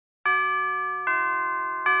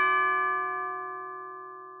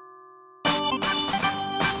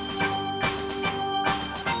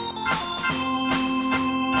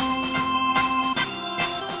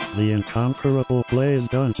The Incomparable Plays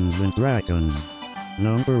Dungeons & Dragons.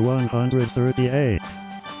 Number 138.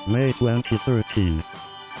 May 2013.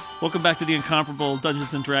 Welcome back to the Incomparable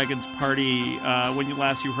Dungeons and Dragons party. When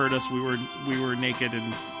last you heard us, we were naked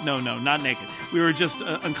and no, not naked. We were just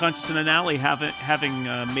unconscious in an alley, having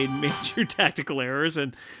made major tactical errors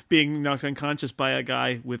and being knocked unconscious by a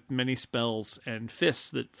guy with many spells and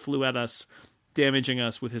fists that flew at us, damaging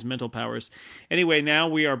us with his mental powers. Anyway, now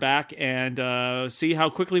we are back and see how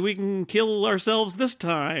quickly we can kill ourselves this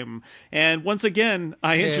time. And once again,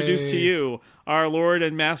 I introduce to you our Lord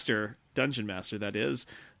and Master, Dungeon Master, that is,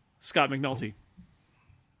 Scott McNulty.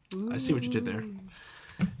 I see what you did there.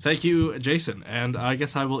 Thank you, Jason. And I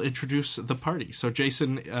guess I will introduce the party. So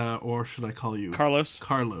Jason, or should I call you? Carlos.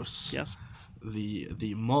 Carlos. Yes.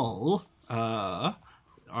 The Mull, our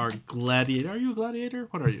gladiator. Are you a gladiator?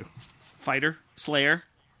 What are you? Fighter. Slayer.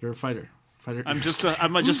 You're a fighter. I'm just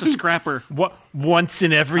a scrapper. Once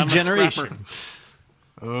in every generation.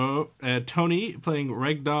 Oh, and Tony playing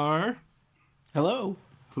Regdar. Hello.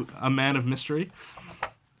 A man of mystery.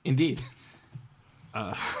 Indeed. We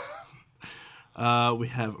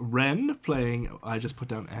have Ren playing. I just put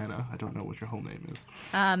down Anna. I don't know what your whole name is.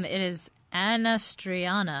 It is Anna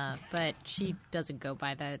Striana, but she doesn't go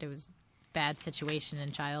by that. It was a bad situation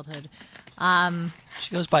in childhood. She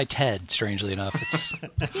goes by Ted, strangely enough. It's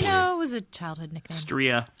it was a childhood nickname.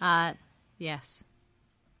 Stria. Yes.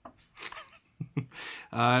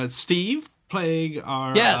 Steve playing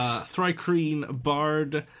our Thrycreen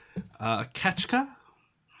bard, Ketchka.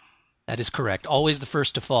 That is correct. Always the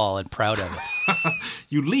first to fall and proud of it.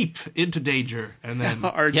 You leap into danger and then...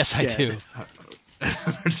 Yes, I do.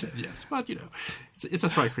 Yes, but it's a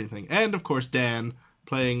Thrycreen thing. And of course, Dan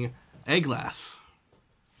playing Eglath.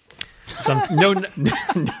 Known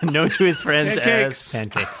to his friends Pancakes. as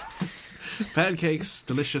Pancakes. Pancakes,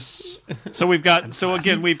 delicious. So we've got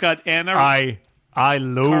Anna. I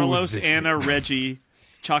loathe Carlos, this Anna, Reggie,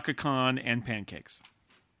 Chaka Khan, and Pancakes.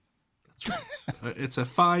 It's a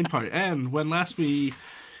fine party. And when last we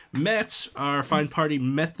met, our fine party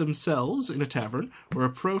met themselves in a tavern, were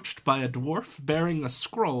approached by a dwarf bearing a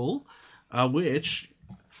scroll, which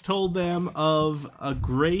told them of a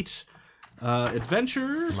great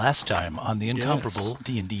adventure. Last time on the Incomparable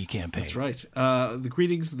D&D campaign. That's right. The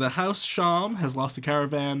greetings. The House Sham has lost a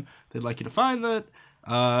caravan. They'd like you to find that.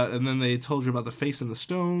 And then they told you about the Face in the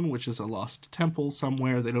Stone, which is a lost temple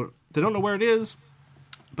somewhere. They don't know where it is.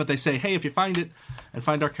 But they say, hey, if you find it and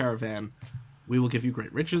find our caravan, we will give you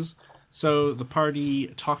great riches. So the party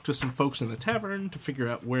talked to some folks in the tavern to figure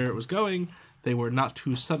out where it was going. They were not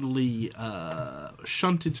too subtly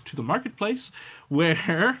shunted to the marketplace,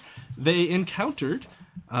 where they encountered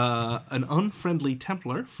an unfriendly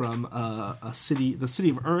Templar from the city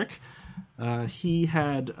of Uruk.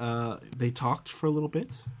 They talked for a little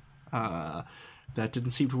bit. That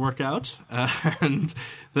didn't seem to work out. And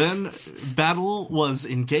then battle was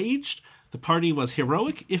engaged. The party was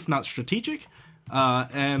heroic, if not strategic.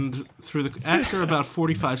 And after about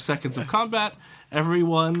 45 seconds of combat,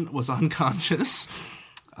 everyone was unconscious.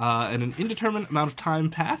 And an indeterminate amount of time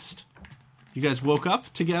passed. You guys woke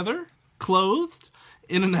up together, clothed,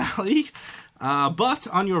 in an alley. But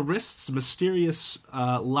on your wrists, mysterious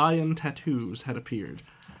lion tattoos had appeared.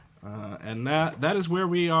 And that is where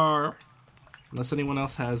we are. Unless anyone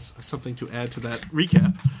else has something to add to that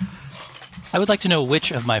recap. I would like to know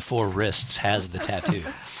which of my 4 wrists has the tattoo.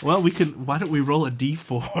 Well, why don't we roll a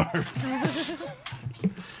d4?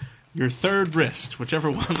 Your third wrist, whichever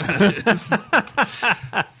one that is.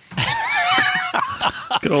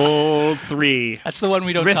 Good old 3. That's the one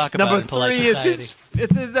we don't wrist talk about number in polite 3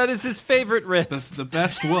 society. that is his favorite wrist. That's the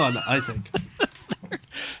best one, I think.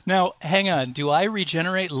 Now, hang on. Do I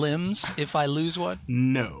regenerate limbs if I lose one?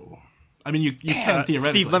 No. I mean, you can theoretically.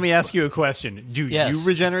 Steve, let me ask you a question. Do you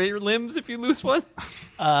regenerate your limbs if you lose one?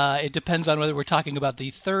 It depends on whether we're talking about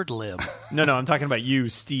the third limb. No, I'm talking about you,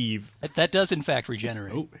 Steve. That does, in fact,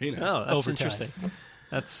 regenerate. Oh, hey now. Oh, that's over interesting.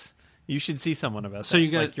 You should see someone about so that. You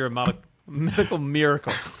guys, like you're a medical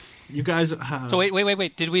miracle. You guys. So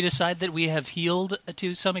wait. Did we decide that we have healed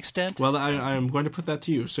to some extent? Well, I am going to put that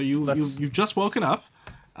to you. So you've just woken up.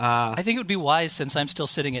 I think it would be wise since I'm still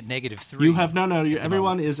sitting at -3. You have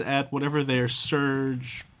everyone is at whatever their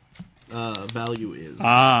surge value is.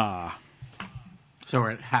 So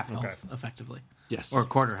we're at half health, effectively. Yes, or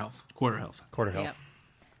quarter health. Quarter health. Yep.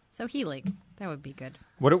 So healing, that would be good.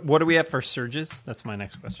 What do we have for surges? That's my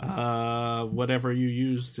next question. Whatever you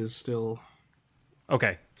used is still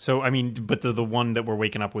okay. So I mean, but the one that we're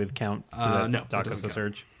waking up with count? No, dock us a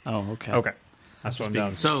surge. Oh, okay. Okay. That's what I'm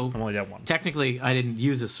down. So I'm only down 1. Technically, I didn't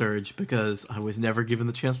use a surge because I was never given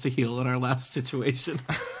the chance to heal in our last situation.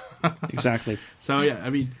 Exactly. So yeah, I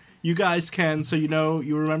mean, you guys can. So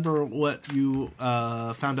you remember what you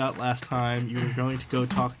found out last time. You were going to go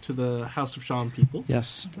talk to the House of Sean people.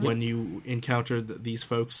 Yes. When you encountered these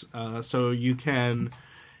folks, so you can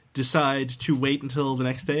decide to wait until the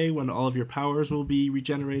next day when all of your powers will be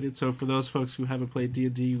regenerated. So for those folks who haven't played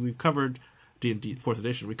D&D, we've covered D&D 4th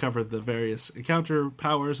edition. We covered the various encounter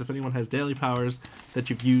powers. If anyone has daily powers that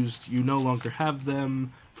you've used, you no longer have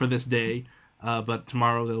them for this day, but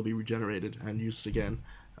tomorrow they'll be regenerated and used again,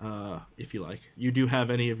 if you like. You do have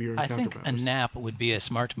any of your I encounter think powers. a nap would be a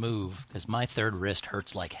smart move, because my third wrist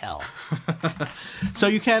hurts like hell. So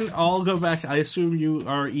you can all go back. I assume you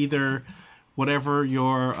are either, whatever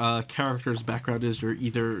your character's background is, you're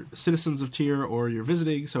either citizens of Tyr or you're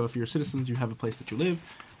visiting. So if you're citizens, you have a place that you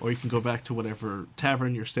live, or you can go back to whatever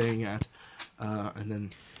tavern you're staying at, and then...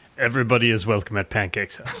 Everybody is welcome at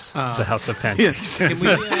Pancake's house. The House of Pancakes. Can we,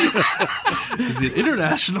 Is it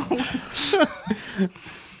international?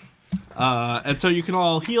 And so you can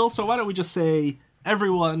all heal. So why don't we just say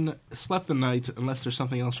everyone slept the night, unless there's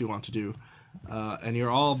something else you want to do. And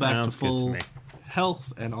you're all back Sounds to good to full me.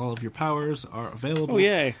 health, and all of your powers are available. Oh,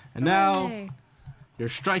 yay. And now Hooray. you're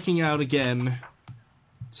striking out again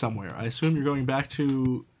somewhere. I assume you're going back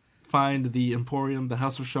to find the Emporium, the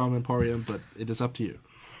House of Shaman Emporium, but it is up to you.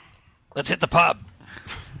 Let's hit the pub.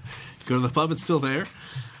 Go to the pub, it's still there.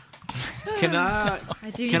 can I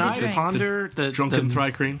do need can a I drink. ponder the Drunken the,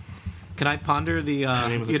 Thrycreen. Can I ponder the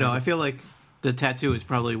name of the you know, temple. I feel like the tattoo is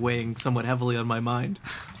probably weighing somewhat heavily on my mind.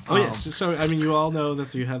 Oh, yes. So, I mean, you all know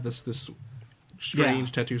that you have this strange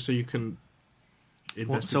Yeah. tattoo, so you can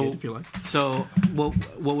investigate so- if you like. So, what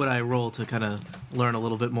would I roll to kind of learn a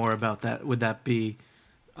little bit more about that? Would that be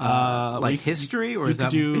like history, or you is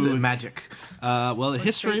that could do- is it magic? Well,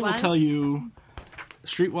 history will streetwise? tell you...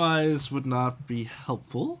 Streetwise would not be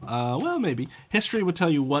helpful. Well, maybe. History would tell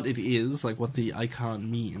you what it is, like what the icon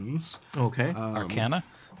means. Okay. Arcana?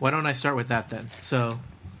 Why don't I start with that then? So,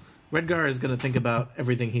 Redgar is going to think about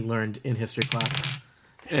everything he learned in history class,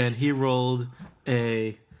 and he rolled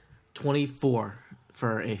a 24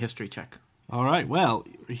 for a history check. All right, well,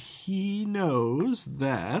 he knows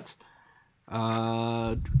that...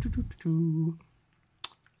 So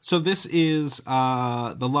this is...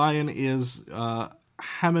 the lion is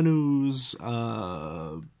Hamanu's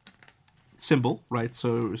symbol, right?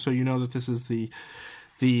 So you know that this is the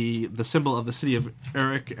symbol of the city of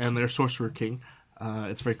Eric and their sorcerer king.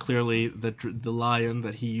 It's very clearly the lion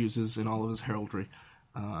that he uses in all of his heraldry.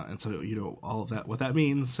 And so you know all of that, what that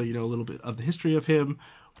means. So you know a little bit of the history of him,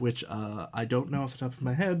 which I don't know off the top of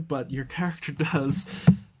my head, but your character does.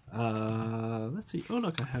 Let's see. Oh,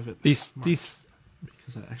 look, I have it. These Because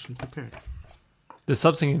I actually prepared. the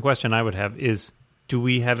subsequent question I would have is: do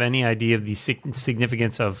we have any idea of the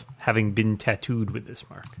significance of having been tattooed with this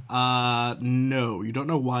mark? No, you don't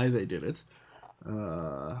know why they did it.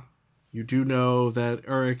 You do know that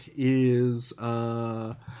Eric is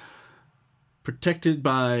protected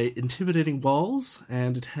by intimidating walls,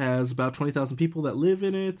 and it has about 20,000 people that live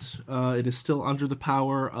in it. It is still under the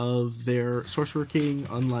power of their sorcerer king,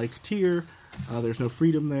 unlike Tyr. There's no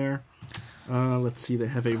freedom there. Let's see, they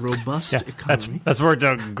have a robust economy. That's worked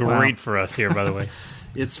out great for us here, by the way.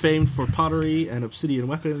 It's famed for pottery and obsidian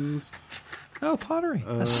weapons. Oh, pottery.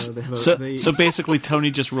 They have So basically,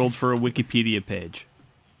 Tony just rolled for a Wikipedia page.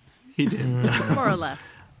 he did. More or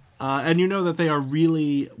less. And you know that they are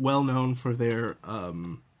really well known for their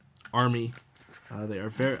army. They are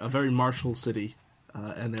a very martial city,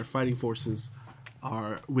 and their fighting forces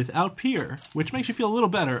are without peer, which makes you feel a little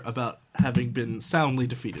better about having been soundly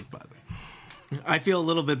defeated by them. I feel a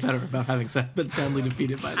little bit better about having been soundly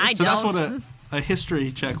defeated by them. I So don't. that's what a history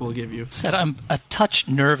check will give you. Said I'm a touch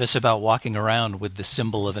nervous about walking around with the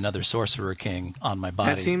symbol of another sorcerer king on my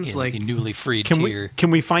body. That seems in like- the newly freed Can tier.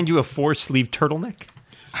 we find you a 4-sleeve turtleneck?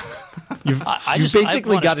 I you just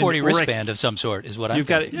basically want got a sporty an Uruk- wristband of some sort. Is what You've I'm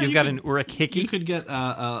got thinking. you've got an Uruk hickey. You could get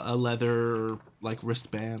a leather like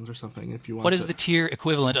wristband or something if you want. What is to. the tier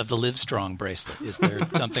equivalent of the Live Strong bracelet? Is there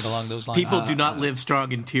something along those lines? People do not live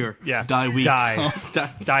strong in Tyr. Yeah, Die weak.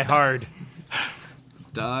 die hard.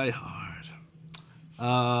 Die hard.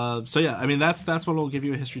 So yeah, I mean that's what will give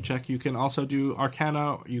you a history check. You can also do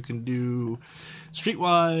Arcana. You can do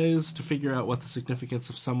Streetwise to figure out what the significance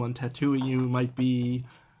of someone tattooing you might be.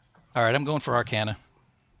 All right, I'm going for Arcana.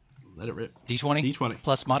 Let it rip. D20? D20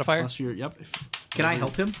 Plus modifier? Plus your yep. Can I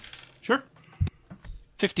help him? Sure.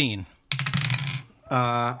 15.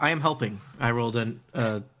 I am helping. I rolled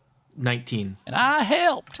a 19. And I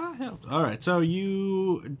helped. Ah, helped. All right. So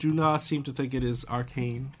you do not seem to think it is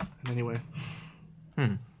arcane in any way.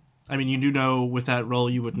 I mean, you do know with that roll,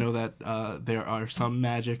 you would know that there are some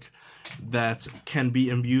magic that can be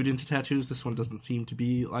imbued into tattoos. This one doesn't seem to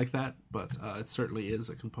be like that, but it certainly is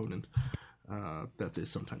a component that is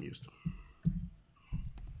sometimes used.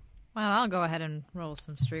 Well, I'll go ahead and roll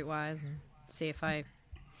some streetwise and see if I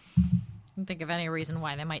can think of any reason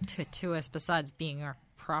why they might tattoo us besides being our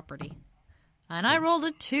property. And I rolled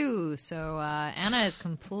a 2, so Anna is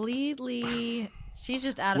completely... She's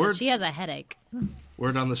just out of it. She has a headache.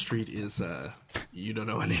 Word on the street is you don't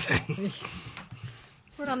know anything.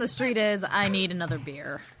 Word on the street is I need another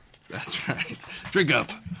beer. That's right. Drink up.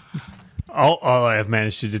 All I have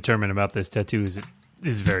managed to determine about this tattoo is it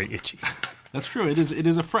is very itchy. That's true. It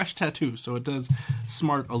is a fresh tattoo, so it does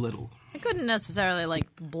smart a little. I couldn't necessarily,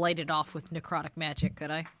 blight it off with necrotic magic,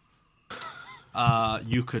 could I?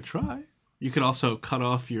 You could try. You could also cut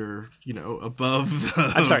off your, above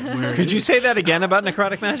the... I'm sorry, could you say that again about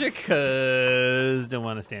necrotic magic? Because don't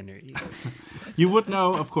want to stand near you. You would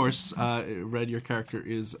know, of course, Red, your character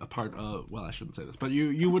is a part of... Well, I shouldn't say this, but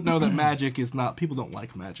you would know that magic is not... People don't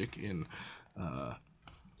like magic in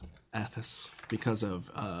Athos because of...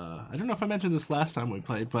 I don't know if I mentioned this last time we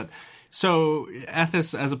played, but... So,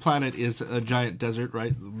 Athos as a planet is a giant desert,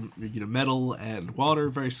 right? Metal and water,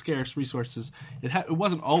 very scarce resources. It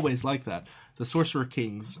wasn't always like that. The Sorcerer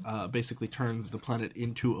Kings basically turned the planet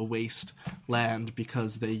into a waste land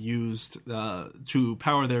because they used, to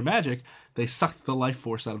power their magic, they sucked the life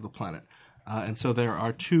force out of the planet. And so there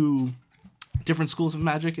are 2 different schools of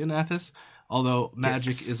magic in Athos, although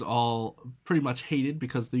magic is all pretty much hated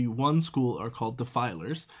because the one school are called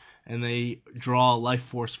Defilers, and they draw life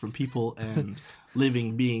force from people and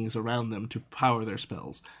living beings around them to power their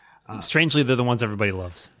spells. Strangely, they're the ones everybody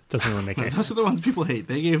loves. Doesn't really make any sense. Those are the ones people hate.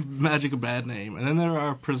 They gave magic a bad name. And then there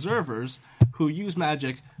are preservers who use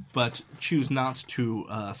magic but choose not to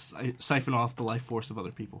siphon off the life force of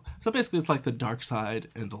other people. So basically it's like the dark side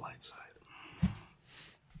and the light side.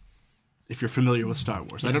 If you're familiar with Star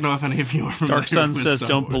Wars. I don't know if any of you are familiar Dark Sun with says Star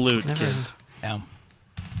don't Wars. pollute, kids. Yeah.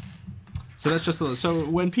 So that's just so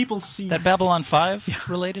when people see That Babylon 5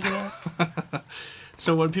 related to that?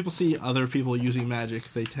 So when people see other people using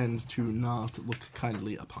magic, they tend to not look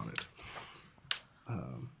kindly upon it.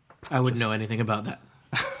 I wouldn't know anything about that.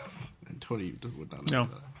 And Tony would not know No.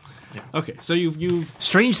 that. Yeah. Okay, so you've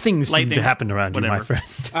Strange things seem Lightning. to happen around you, my Whatever.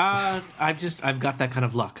 friend. I've got that kind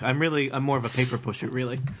of luck. I'm more of a paper pusher,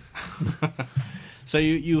 really. So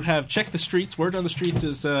you have checked the streets. Word on the streets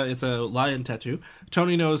is it's a lion tattoo.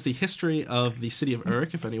 Tony knows the history of the city of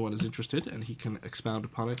Uruk, if anyone is interested, and he can expound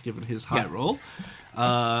upon it given his high roll.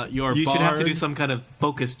 You should have to do some kind of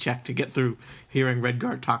focus check to get through hearing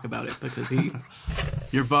Redguard talk about it, because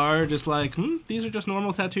Your bard is like, these are just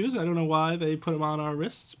normal tattoos. I don't know why they put them on our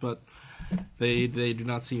wrists, but they do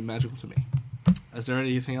not seem magical to me. Is there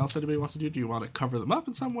anything else anybody wants to do? Do you want to cover them up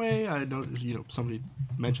in some way? I know, somebody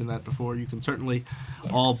mentioned that before. You can certainly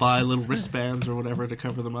all buy little wristbands or whatever to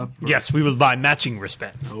cover them up. Or... Yes, we will buy matching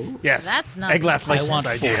wristbands. Oh. Yes. That's not Eglath likes I want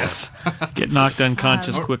this idea. Get knocked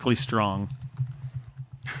unconscious quickly, strong.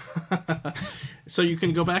 So you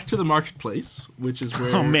can go back to the marketplace, which is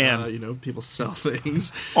where Oh, man. People sell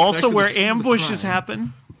things. Also, Back to where the scene of the ambushes crime.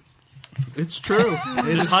 happen. It's true.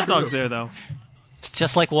 There's hot dogs there, though. It's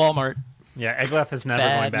just like Walmart. Yeah, Eglath is never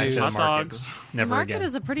Bad going back news. to the Hot market. dogs. The Never market again.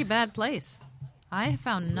 is a pretty bad place. I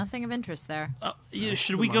found nothing of interest there.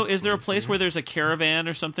 Should we go? Is there a place where there's a caravan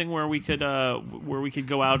or something where we could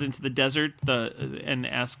go out into the desert and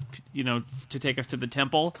ask to take us to the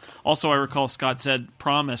temple? Also, I recall Scott said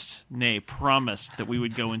promised that we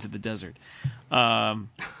would go into the desert.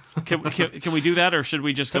 Can we do that, or should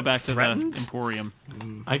we just go back to the Emporium?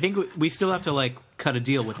 I think we still have to cut a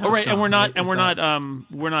deal with. Oh, right, Sean, and we're right?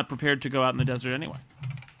 we're not prepared to go out in the desert anyway.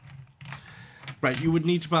 Right, you would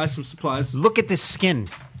need to buy some supplies. Look at this skin.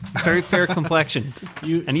 Very fair complexion.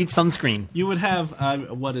 I need sunscreen. You would have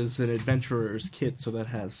what is an adventurer's kit, so that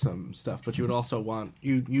has some stuff. But you would also want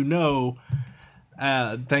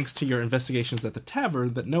thanks to your investigations at the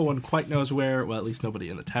tavern, that no one quite knows where. Well, at least nobody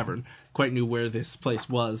in the tavern quite knew where this place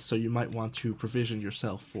was. So you might want to provision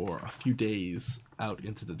yourself for a few days out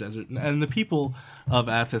into the desert. And the people of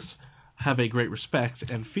Athos have a great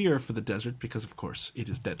respect and fear for the desert because, of course, it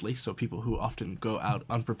is deadly. So people who often go out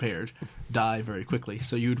unprepared die very quickly.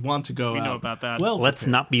 So you'd want to go out. We know about that. Well, Let's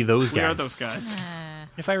not be those guys. We are those guys.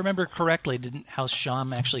 If I remember correctly, didn't House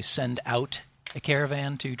Sham actually send out a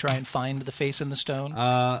caravan to try and find the face in the stone?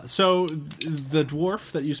 So the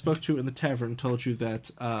dwarf that you spoke to in the tavern told you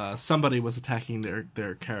that somebody was attacking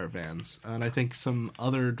their caravans. And I think some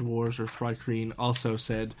other dwarves or Thrycreen also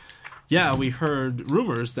said yeah, we heard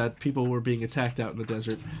rumors that people were being attacked out in the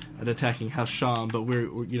desert and attacking House Sham, but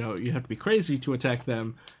you have to be crazy to attack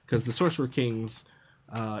them because the Sorcerer Kings,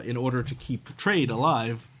 in order to keep trade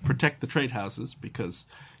alive, protect the trade houses because,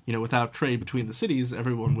 without trade between the cities,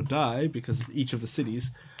 everyone would die because each of the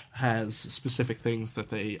cities has specific things that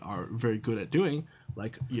they are very good at doing.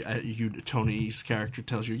 Like Tony's character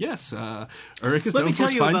tells you, yes, Uruk is known for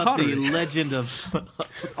his fine pottery. Let me tell you about the legend of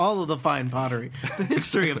all of the fine pottery, the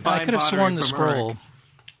history of fine pottery. I could have sworn the from scroll. Uruk.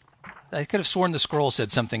 I could have sworn the scroll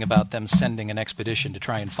said something about them sending an expedition to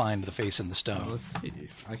try and find the face in the stone. Let's see.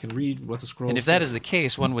 I can read what the scroll And if says. that is the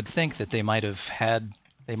case, one would think that they might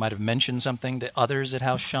have mentioned something to others at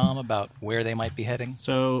House Sham about where they might be heading.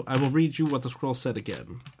 So I will read you what the scroll said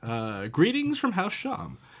again. Greetings from House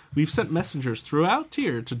Sham. We've sent messengers throughout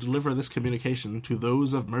Tyr to deliver this communication to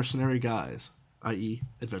those of mercenary guise, i.e.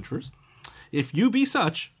 adventurers. If you be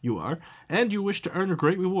such, you are, and you wish to earn a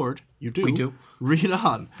great reward, you do. We do. Read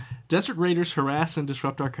on. Desert raiders harass and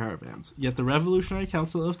disrupt our caravans, yet the Revolutionary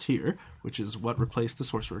Council of Tyr, which is what replaced the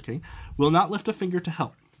Sorcerer King, will not lift a finger to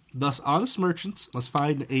help. Thus, honest merchants must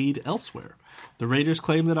find aid elsewhere. The raiders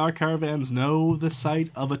claim that our caravans know the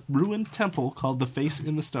site of a ruined temple called the Face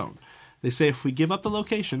in the Stone. They say if we give up the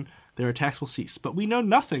location, their attacks will cease, but we know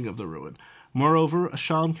nothing of the ruin. Moreover, a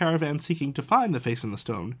Sham caravan seeking to find the Face in the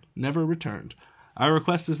Stone never returned. Our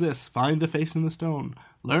request is this: find the Face in the Stone,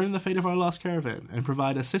 learn the fate of our lost caravan, and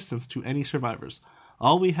provide assistance to any survivors.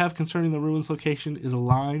 All we have concerning the ruin's location is a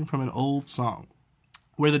line from an old song.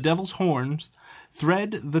 Where the devil's horns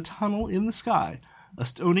thread the tunnel in the sky, a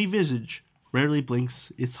stony visage rarely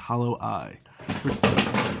blinks its hollow eye.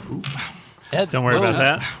 Don't worry about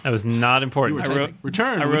that. That was not important.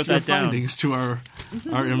 Return I wrote with your that down. findings to our Oh,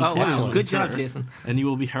 wow. emporium. Good job, Jason. And you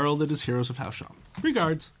will be heralded as heroes of House Sham.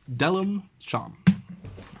 Regards, Delum Sham.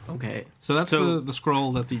 Okay. So that's the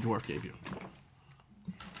scroll that the dwarf gave you.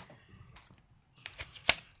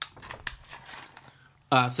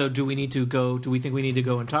 So do we think we need to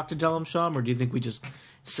go and talk to Delum Sham, or do you think we just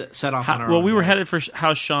set off on our own? Well, we were guys? headed for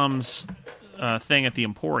House Sham's thing at the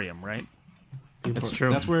Emporium, right? That's true.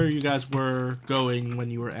 That's where you guys were going when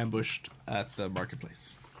you were ambushed at the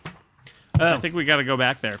marketplace. I think we got to go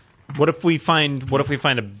back there. What if we find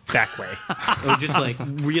a back way? Or just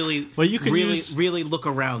really, Well, you can really look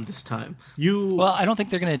around this time. Well, I don't think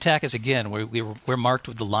they're going to attack us again. We're marked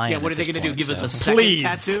with the lion. Yeah, what are at they this going to do? point, Give us a so- second Please.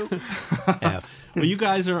 tattoo? Yeah. Well, you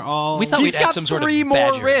guys are all... We thought He's we'd add got some sort of 3 more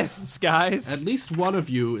badger. wrists, guys. At least one of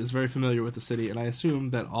you is very familiar with the city, and I assume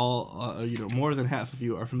that all, more than half of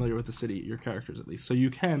you are familiar with the city, your characters at least. So you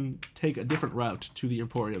can take a different route to the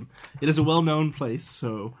Emporium. It is a well-known place,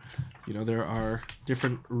 so, there are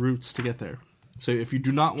different routes to get there. So if you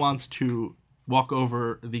do not want to walk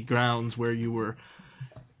over the grounds where you were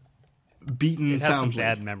beaten It has some soundly,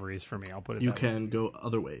 bad memories for me. I'll put it. you that way. can go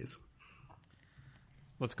other ways.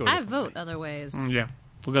 Let's go. I different vote way. other ways. Yeah,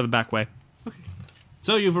 we'll go the back way.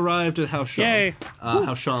 So you've arrived at House Sham. Yay.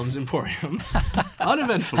 House Sham's Emporium.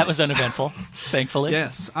 Uneventfully. That was uneventful, thankfully.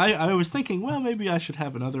 Yes, I was thinking, well, maybe I should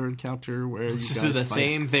have another encounter where you Just guys do the fight.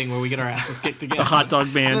 same thing where we get our asses kicked again. The hot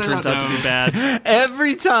dog ban turns out to be bad.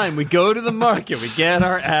 Every time we go to the market, we get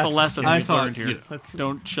our That's ass. the lesson I we've thought, learned here.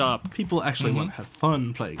 Don't shop. People actually want to have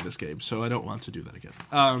fun playing this game, so I don't want to do that again.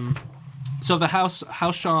 So the House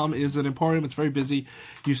Sham is an emporium. It's very busy.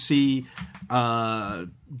 You see, all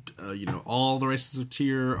the races of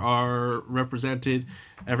Tyr are represented.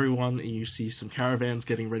 Everyone. You see some caravans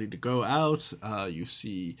getting ready to go out. You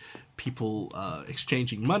see people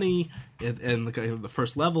exchanging money in the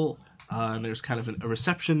first level. And there's kind of a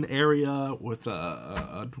reception area with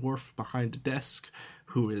a dwarf behind a desk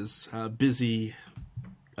who is busy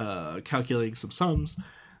calculating some sums.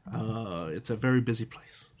 It's a very busy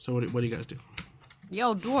place. So what do you guys do?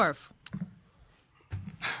 Yo, dwarf.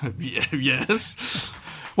 Yes.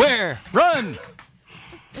 Where? Run!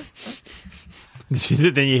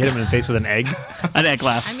 Then you hit him in the face with an egg. An egg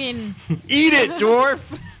laugh. I mean, Eat it, dwarf.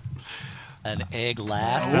 An egg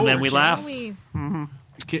laugh. And then we laugh. we,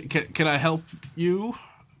 Can I help you,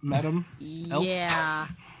 Madam Elf? yeah.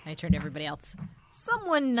 I turned to everybody else.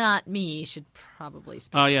 Someone not me should probably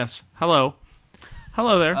speak. Oh, yes.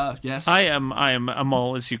 Hello there. Yes. I am a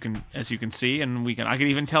mole, as you can see, and I can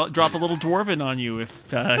even drop a little dwarven on you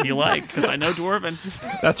if you like, because I know dwarven.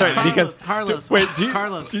 That's right. Because Carlos,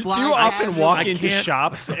 do you often walk into can't-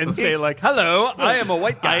 shops and say like, "Hello, I am a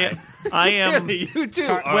white guy." I am. You too.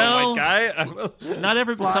 Well, white guy.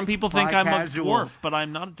 Not some people think I'm casual. a dwarf, but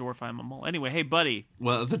I'm not a dwarf. I'm a mole. Anyway, hey, buddy.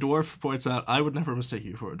 Well, the dwarf points out, I would never mistake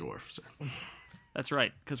you for a dwarf, sir. That's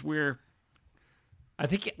right, because we're I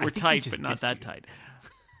think tight, but not that tight.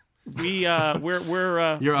 we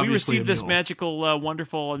obviously received a this mule. magical,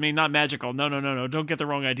 wonderful. I mean, not magical. No. Don't get the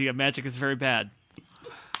wrong idea. Magic is very bad.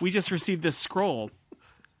 We just received this scroll,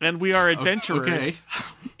 and we are adventurers,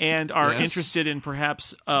 and are Yes. interested in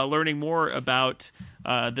perhaps learning more about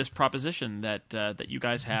this proposition that you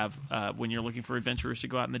guys have when you're looking for adventurers to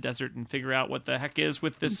go out in the desert and figure out what the heck is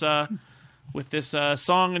with this song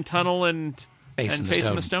and tunnel and Face in the face in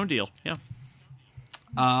stone. the stone deal. Yeah.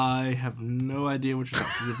 I have no idea what you're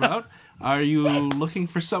talking about. Are you looking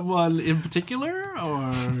for someone in particular,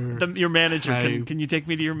 or Your manager. I- Can you take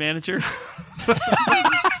me to your manager?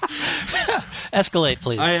 Escalate,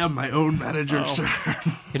 please. I am my own manager, sir?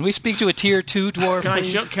 Can we speak to a tier 2 dwarf,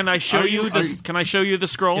 please? Can I show Are you you- this? are you- Can I show you the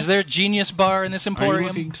scroll? Is there a genius bar in this Are emporium? you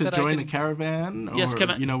looking to that I join can- a caravan? Or, Yes, can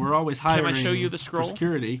I- we're always hiring show you the for scroll?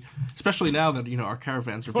 security, especially now that our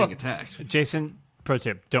caravans are being attacked. Jason, pro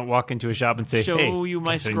tip: don't walk into a shop and say, Show "Hey, you my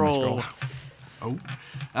can I show you scroll. Oh,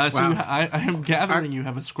 so Wow. I am gathering you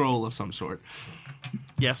have a scroll of some sort.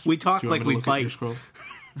 Yes. We talk Do you like want me we to look at your fight. scroll?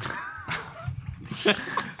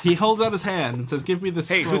 He holds out his hand and says, "Give me the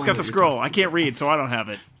scroll." Hey, who's got the that you're scroll? I can't read, so I don't have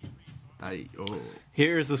it.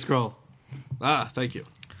 Here is the scroll. Thank you.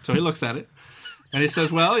 So he looks at it, and he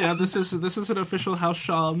says, "Well, yeah, this is an official House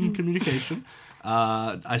Sham communication.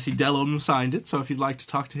 I see Dellum signed it, so if you'd like to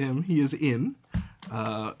talk to him, he is in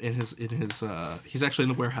his he's actually in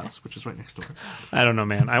the warehouse, which is right next door." I don't know,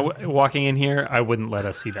 man. Walking in here, I wouldn't let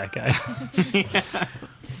us see that guy.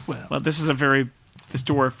 Well, this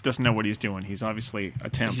dwarf doesn't know what he's doing. He's obviously a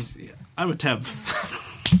temp. I'm a temp.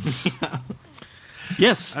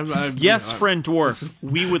 Yes. Yes, you know, friend dwarf.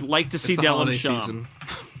 We would like to see It's the Dellum holiday Sham. season.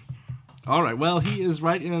 All right. Well, he is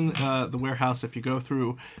right in the warehouse. If you go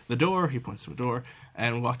through the door, he points to a door,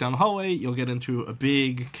 and walk down the hallway, you'll get into a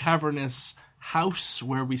big cavernous house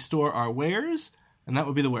where we store our wares, and that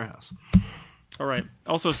would be the warehouse. All right.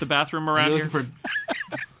 Also, is the bathroom Are around you here? looking for?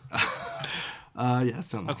 Yeah, it's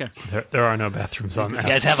down the hall. Okay. There are no bathrooms on You that.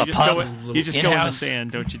 guys have a You just, pub. you just go in the in-house.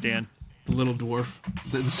 sand, don't you, Dan? Little dwarf,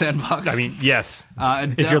 the sandbox. I mean, yes.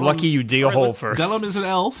 and If you're Dellum- lucky, you dig a hole first. Dellum is an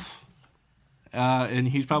elf, and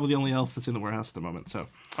he's probably the only elf that's in the warehouse at the moment. So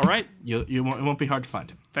All right. it won't be hard to find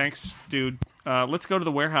him. Thanks, dude. Let's go to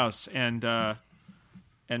the warehouse and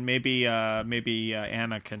maybe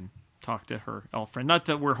Anna can talk to her elf friend. Not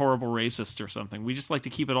that we're horrible racist or something. We just like to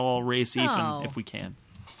keep it all race even No. if we can.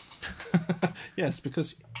 Yes,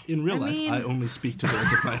 because in real life, mean- I only speak to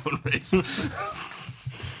those of my own race.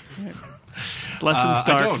 Lessons I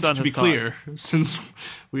dark don't, sun to has be clear, since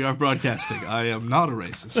we are broadcasting, I am not a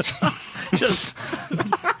racist. taught. Just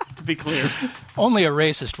to be clear. Only a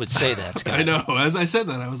racist would say that, Scott. I know. As I said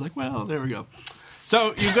that, I was like, well, there we go.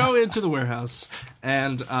 So you go into the warehouse,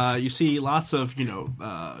 and you see lots of,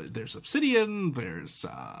 there's obsidian, there's,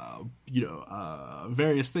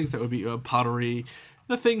 various things that would be pottery,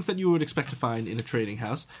 the things that you would expect to find in a trading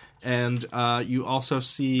house. And you also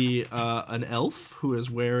see an elf who is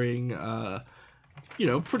wearing,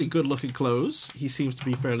 pretty good-looking clothes. He seems to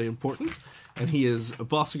be fairly important. And he is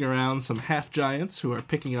bossing around some half-giants who are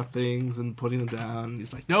picking up things and putting them down. And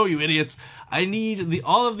he's like, "No, you idiots! I need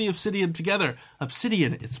all of the obsidian together.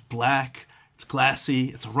 Obsidian, it's black, it's glassy,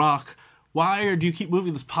 it's a rock. Why do you keep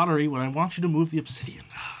moving this pottery when I want you to move the obsidian?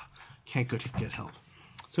 Can't get help."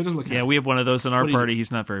 So it doesn't look Yeah, happy. we have one of those in our What do you party. do?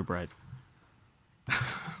 He's not very bright.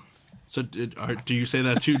 So do you say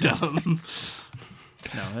that too, Dellum?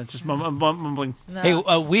 No, that's just mumbling. No.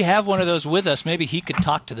 Hey, we have one of those with us. Maybe he could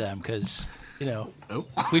talk to them because, Oh.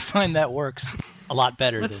 we find that works a lot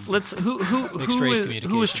better Let's than who Mixed race is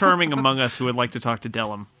communication. charming among us who would like to talk to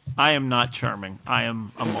Dellum? I am not charming. I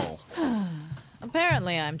am a mole.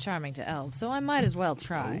 Apparently, I'm charming to elves, so I might as well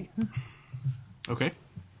try. Okay.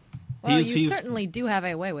 Well, He's- you he's- certainly do have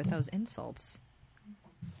a way with those insults.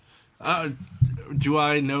 Do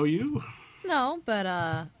I know you? No,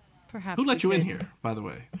 but perhaps. Who let we you in could- here, by the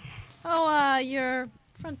way? Oh, your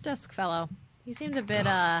front desk fellow. He seemed a bit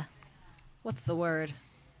what's the word?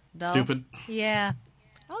 Dull? Stupid. Yeah.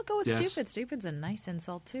 I'll go with Yes. stupid. Stupid's a nice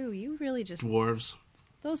insult too. You really just Dwarves.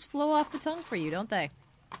 those flow off the tongue for you, don't they?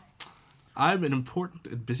 I'm an important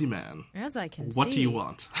and busy man. As I can see. What do you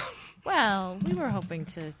want? Well, we were hoping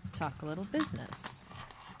to talk a little business.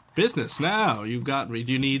 Business now. Do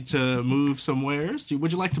you need to move some wares?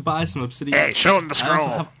 Would you like to buy some obsidian? Hey, show him the I also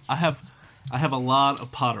scroll. I have a lot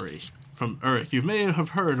of pottery from Uruk. You may have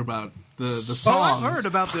heard about the Oh, songs. I've heard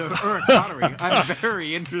about the Uruk pottery. I'm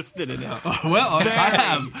very interested in it. Well, I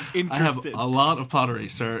have interested. a lot of pottery,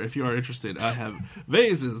 sir. If you are interested, I have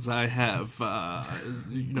vases. I have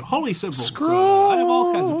holy symbols. I have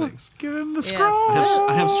all kinds of things. Give him the Yes. scroll.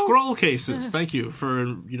 I have scroll cases. Thank you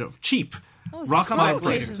for cheap. Oh, Rock scroll mine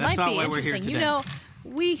later. cases That's might not be why we're here interesting. today. You know,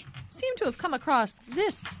 we seem to have come across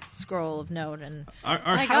this scroll of note, and Our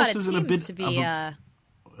my house God, it is in a seems bit to be of a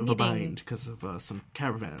needing- bind because of some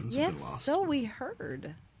caravans have been Yes, lost. so we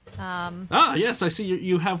heard. Yes, I see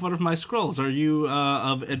you have one of my scrolls. Are you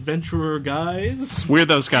of adventurer guys? We're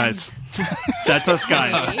those guys. That's us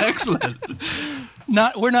guys. Excellent.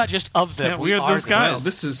 We're not just of them. Yeah, we we're are those them. guys.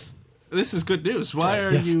 Well, this is good news. Why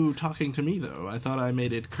are Yes. you talking to me, though? I thought I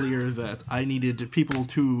made it clear that I needed people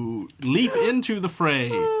to leap into the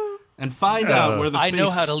fray and find out where the I know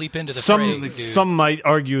face- how to leap into the fray, dude. Some might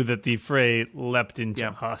argue that the fray leapt into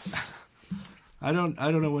us. I don't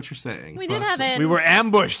know what you're saying. We did but- have an We were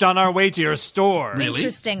ambushed on our way to your store.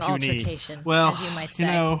 interesting Puny. altercation, Well, as you might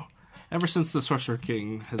say. ever since the Sorcerer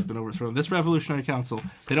King has been overthrown, this Revolutionary Council,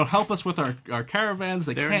 they don't help us with our caravans.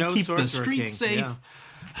 They There are can't no keep the Sorcerer streets King, safe. yeah.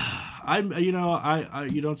 You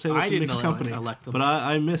don't say this I in didn't mixed know company, elect them. but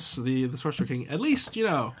I miss the Sorcerer King. At least,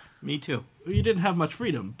 Me too. you didn't have much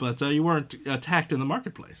freedom, but you weren't attacked in the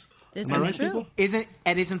marketplace. This Am I is right, true. people?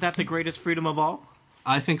 Isn't that the greatest freedom of all?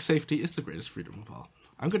 I think safety is the greatest freedom of all.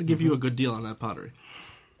 I'm going to give you a good deal on that pottery.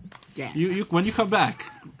 Yeah. You when you come back,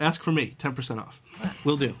 ask for me, 10% off.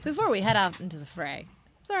 Will do. Before we head out into the fray,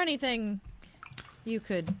 is there anything you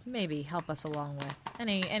could maybe help us along with?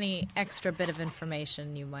 Any extra bit of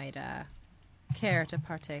information you might care to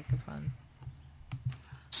partake upon?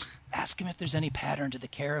 Ask him if there's any pattern to the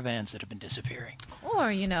caravans that have been disappearing. Or,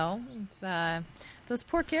 if, those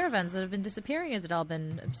poor caravans that have been disappearing, has it all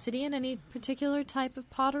been obsidian? Any particular type of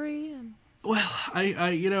pottery? Well,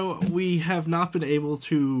 we have not been able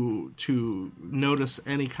to notice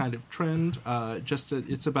any kind of trend.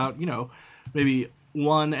 It's about maybe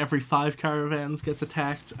 1 every 5 caravans gets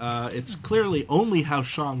attacked. It's clearly only House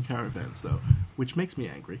Sham caravans, though, which makes me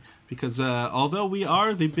angry because although we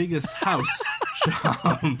are the biggest house,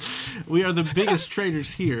 Sham, we are the biggest traders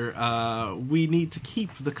here. We need to keep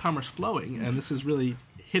the commerce flowing, and this is really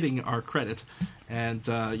hitting our credit, and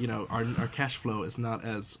our cash flow is not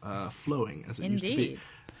as flowing as it used to be. Indeed.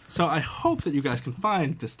 So I hope that you guys can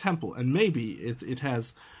find this temple, and maybe it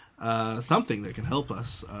has something that can help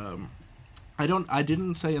us. I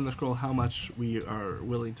didn't say in the scroll how much we are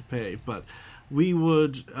willing to pay, but we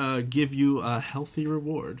would give you a healthy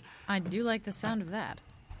reward. I do like the sound of that.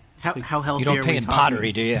 How healthy You don't are pay we in talking?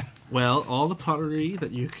 pottery, do you? Well, all the pottery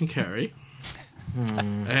that you can carry. We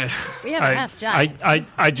have a half giant.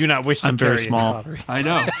 I do not wish to I'm very carry small. pottery. I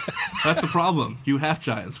know. That's the problem. You half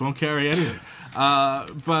giants won't carry anything.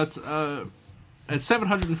 But at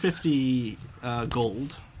 750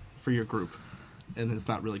 gold for your group, and it's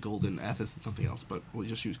not really gold in Athens, it's something else, but we'll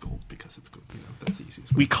just use gold because it's good. That's the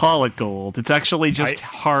easiest way. We call it gold. It's actually just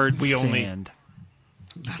hard we only- sand.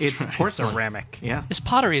 It's porcelain. Ceramic. Yeah. This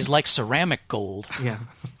pottery is like ceramic gold. Yeah.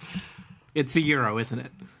 It's the euro, isn't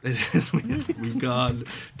it? It is. We've gone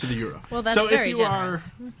to the euro. Well, that's so very if you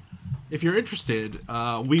generous. if you're interested,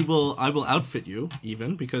 I will outfit you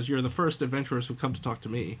even because you're the first adventurers who come to talk to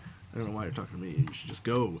me. I don't know why you're talking to me. You should just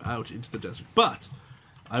go out into the desert. But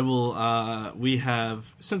I will. We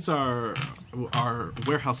have, since our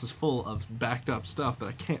warehouse is full of backed up stuff that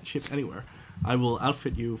I can't ship anywhere. I will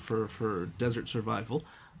outfit you for desert survival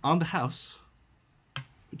on the house.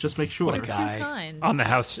 Just make sure. What a Too guy. kind. On the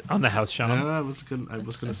house, Sean. I was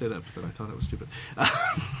gonna say that, but then I thought that was stupid.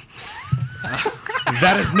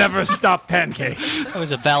 That has never stopped Pancake. That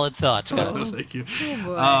was a valid thought, Scott. Thank you. Oh,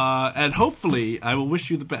 boy. And hopefully, I will wish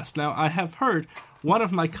you the best. Now, I have heard one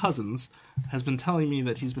of my cousins has been telling me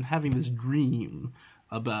that he's been having this dream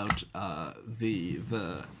about the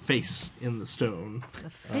face in the stone. The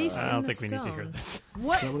face I in don't the think we need to hear stone. this.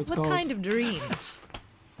 What what it's what called? kind of dream?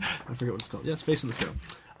 I forget what it's called. Yes, face in the stone.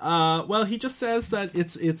 Well, he just says that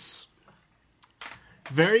it's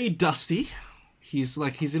very dusty. He's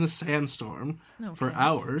in a sandstorm for Okay.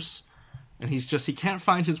 hours, and he can't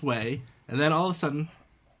find his way. And then all of a sudden,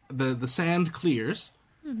 the sand clears,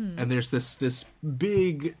 and there's this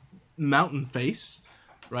big mountain face,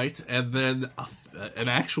 right? And then an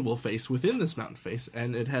actual face within this mountain face,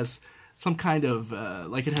 and it has some kind of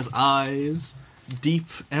it has eyes, deep,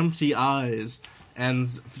 empty eyes, and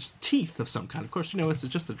teeth of some kind. Of course, it's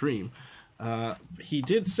just a dream. He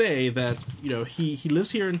did say that he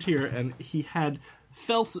lives here in Tyr, and he had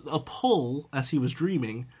felt a pull as he was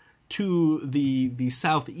dreaming to the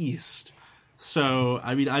southeast. So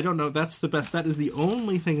I don't know. That's the best. That is the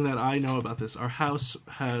only thing that I know about this. Our house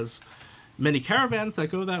has many caravans that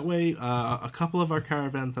go that way. A couple of our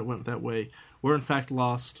caravans that went that way were in fact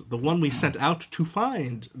lost. The one we sent out to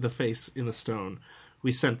find the face in the stone,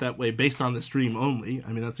 we sent that way based on this dream only.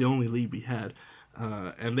 That's the only lead we had.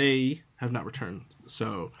 And they have not returned.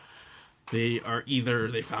 So they are either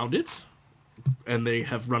they found it and they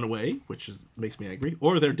have run away, makes me angry,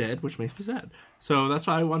 or they're dead, which makes me sad. So that's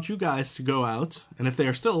why I want you guys to go out, and if they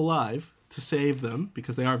are still alive, to save them,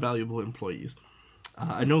 because they are valuable employees.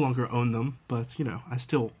 I no longer own them, but, I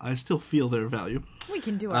still feel their value. We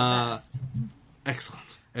can do our best.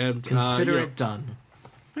 Excellent. And Consider it done.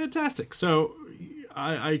 Fantastic. So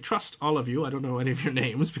I trust all of you. I don't know any of your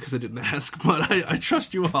names because I didn't ask, but I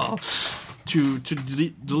trust you all to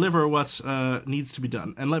deliver what needs to be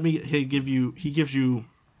done. And he gives you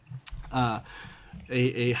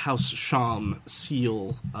a House Sham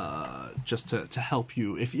seal just to help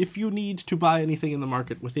you. If you need to buy anything in the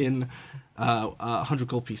market within 100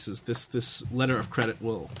 gold pieces, this letter of credit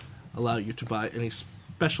will allow you to buy any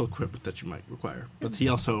special equipment that you might require. But he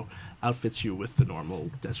also outfits you with the normal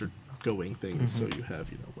desert going things, so you have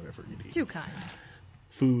whatever you need. Too kind.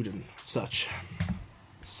 Food and such.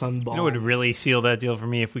 Sunball. It would really seal that deal for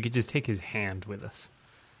me if we could just take his hand with us.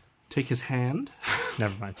 Take his hand?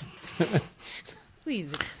 Never mind.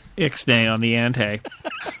 Please. Ixnay on the ante.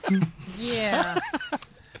 Yeah.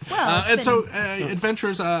 Well,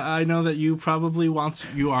 adventurers, I know that you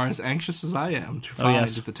are as anxious as I am to find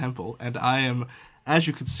the temple, and I am, as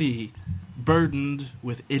you can see, burdened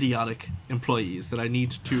with idiotic employees that I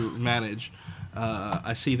need to manage.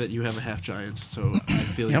 I see that you have a half-giant, so I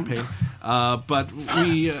feel your pain. But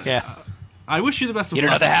I wish you the best of luck. Get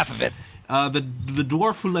another half of it. The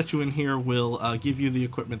dwarf who let you in here will give you the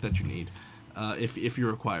equipment that you need. If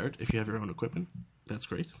you're required, if you have your own equipment, that's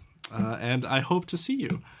great. And I hope to see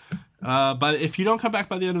you. But if you don't come back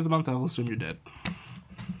by the end of the month, I'll assume you're dead.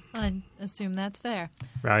 I assume that's fair.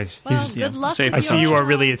 Right. Well, good luck. safe. With I see you your- are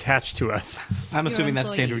really attached to us. I'm assuming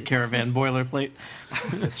that's standard employees. caravan boilerplate.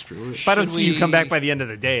 That's true. If I don't Should see you come we- back by the end of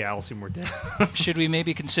the day, I'll assume we're dead. Should we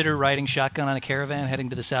maybe consider riding shotgun on a caravan heading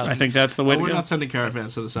to the south? I think that's the way to We're go. not sending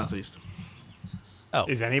caravans to the southeast.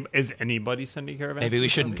 Is anybody sending caravans? Maybe we to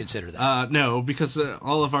shouldn't Southeast? consider that. No, because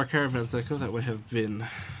all of our caravans that go that way have been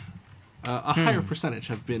a higher percentage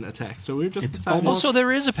have been attacked. So we're just deciding. Also,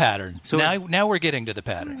 there is a pattern. So now we're getting to the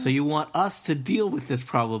pattern. So you want us to deal with this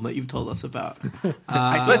problem that you've told us about?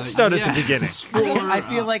 Let's start at the beginning.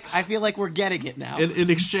 I feel like we're getting it now. in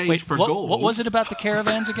exchange Wait, for what, gold. what was it about the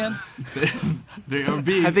caravans again? They are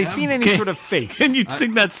being. Have they seen any sort of face? Can you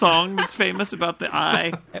sing that song that's famous about the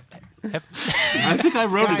eye? I think I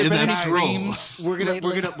wrote it in Been that any scroll. dreams we're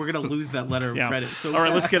lately? gonna lose that letter of Yeah. credit. So All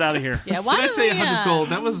right, let's get out of here. Yeah, why Did I don't say we, 100 gold?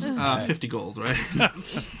 That was 50 gold, right?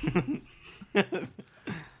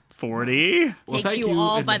 40. Well, take you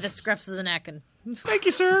all by the adventurers. scruffs of the neck and Thank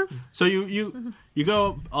you, sir. So you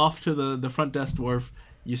go off to the front desk dwarf.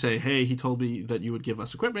 You say, hey, he told me that you would give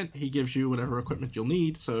us equipment. He gives you whatever equipment you'll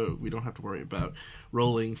need, so we don't have to worry about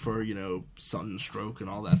rolling for, sunstroke and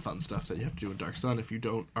all that fun stuff that you have to do in Dark Sun if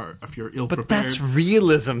you're ill But prepared. that's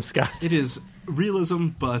realism, Scott. It is realism,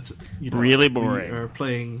 but Really boring. We are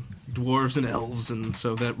playing dwarves and elves, and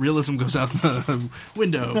so that realism goes out the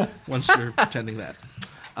window once you're pretending that.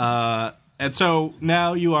 And so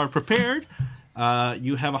now you are prepared.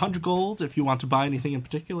 You have 100 gold if you want to buy anything in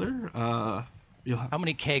particular. How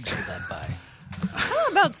many kegs will that buy? how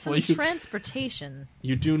about some Well, transportation?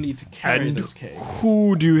 You do need to carry And those kegs.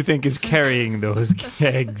 who do you think is carrying those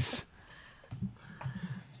kegs?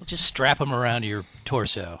 We'll just strap them around your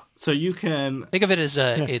torso. So you can. Think of it as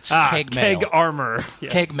it's keg mail. keg armor.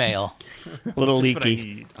 Yes. Keg mail. A little Just what I leaky.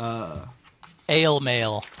 need. Ale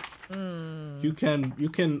mail. You can. You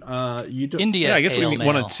don't. India Yeah, I guess we ale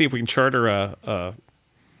want mail. to see if we can charter a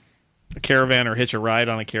caravan or hitch a ride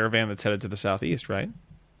on a caravan that's headed to the southeast, right?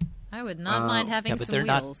 I would not mind having yeah, but some they're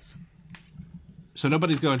not- wheels. So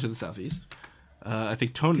nobody's going to the southeast. I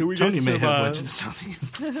think Tony we get may some, have went to the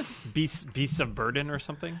southeast. Beasts of burden or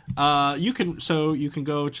something? You can. So you can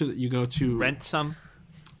go to. You go to Rent some?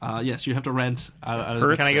 Yes, you have to rent.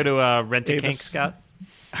 Hertz? Can I go to rent a kink, Davis. Scott?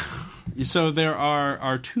 So there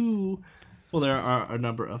are two. Well, there are a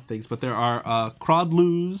number of things, but there are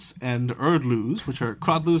crodloos and erdloos, which are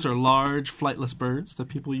crodloos are large flightless birds that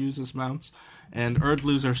people use as mounts, and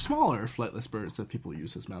erdloos are smaller flightless birds that people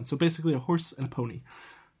use as mounts. So basically, a horse and a pony.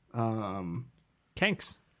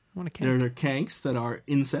 Kanks. I want a There kank. are kanks that are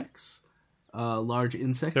insects, large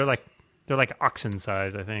insects. They're like oxen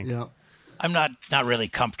size, I think. Yeah. I'm not really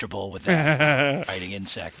comfortable with that. Riding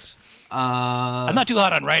insects. I'm not too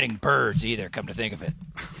hot on riding birds either, come to think of it.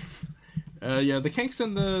 Yeah, the kanks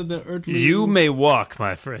and the erdloo. You may walk,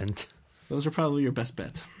 my friend. Those are probably your best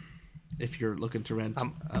bet if you're looking to rent.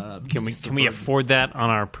 Can beasts of we burden. afford that on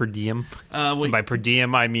our per diem? Wait. By per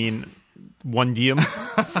diem, I mean one diem.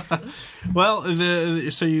 Well,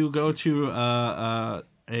 so you go to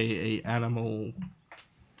a animal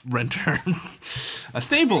renter.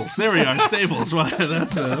 Stables. There we are. Stables. Well,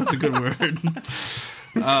 that's a good word.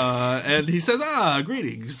 And he says,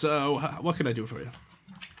 greetings. What can I do for you?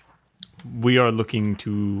 We are looking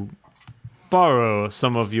to borrow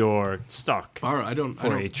some of your stock. Borrow? I don't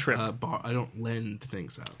a trip. I don't lend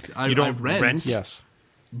things out. You don't I rent? Yes.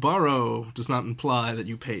 Borrow does not imply that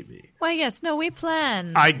you pay me. Why, yes, no, we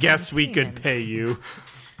plan. I guess we could pay you.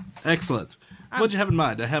 Excellent. What'd you have in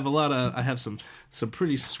mind? I have some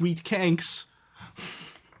pretty sweet kanks.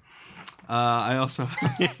 I also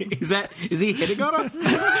Is he hitting on us?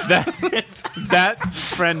 That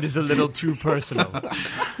friend is a little too personal.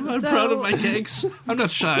 I'm proud of my kanks. I'm not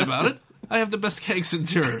shy about it. I have the best kanks in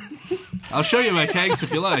Turin. I'll show you my kanks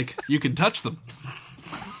if you like. You can touch them.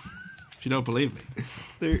 If you don't believe me.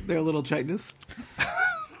 They're a little chitinous.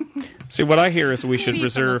 See, what I hear is we should Maybe from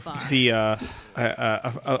reserve afar. the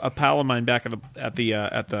a pal of mine back at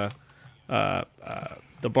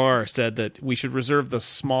the bar said that we should reserve the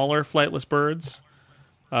smaller flightless birds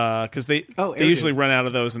because they usually run out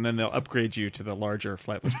of those and then they'll upgrade you to the larger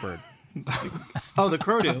flightless bird. Oh, the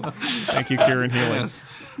crow do. Thank you, Kieran Healy. Yes.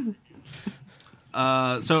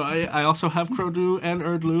 So I also have Krodu and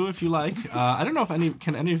Erdlu, if you like. I don't know if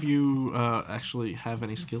any of you actually have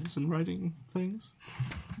any skills in writing things.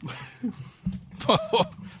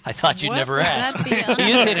 I thought you'd What never would ask. that be?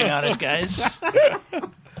 He is hitting on us, guys.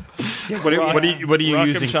 What are you Rock 'em,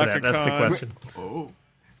 using for Chaka that? That's the Khan. question. Oh,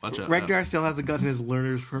 watch out! Regdar still hasn't gotten his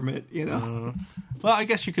learner's permit, you know. Well, I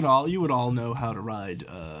guess you would all know how to ride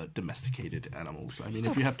domesticated animals. I mean,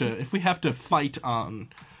 if you have to fight on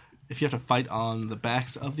the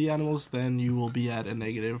backs of the animals, then you will be at a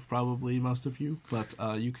negative, probably most of you. But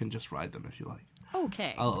you can just ride them if you like.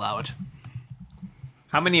 Okay. I'll allow it.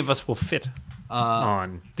 How many of us will fit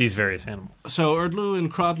on these various animals? So Erdlu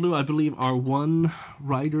and Crodlu, I believe, are one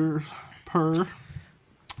rider per.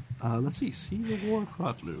 Let's see the war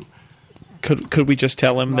Crodlu. Could we just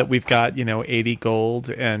tell him that we've got 80 gold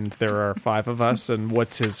and there are 5 of us, and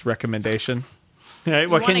what's his recommendation? Hey,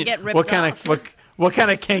 what wanna can you? get ripped What kind off. of what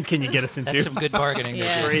kind of kink can you get us into? That's some good bargaining.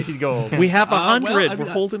 Yeah. There, dude. 80 gold. We have 100. well, I mean,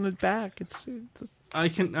 We're holding it back. It's I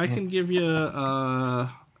can give you.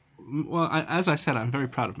 As I said, I'm very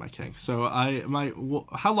proud of my king. So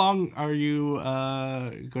how long are you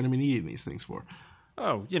going to be needing these things for?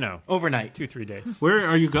 Oh, Overnight. 2-3 days. Where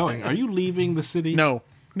are you going? Are you leaving the city? no.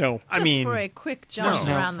 I Just mean, for a quick jaunt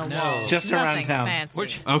No. around the world. Just around Nothing town.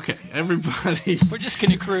 Fancy. Okay, everybody. We're just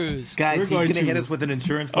going to cruise. Guys, We're he's going going to to- hit us with an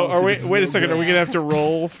insurance Oh, policy. wait This is a no second. good. Are we gonna have to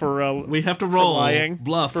roll for? We have to roll lying?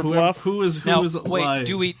 bluff. For Who bluff? Who is Now,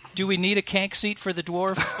 lying? wait, do we need a kank seat for the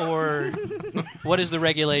dwarf, or what is the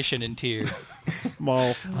regulation in tier?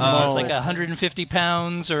 Maul? It's like 150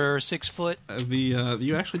 pounds or 6 foot.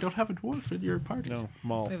 You actually don't have a dwarf in your party. No,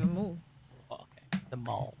 Maul. We have a move. Okay, the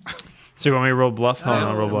mall. so you want me to roll bluff? Hold on,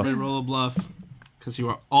 I'll roll bluff. Everybody roll a bluff because you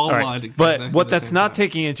are all All right. lying. But exactly what the that's same not time.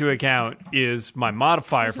 taking into account is my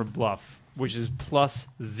modifier for bluff, which is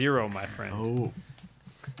 +0, my friend. Oh.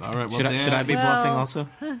 All right. Well, Should I be Well- bluffing also?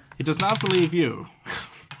 He does not believe you.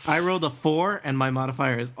 I rolled a 4, and my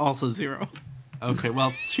modifier is also 0. Okay.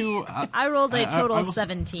 Well, 2. I rolled a total I of will-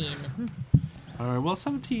 17. All right. Well,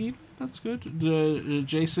 17. That's good.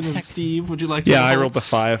 Jason and Steve, would you like? Yeah, to I roll? rolled a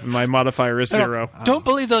 5. My modifier is 0. Don't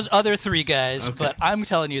believe those other 3 guys, Okay. but I'm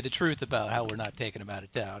telling you the truth about how we're not taking them out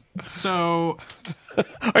of town. So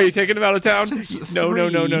Are you taking him out of town? Since No.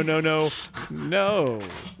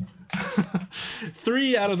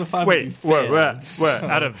 3 out of the 5. Wait, of you what? failed. What?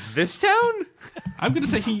 Out of this town? I'm going to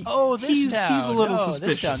say he. Oh, this he's town. a little No,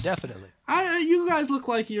 suspicious. This town, definitely. You guys look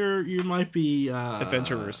like you might be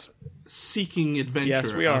Adventurers. seeking adventure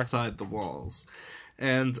Yes, we are. outside the walls.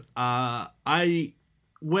 And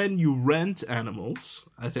when you rent animals,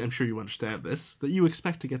 I'm sure you understand this, that you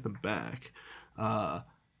expect to get them back.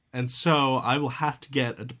 And so I will have to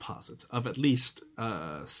get a deposit of at least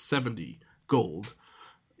 70 gold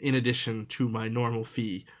in addition to my normal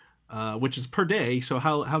fee, which is per day. So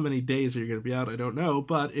how many days are you going to be out? I don't know.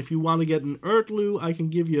 But if you want to get an Erdlu, I can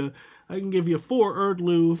give you 4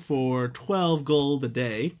 Erdlu for 12 gold a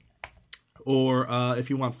day. Or if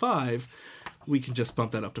you want 5, we can just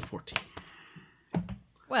bump that up to 14.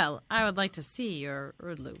 Well, I would like to see your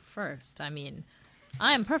Urdlu first. I mean,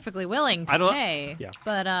 I am perfectly willing I to don't- pay, yeah.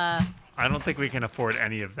 but I don't think we can afford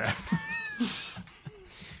any of that.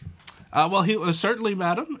 Well, he certainly,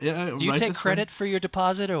 madam. Do you take credit for your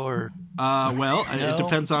deposit, or Well, No. it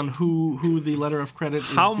depends on who the letter of credit is.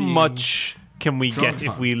 How being- much can we drawn get if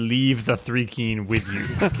upon. we leave the 3 keen with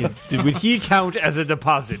you? Would he count as a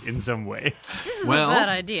deposit in some way? this is Well- a bad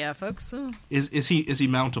idea, folks. Is he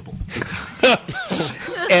mountable?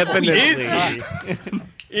 Evidently.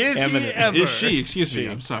 Is Eminent. he ever? Is she? Excuse me.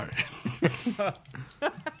 I'm sorry.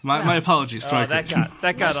 my apologies, Striker.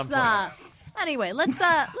 That got on point. Anyway, let's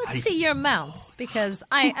see your mounts, because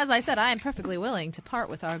as I said, I am perfectly willing to part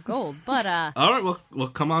with our gold. But all right, well,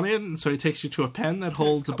 come on in. So he takes you to a pen that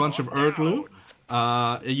holds a bunch of Erdlu.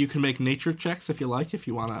 You can make nature checks if you like, if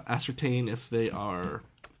you want to ascertain if they are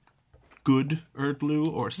good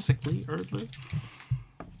Erdlu or sickly Erdlu.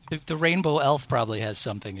 The rainbow elf probably has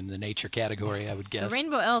something in the nature category, I would guess. the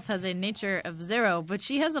rainbow elf has a nature of 0, but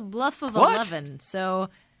she has a bluff of What? 11. So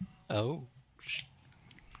Oh.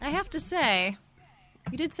 I have to say,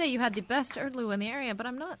 you did say you had the best Erdlu in the area, but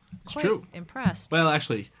I'm not quite true. impressed. Well,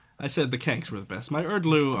 actually, I said the Kanks were the best. My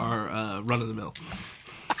Erdlu are run-of-the-mill.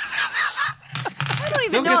 I don't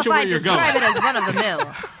even They'll know get if you where I'd you're describe going. it as run of the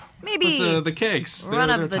mill. Maybe But the Kanks, run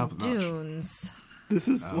they're of the top notch. dunes. This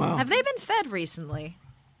is wow. Have they been fed recently?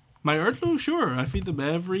 My Erdlu, sure. I feed them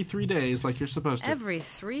every 3 days like you're supposed to. Every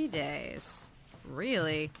 3 days.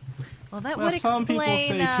 Really? Well, that Well, would explain. some people say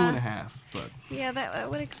 2.5, but... Yeah,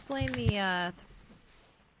 that would explain the.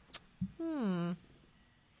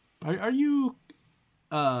 Are you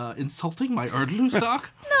insulting my Erdlu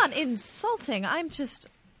stock? Not insulting. I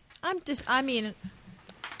mean,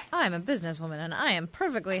 I'm a businesswoman and I am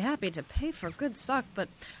perfectly happy to pay for good stock, but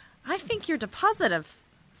I think your deposit of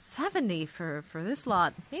 70 for this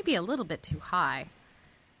lot may be a little bit too high.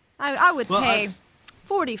 I would pay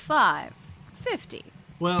 45, 50.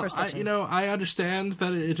 Well, for such I understand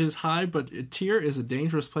that it is high, but Tyr is a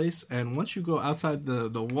dangerous place, and once you go outside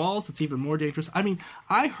the walls, it's even more dangerous. I mean,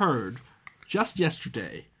 I heard just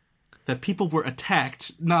yesterday that people were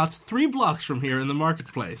attacked not 3 blocks from here in the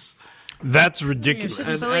marketplace. That's You ridiculous.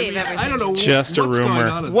 shouldn't believe everything. I don't know Just a what's going rumor.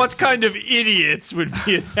 on in What this. kind of idiots would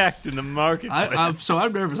be attacked in the marketplace? So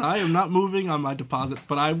I'm nervous. I am not moving on my deposit,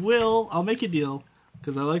 but I'll make a deal,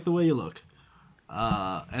 because I like the way you look.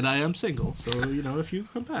 And I am single, so, if you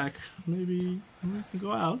come back, maybe we can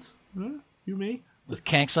go out. You, me. With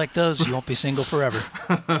Kanks like those, you won't be single forever.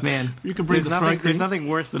 Man, You can bring there's the nothing. Frank There's thing. nothing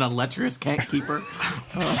worse than a lecherous can't keeper.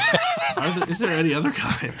 Is there any other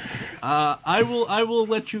kind? I will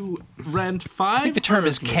let you rent 5. I think the term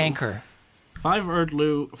is Erdlu. canker. 5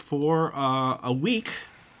 Erdlu for a week,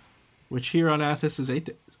 which here on Athos is 8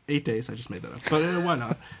 days. 8 days. I just made that up, but why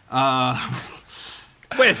not?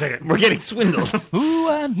 Wait a second. We're getting swindled. Ooh,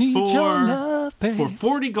 I need your For love, baby. for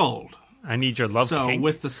 40 gold. I need your love So king.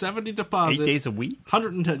 with the 70 deposit, 8 days a week?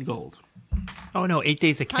 110 gold. Oh, no. 8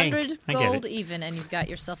 days a king. 100 I get gold it. even, and you've got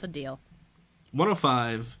yourself a deal.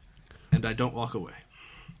 105, and I don't walk away.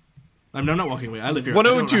 I'm not walking away. I live here.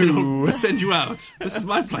 102. I don't send you out. This is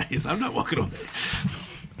my place. I'm not walking away.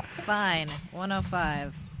 Fine,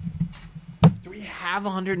 105. Do we have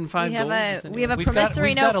 105 We have gold? a Does anyone- we have a We've got- promissory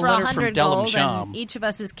we've got note a for letter from 100 Delham gold, Sham. and each of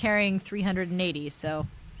us is carrying 380. So,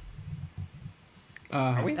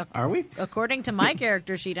 Are we? according to my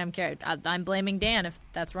character sheet, I'm blaming Dan if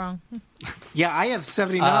that's wrong. Yeah, I have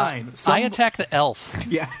 79. I attack the elf.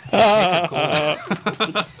 Yeah.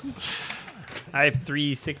 I have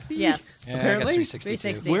 360. Yes, Yeah, I got Apparently. 362.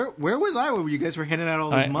 360. Where was I when you guys were handing out all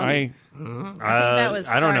this money? I think that was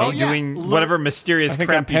I don't know. starting. Oh, yeah. Doing Look- whatever mysterious I think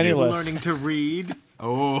crap I'm you do. penniless. Learning to read.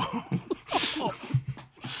 Oh.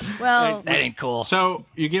 Well, That ain't cool. So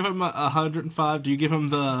you give him 105. Do you give him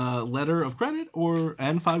the letter of credit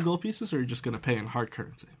and 5 gold pieces, or are you just going to pay in hard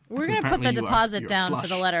currency? we're Because gonna put the apparently deposit you're down for flush.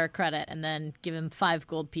 the letter of credit, and then give him 5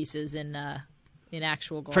 gold pieces in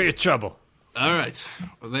actual gold. For your trouble. All right.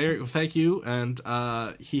 Well, there. Thank you. And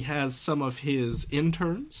he has some of his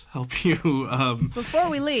interns help you. Before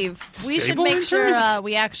we leave, we should Stable make sure insurance?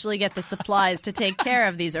 we actually get the supplies to take care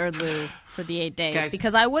of these Erdlu for the 8 days, Guys.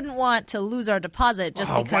 because I wouldn't want to lose our deposit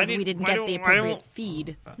just Oh, because why we didn't why get the don't- why appropriate don't-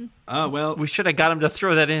 feed. Well, We should have got him to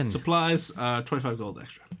throw that in. supplies. 25 gold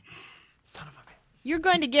extra. You're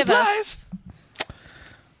going to give us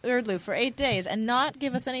Erdlu for 8 days and not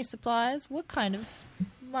give us any supplies? What kind of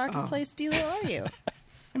marketplace dealer are you?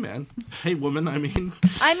 Hey man. Hey woman. I mean.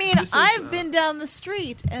 This is, I've been down the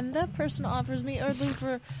street and that person offers me Erdlu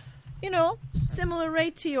for, similar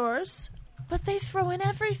rate to yours, but they throw in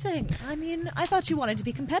everything. I mean, I thought you wanted to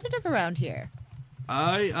be competitive around here.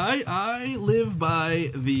 I live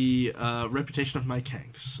by the reputation of my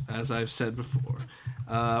kanks, as I've said before.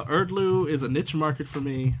 Erdlu is a niche market for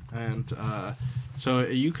me, and so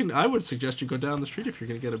I would suggest you go down the street if you're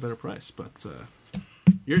going to get a better price, but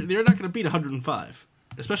you're not going to beat 105,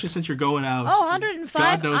 especially since you're going out. Oh, 105?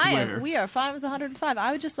 God knows where. We are fine with 105.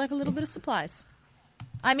 I would just like a little bit of supplies.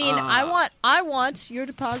 I mean, I want your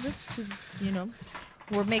deposit to,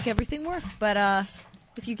 or make everything work, but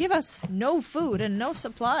if you give us no food and no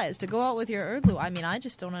supplies to go out with your Erdlu, I mean, I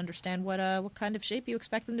just don't understand what kind of shape you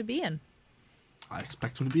expect them to be in. I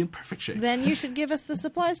expect them to be in perfect shape. Then you should give us the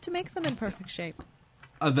supplies to make them in perfect shape.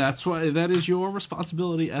 That's why that is your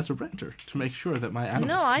responsibility as a renter, to make sure that my animals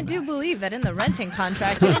No, I do believe that in the renting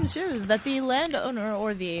contract it ensures that the landowner,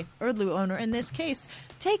 or the Erdlu owner in this case,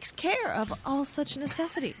 takes care of all such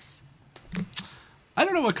necessities. I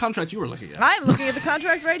don't know what contract you were looking at. I'm looking at the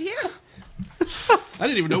contract right here. I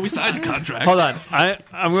didn't even know we signed a contract. Hold on.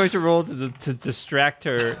 I'm going to roll to distract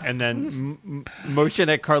her and then motion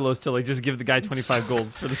at Carlos to like just give the guy 25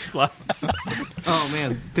 golds for the supplies. Oh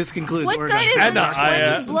man, this concludes. What Oregon. good is And,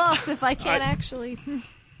 a bluff if I can't actually?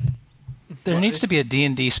 There needs to be a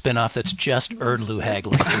D&D spinoff that's just Erdlu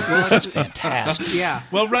haggling. This is fantastic. Yeah.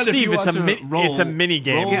 Well, Red, if Steve, you it's want a to roll, it's a mini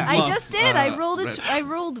game. roll Yeah. I bluff, just did. I rolled Red. I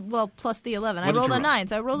rolled plus the 11. I What did rolled you a roll? 9,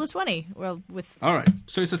 so I rolled a 20. Well, with All right.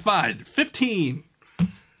 So he said fine. 15.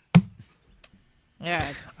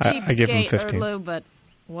 yeah, I give him cheapskate 15. Erdlu, but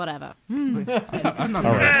whatever. I'm not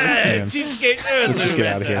All an right. Erdlu. Cheapskate Let's just get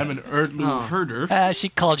out of here. I'm an Erdlu herder She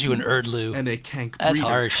called you an Erdlu. and a Kank That's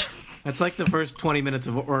breeder. harsh. That's like the first 20 minutes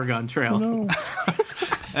of Oregon Trail.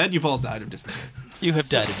 And you've all died of dysentery. You have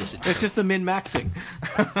died of dysentery. It's just the min-maxing.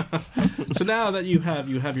 So now that you have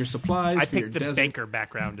your supplies I for your picked the desert. banker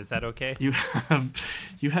background. Is that okay? You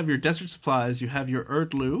have your desert supplies. You have your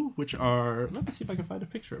Erdlu, which are. Let me see if I can find a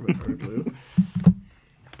picture of an Erdlu,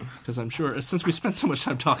 because I'm sure since we spent so much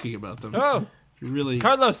time talking about them, Oh, you really.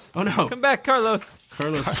 Carlos. Oh no, Come back, Carlos.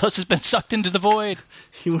 Carlos. Carlos has been sucked into the void.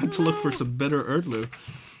 He went to look for some better Erdlu.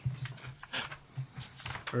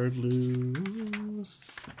 Erdlu.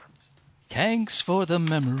 Thanks for the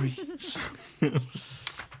memories.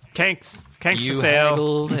 Kanks You for sale.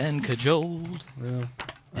 haggled and cajoled Well,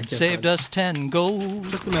 I and can't saved find us 10 gold.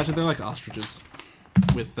 Just imagine they're like ostriches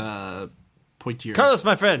with pointy ears. Carlos,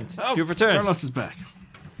 my friend, Oh, you've returned. Carlos is back.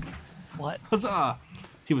 What? Huzzah!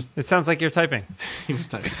 He was It sounds like you're typing.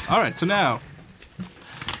 typing. All right, so now,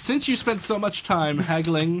 since you spent so much time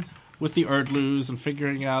haggling with the Erdlus and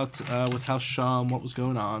figuring out with House Sham what was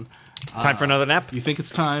going on, Time for another nap? you think it's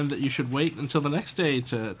time that you should wait until the next day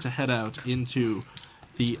to head out into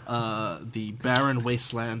the barren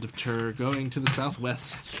wasteland of Tur, going to the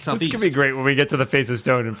southeast. It's going to be great when we get to the Face of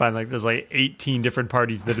Stone and find like there's like 18 different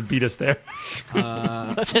parties that have beat us there.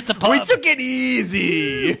 Let's hit the pub. We took it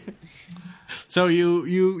easy! So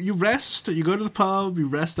you rest, you go to the pub, you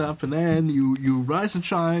rest up, and then you rise and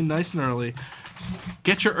shine nice and early.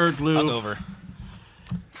 Get your Erdlu. Hungover.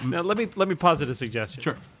 Now, let me posit a suggestion.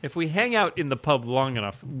 Sure. If we hang out in the pub long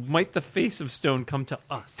enough, might the Face of Stone come to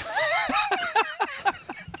us?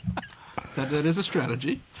 That is a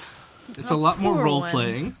strategy. It's a lot more poor role one.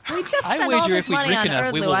 playing. We just I spent all wager this if we money drink on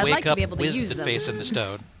enough, we Erdlu. will I'd wake like to up be able to with use the them. face in the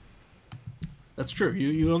stone. That's true.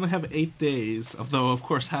 You only have 8 days, although, of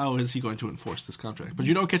course, how is he going to enforce this contract? But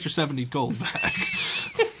you don't get your 70 gold back.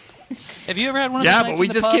 Have you ever had one of Yeah, those but nights we in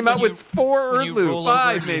the just pub came out when with 4 when you Erdlu, roll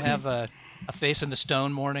 5 over, maybe. You have a face in the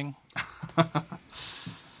stone morning.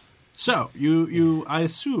 So, I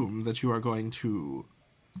assume that you are going to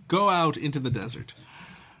go out into the desert.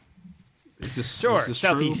 Is this Sure, is this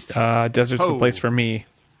southeast. true? Desert's the Oh. place for me.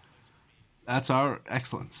 That's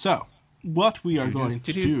excellent. So, what we are going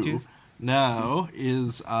to do now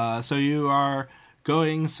is, so you are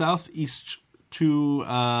going southeast to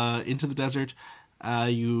into the desert.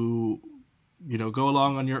 You go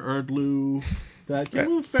along on your Erdlu. That you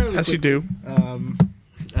move fairly As you quickly. do.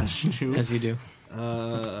 As you do. As you do.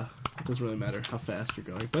 It doesn't really matter how fast you're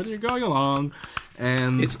going, but you're going along,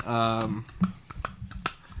 and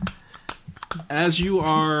as you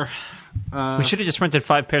are, We should have just rented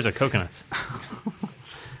 5 pairs of coconuts.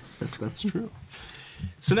 that's true.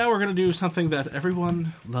 So now we're going to do something that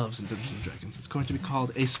everyone loves in Dungeons and Dragons. It's going to be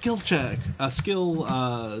called a skill check, a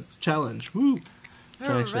skill challenge. Woo!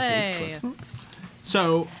 Hooray.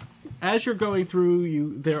 So, as you're going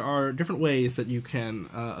through, there are different ways that you can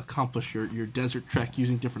accomplish your desert trek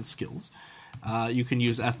using different skills. You can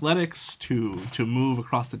use athletics to move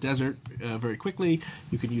across the desert very quickly.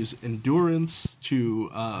 You can use endurance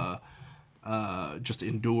to just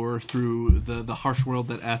endure through the harsh world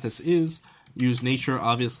that Athos is. Use nature,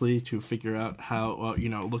 obviously, to figure out how,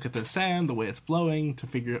 look at the sand, the way it's blowing,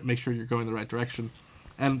 to make sure you're going the right direction.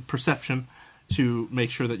 And perception to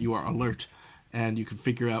make sure that you are alert and you can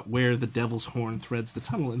figure out where the devil's horn threads the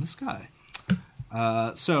tunnel in the sky.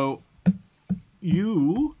 So,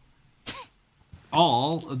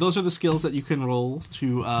 those are the skills that you can roll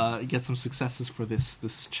to get some successes for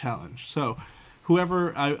this challenge. So,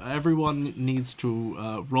 everyone needs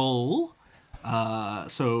to roll,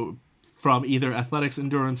 so from either athletics,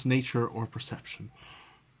 endurance, nature, or perception.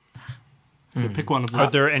 So pick one of them. Are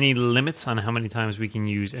there any limits on how many times we can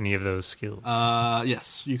use any of those skills?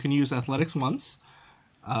 Yes, you can use athletics once.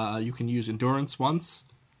 You can use endurance once.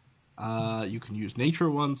 You can use nature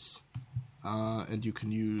once. And you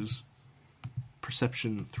can use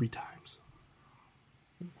perception 3 times.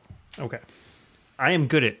 Okay. I am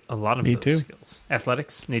good at a lot of Me those too. skills.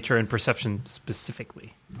 Athletics, nature, and perception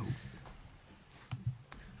specifically.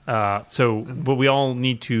 But we all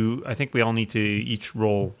need to... I think we all need to each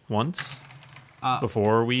roll once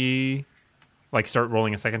before we start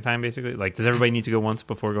rolling a second time, basically. Like, does everybody need to go once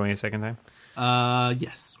before going a second time?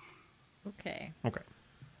 Yes. Okay. Okay.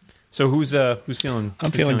 So who's feeling?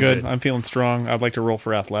 I'm feeling good. I'm feeling strong. I'd like to roll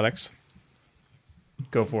for athletics.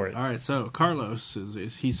 Go for it. All right, so Carlos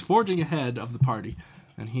he's forging ahead of the party,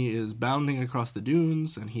 and he is bounding across the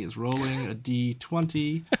dunes, and he is rolling a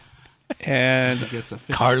d20, and he gets a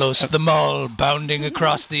 15. Carlos the Mall bounding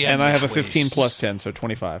across the and I have a endless 15 wastes. plus 10, so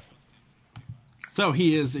 25. So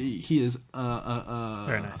he is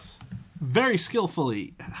Very nice. very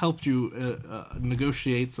skillfully helped you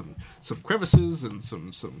negotiate some crevices and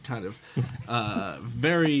some kind of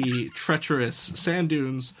very treacherous sand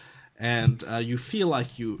dunes, and you feel like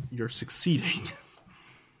you're succeeding.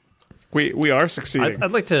 We are succeeding.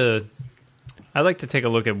 I'd like to take a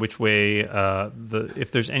look at which way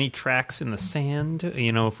if there's any tracks in the sand.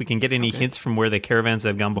 If we can get any hints from where the caravans that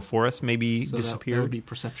have gone before us maybe So disappeared. that would be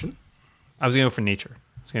perception. I was going to go for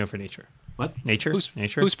nature. What? Nature? Who's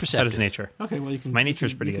nature? who's That perceptive? is nature. Okay, well you can. My you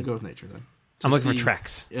nature's can- pretty you can good. go with nature then. I'm To looking for see,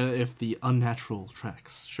 tracks. If the unnatural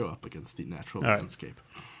tracks show up against the natural All right. landscape.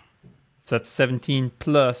 So that's 17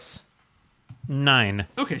 plus 9.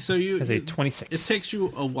 Okay, so you That's a 26. It takes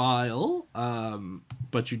you a while,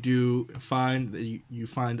 but you do find that you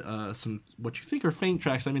find some what you think are faint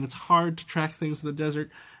tracks. I mean, it's hard to track things in the desert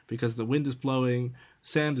because the wind is blowing,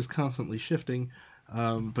 sand is constantly shifting,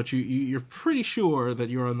 but you're pretty sure that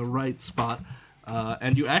you're on the right spot,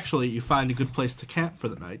 and you find a good place to camp for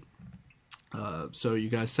the night. So you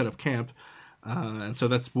guys set up camp, and so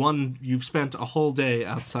that's one. You've spent a whole day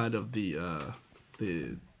outside of the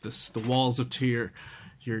walls of Tyr,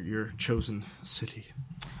 your chosen city.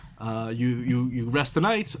 You rest the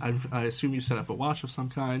night. I assume you set up a watch of some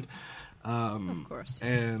kind. Of course.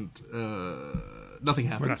 And nothing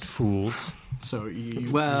happens. We're not fools. So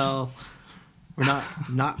We're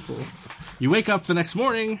not fools. you wake up the next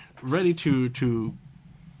morning, ready to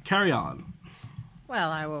carry on.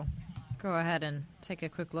 Well, I will go ahead and take a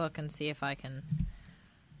quick look and see if I can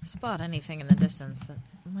spot anything in the distance that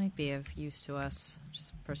might be of use to us.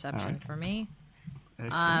 Just perception All right. for me.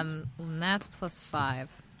 Excellent. And that's plus 5.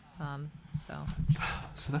 So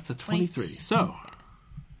So that's a 23. So,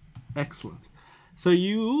 excellent. So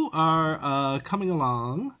you are coming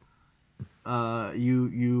along.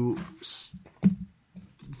 You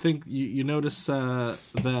think you notice that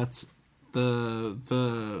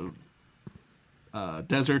the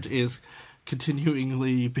desert is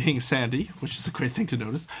continually being sandy, which is a great thing to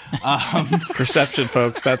notice. Perception,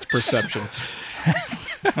 folks. That's perception.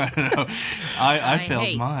 I don't know. I failed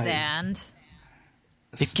hate mine. sand.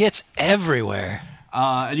 It gets everywhere.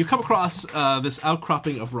 And you come across this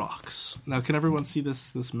outcropping of rocks. Now, can everyone see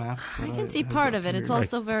this map? I can see has part up of it. here? It's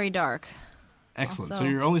also very dark. Excellent. also- So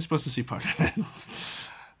you're only supposed to see part of it.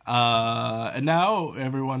 And now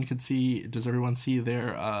everyone can see. Does everyone see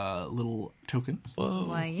their little tokens?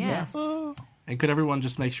 Why, yes. And could everyone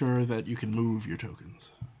just make sure that you can move your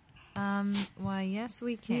tokens? Why, yes,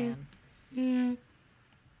 we can.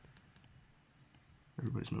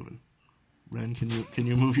 Everybody's moving. Ren, can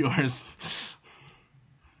you move yours?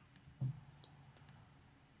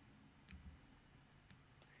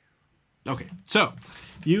 Okay, so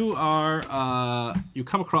you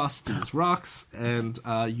come across these rocks and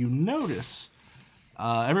you notice.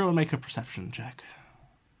 Everyone make a perception check.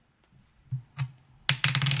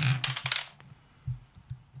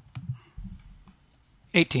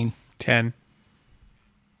 $18. 10.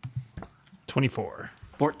 24.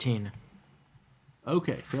 14.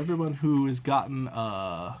 Okay, so everyone who has gotten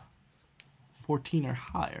 14 or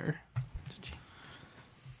higher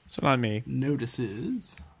So not me.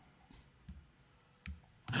 notices.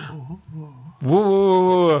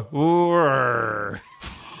 Whoa.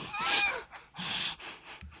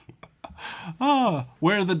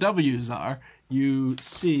 Where the W's are, you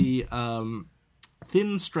see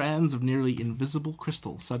thin strands of nearly invisible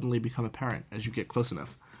crystal suddenly become apparent as you get close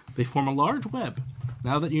enough. They form a large web.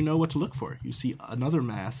 Now that you know what to look for, you see another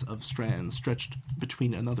mass of strands stretched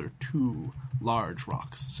between another two large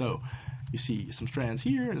rocks. So you see some strands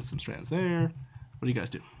here and some strands there. What do you guys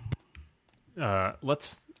do?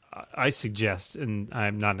 I suggest, and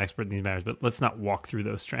I'm not an expert in these matters, but let's not walk through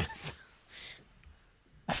those strands.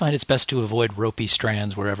 I find it's best to avoid ropey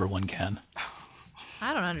strands wherever one can.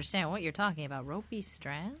 I don't understand what you're talking about. Ropey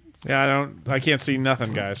strands? Yeah, I can't see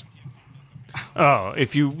nothing, guys. Oh,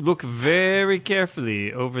 if you look very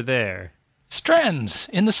carefully over there. Strands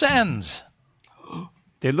in the sands.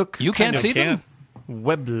 They look You can't see them?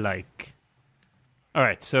 web-like. All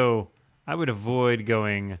right, so I would avoid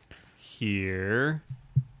going here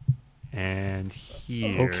and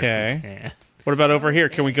here. Okay. What about over here?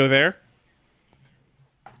 Can we go there?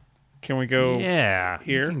 Can we go Yeah,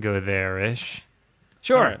 here? you can go there-ish.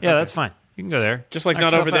 Sure, All right, yeah, okay. that's fine. You can go there. Just like Knock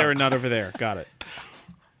not over yourself there out. and not over there. Got it.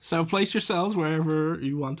 So place yourselves wherever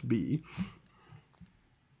you want to be.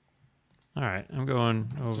 All right, I'm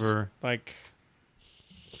going over Like,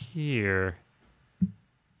 here.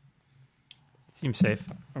 Seems safe.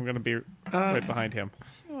 I'm going to be right behind him.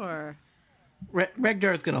 Sure.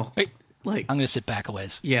 Regdar's gonna Wait, like. I'm going to sit back a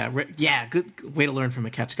ways. Yeah, good way to learn from a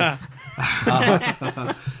Ketchka.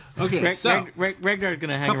 Okay, so Regdar's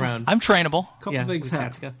gonna hang around. I'm trainable. couple things with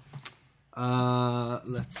happen. Ketchka.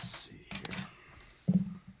 Let's see here.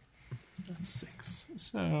 That's 6.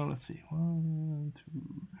 So let's see. 1,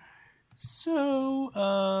 2. So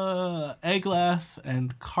Eglath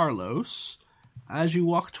and Carlos, as you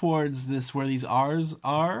walk towards this where these R's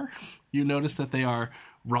are, you notice that they are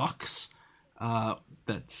rocks that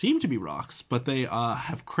seem to be rocks, but they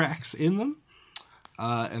have cracks in them,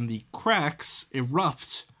 and the cracks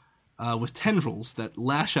erupt with tendrils that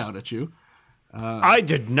lash out at you. I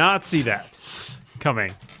did not see that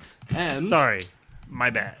coming. And Sorry, my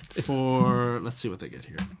bad. let's see what they get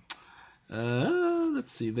here.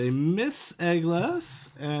 Let's see. They miss Eglath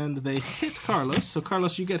and they hit Carlos. So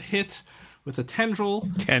Carlos, you get hit with a tendril.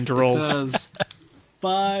 Tendrils. It does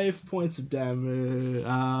 5 points of damage.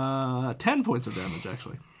 10 points of damage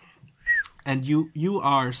actually. And you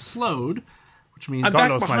are slowed, which means I'm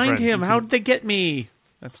Carlos, back my behind friend. him. How did they get me?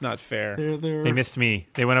 That's not fair. They missed me.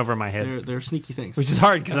 They went over my head, They're sneaky things. which is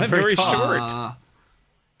hard because I'm very tall. short.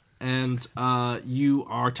 And you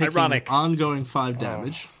are taking Ironic. ongoing 5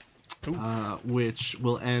 damage, which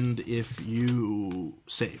will end if you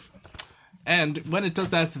save. And when it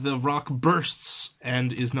does that, the rock bursts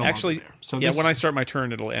and is no Actually, longer there. So yeah, this- when I start my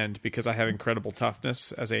turn, it'll end because I have incredible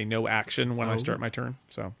toughness as a no action when I start my turn.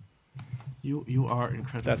 So you are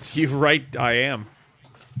incredible. that's you right. I am.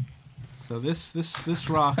 So this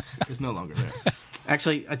rock is no longer there.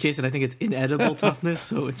 Actually, Jason, I think it's inedible toughness,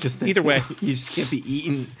 so it's just that Either way. you just can't be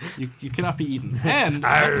eaten. You cannot be eaten. And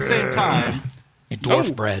at the same time, A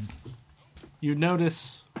dwarf bread. you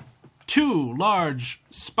notice 2 large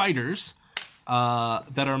spiders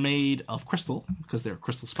that are made of crystal, because they're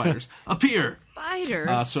crystal spiders, appear.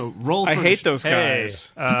 Spiders. So roll for I hate those Hey,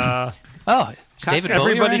 guys. Oh, is David Bowie around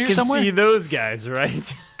everybody here can somewhere? see those guys,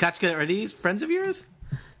 right? Ketchka, are these friends of yours?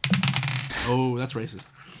 Oh, that's racist.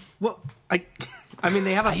 Well, I mean,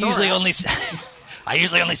 they have a I usually thorax.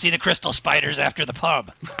 only see the crystal spiders after the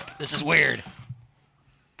pub. This is weird.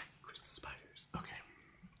 Crystal spiders. Okay.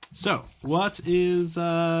 So, what is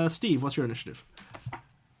Steve? What's your initiative?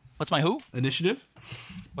 What's my who? Initiative.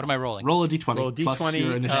 What am I rolling? Roll a d20. Roll plus d20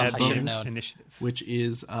 your initiative I should've bonus, known. initiative. which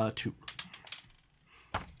is 2.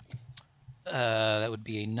 That would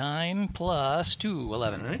be a 9 plus 2,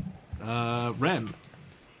 11. All right. Ren.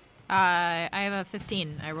 I have a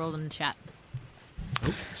 15. I rolled in the chat.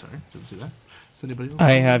 Oh, sorry, didn't see that. Is anybody else?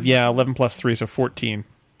 I have 11 plus 3, so 14.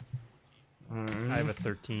 I have a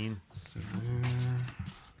 13.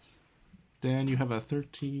 Dan, you have a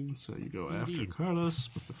 13, so you go after Indeed. Carlos,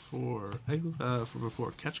 but before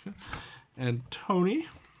Ketchka. And Tony,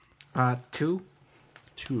 2.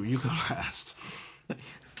 2. You go last.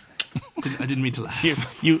 I didn't mean to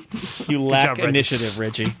laugh. You lack job, Reggie. initiative,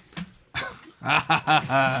 Reggie.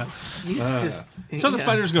 He's just. So the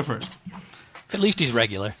spiders go first. At least he's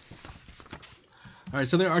regular. All right,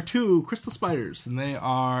 so there are 2 crystal spiders, and they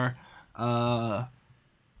are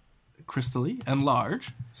crystally and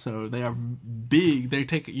large. So they are big. They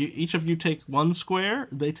take each of you take 1 square.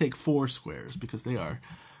 They take 4 squares because they're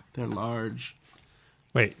large.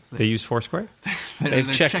 Wait, they use Foursquare? They've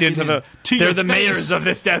checked checking into in the. to They're your the face. mayors of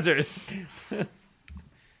this desert.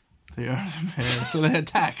 They are the mayors, so they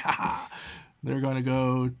attack. They're going to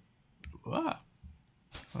go.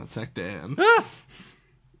 Attack Dan.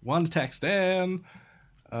 1 attacks Dan.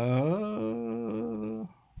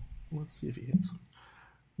 Let's see if he hits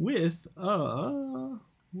with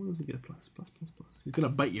what does he get? Plus. He's gonna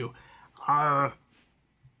bite you.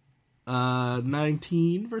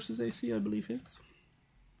 19 versus AC, I believe hits.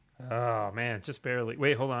 Oh, man, just barely.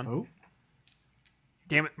 Wait, hold on. Oh,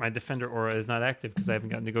 Damn it, my defender aura is not active because I haven't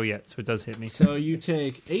gotten to go yet, so it does hit me. so you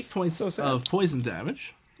take 8 points So sad. of poison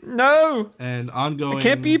damage. No! And ongoing... I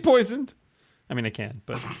can't be poisoned. I mean, I can,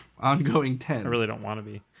 but... ongoing 10. I really don't want to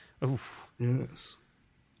be. Oof. Yes.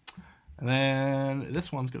 And then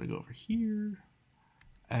this one's going to go over here.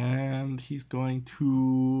 And he's going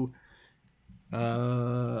to...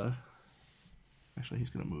 Actually, he's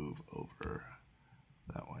going to move over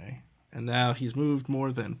that way. And now he's moved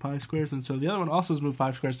more than 5 squares, and so the other one also has moved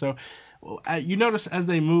 5 squares. So you notice as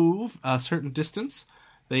they move a certain distance,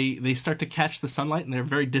 they start to catch the sunlight, and they're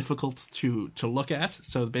very difficult to look at.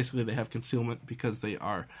 So basically they have concealment because they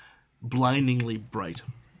are blindingly bright.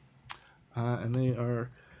 And they are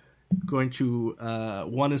going to...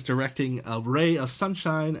 one is directing a ray of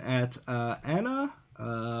sunshine at Anna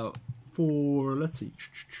for, let's see,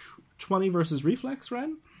 20 versus reflex,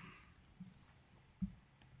 Ren?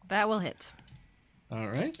 That will hit. All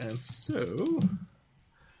right, and so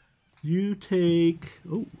you take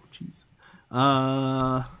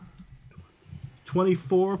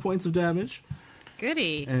 24 points of damage.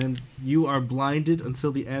 Goody. And you are blinded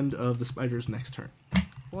until the end of the spider's next turn.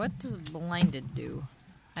 What does blinded do?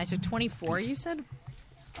 I took 24, you said?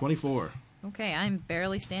 24. Okay, I'm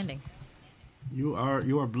barely standing. You are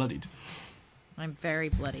bloodied. I'm very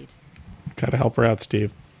bloodied. Gotta help her out,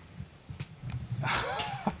 Steve.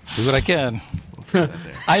 Do what I can.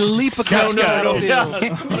 I leap across the battlefield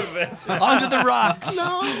onto the rocks.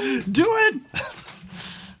 No, do it.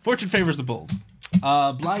 Fortune favors the bold.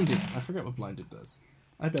 Blinded. I forget what blinded does.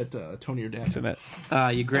 I bet Tony or Dan. It's in it.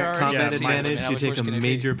 You grant combat advantage. You take a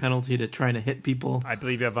major penalty to trying to hit people. I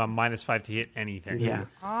believe you have a -5 to hit anything. Yeah.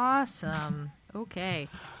 Awesome. Okay.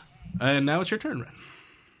 And now it's your turn, Ren.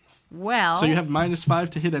 Well... So you have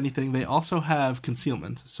 -5 to hit anything. They also have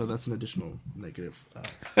concealment, so that's an additional negative.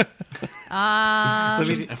 It's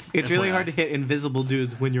really hard to hit invisible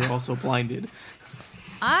dudes when you're also blinded.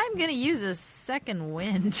 I'm going to use a second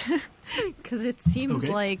wind, because it seems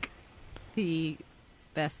like the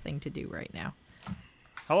best thing to do right now.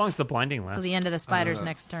 How long is the blinding last? Till the end of the spider's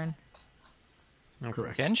next turn.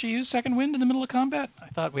 Correct. Can she use second wind in the middle of combat? I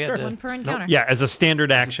thought we had to... One per encounter. Yeah, as a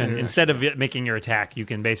standard action. Instead of making your attack, you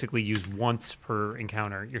can basically use once per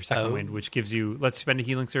encounter your second wind, which gives you, let's spend a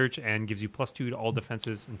healing surge, and gives you +2 to all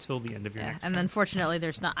defenses until the end of your next turn. And then fortunately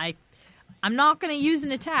there's not... I'm not going to use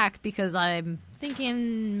an attack because I'm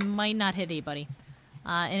thinking might not hit anybody.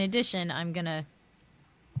 In addition, I'm going to...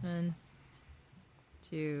 1,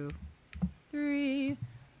 2, 3,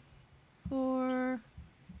 4,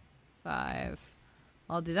 5...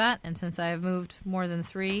 I'll do that, and since I have moved more than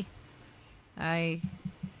 3, I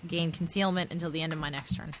gain concealment until the end of my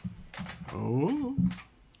next turn. Oh.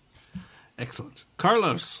 Excellent.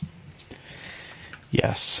 Carlos.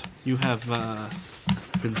 Yes. You have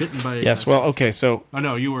been bitten by a... Yes, well, okay, so... Oh,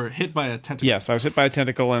 no, you were hit by a tentacle. Yes, I was hit by a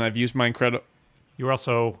tentacle, and I've used my incredible... You were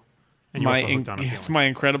also... my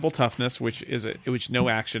incredible toughness, which no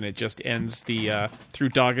action. It just ends through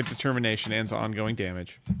dogged determination, ends ongoing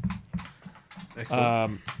damage.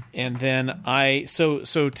 Excellent. And then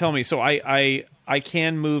so tell me, so I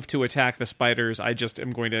can move to attack the spiders. I just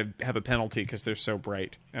am going to have a penalty because they're so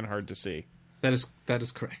bright and hard to see. That is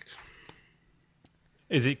correct.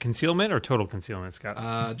 Is it concealment or total concealment,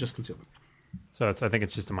 Scott? Just concealment. So I think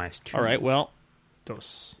it's just a -2. All right. Well,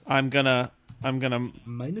 I'm gonna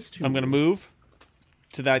 -2. I'm gonna move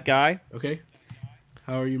to that guy. Okay.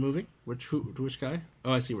 How are you moving? Which guy?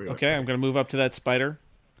 Oh, I see where you're Okay, I'm gonna move up to that spider.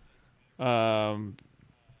 We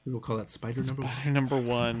will call that spider number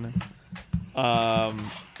 1.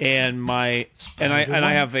 And I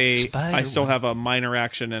still have a minor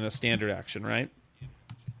action and a standard action, right?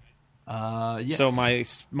 Yes. So my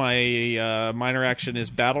minor action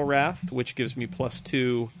is Battle Wrath, which gives me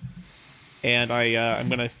 +2, and I'm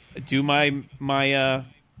gonna do my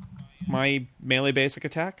melee basic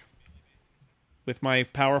attack with my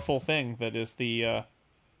powerful thing that is the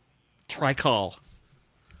Tricol.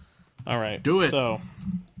 All right, do it. So,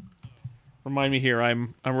 remind me here.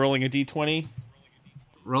 I'm rolling a d20.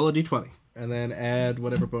 Roll a d20, and then add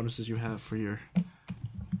whatever bonuses you have for your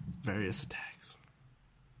various attacks.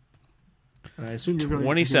 And I assume you're going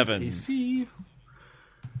 27 AC,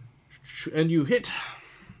 and you hit.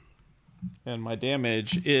 And my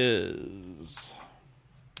damage is...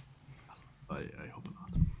 I hope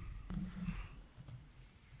not.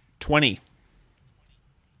 20.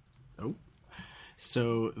 Oh.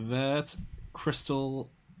 So that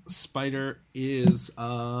crystal spider is...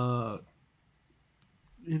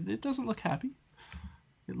 It doesn't look happy.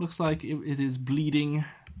 It looks like it is bleeding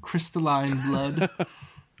crystalline blood.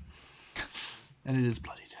 And it is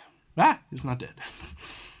bloodied. It's not dead.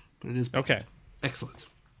 But it is bloodied. Okay. Excellent.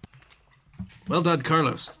 Well done,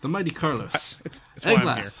 Carlos. The mighty Carlos. It's why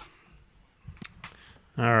I'm here.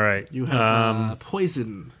 All right. You have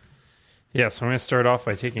poison. Yeah, so I'm going to start off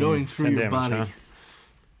by taking going through 10 your damage. body. Huh?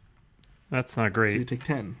 That's not So great. you take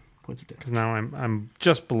 10 points of damage. Because now I'm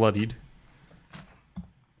just bloodied.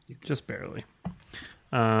 Just barely.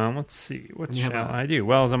 Let's see. What shall I do?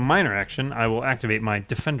 Well, as a minor action, I will activate my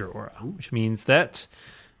Defender Aura, which means that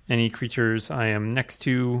any creatures I am next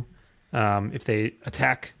to, if they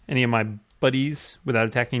attack any of my buddies without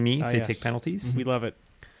attacking me, they take penalties. We love it.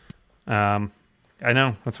 I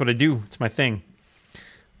know. That's what I do. It's my thing.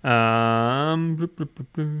 What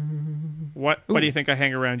do you think I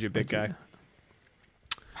hang around you, big guy?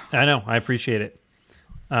 I know. I appreciate it.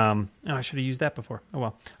 I should have used that before. Oh,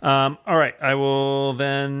 well. All right. I will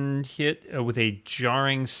then hit with a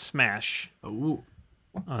jarring smash on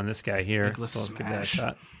this guy here. So let's give that a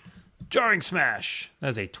shot. Jarring smash. That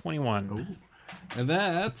is a 21. And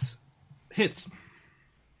that hits.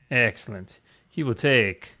 Excellent. He will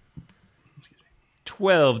take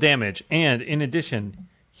 12 damage. And in addition,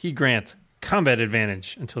 he grants combat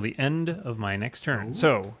advantage until the end of my next turn.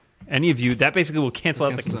 So, any of you, that basically will cancel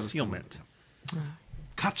out the concealment.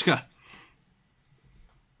 Kachka.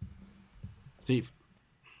 Steve.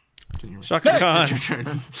 Shaka Khan. It's your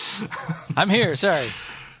turn. I'm here. Sorry.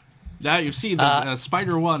 Now you've seen that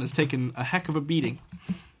Spider 1 has taken a heck of a beating.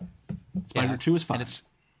 Spider 2 is fine.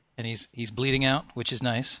 And he's bleeding out, which is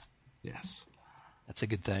nice. Yes. That's a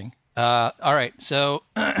good thing. All right. So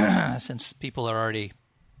since people are already,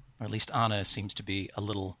 or at least Anna seems to be a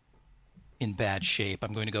little in bad shape,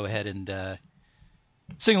 I'm going to go ahead and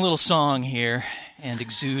sing a little song here and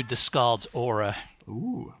exude the Scald's aura.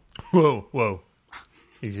 Ooh. Whoa.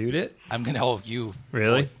 Exude it? I'm going to... Oh, you...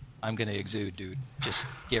 Really? I'm going to exude, dude. Just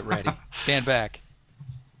get ready. Stand back.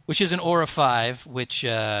 Which is an Aura 5, which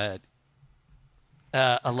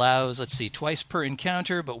allows, let's see, twice per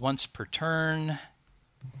encounter, but once per turn.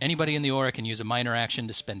 Anybody in the Aura can use a minor action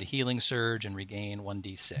to spend a healing surge and regain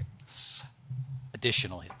 1d6.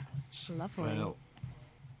 Additional hit points. Lovely. Well,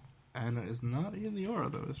 Anna is not in the Aura,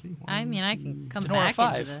 though, is she? I mean, I can come It's an Aura back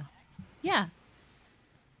 5. into the... Yeah.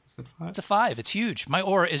 Is that 5? It's a 5. It's huge. My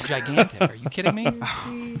Aura is gigantic. Are you kidding me?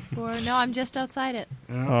 3, 4... No, I'm just outside it.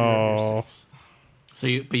 Oh. So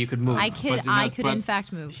you could move. I could in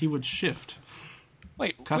fact move. He would shift.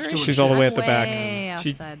 Wait, Kachka where would is She's she? all the way I'm at the back. way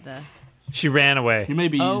outside the... She ran away. He may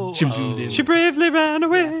be zoomed in. She bravely ran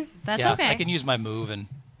away. Yes, that's Yeah, okay. I can use my move and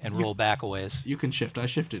roll back a ways. You can shift. I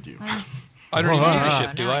shifted you. I don't even need to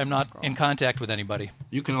shift, now do I? I I'm can not scroll. in contact with anybody.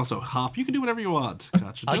 You can also hop. You can do whatever you want.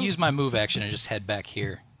 Gotcha. I'll use my move action and just head back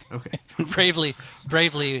here. Okay. bravely,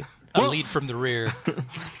 a lead from the rear.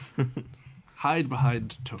 Hide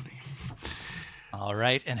behind Tony. All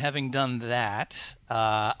right, and having done that,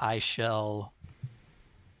 I shall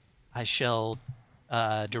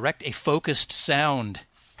direct a focused sound.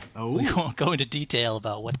 Oh. We won't go into detail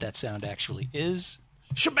about what that sound actually is.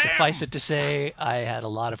 Suffice it to say, I had a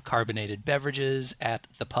lot of carbonated beverages at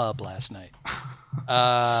the pub last night.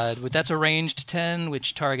 That's a ranged 10,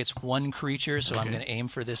 which targets one creature, so I'm going to aim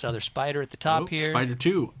for this other spider at the top here. Spider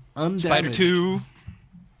 2. Undamaged. Spider 2.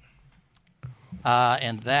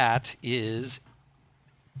 And that is...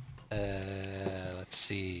 let's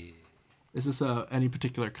see. Is this any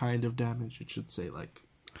particular kind of damage? It should say, like...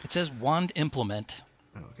 It says Wand Implement.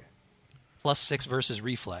 Oh, okay. +6 versus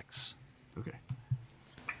Reflex. Okay.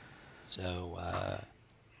 So,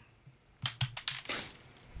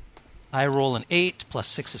 I roll an 8,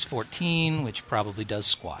 +6 is 14, which probably does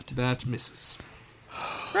squat. That misses.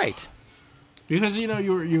 Right. Because,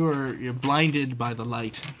 you're blinded by the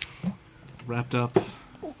light. Wrapped up.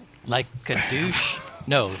 Like a douche?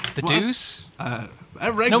 No, the deuce?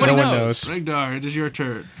 Regdar. Nobody one knows. knows. Regdar, it is your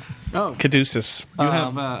turn. Oh, Caduceus. You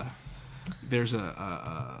have, there's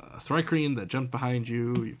a Thrycreen that jumped behind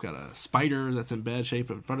you. You've got a spider that's in bad shape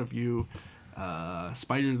in front of you. A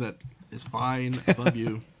spider that is fine above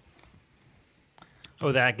you.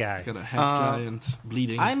 Oh, that guy. Got a half-giant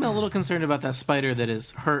bleeding. I'm a little concerned about that spider that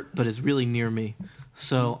is hurt but is really near me.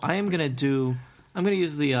 So I'm gonna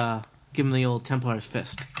use the give him the old Templar's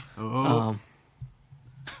fist. Oh.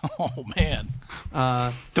 Oh, man.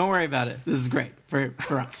 Don't worry about it. This is great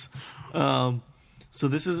for us. So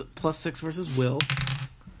this is +6 versus Will.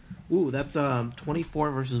 Ooh, that's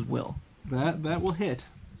 24 versus Will. That will hit.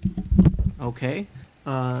 Okay.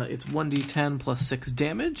 It's 1d10 +6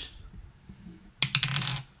 damage.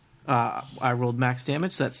 I rolled max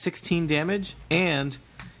damage, so that's 16 damage, and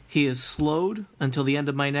he is slowed until the end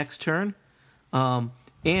of my next turn.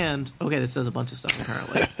 And, okay, this does a bunch of stuff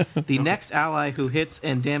apparently. The next ally who hits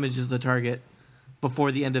and damages the target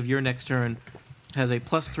before the end of your next turn has a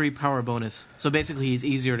 +3 power bonus. So basically he's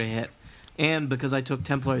easier to hit. And because I took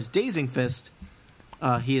Templar's Dazing Fist,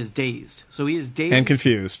 he is dazed. So he is dazed And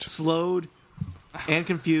confused. slowed, and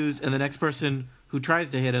confused, and the next person who tries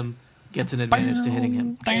to hit him gets an advantage to hitting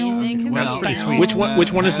him. Dazed and confused. Well, Pretty sweet.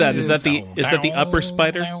 Which one is that? Is that the upper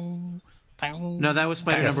spider? No, that was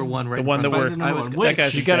spider number one, right? The one that Spider number one, which that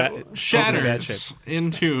guy's you got shatters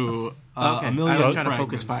into Okay, a million I was trying to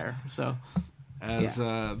focus fragments fire. So as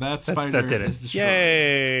that spider that did is it. destroyed.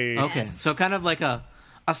 Yay! okay, so kind of like a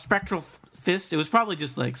spectral fist. It was probably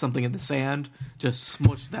just like something in the sand, just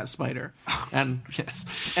smushed that spider, and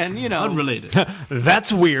Yes, and unrelated.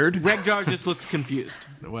 That's weird. Regjar just looks confused.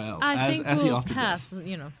 Well, I think as he we'll often pass. does.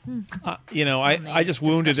 I just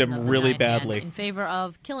wounded discussion him of the really giant man badly. in favor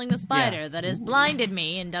of killing the spider that has blinded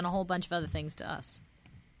me and done a whole bunch of other things to us.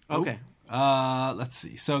 Okay, Let's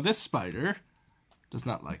see. So this spider does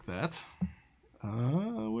not like that.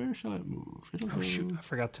 Where shall I move? It'll go Shoot, I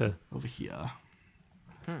forgot to. over here.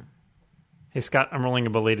 Hey, Scott, I'm rolling a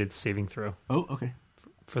belated saving throw Oh, okay.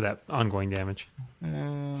 for that ongoing damage.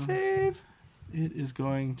 Save. It is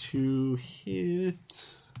going to hit.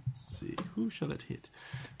 Let's see. Who shall it hit?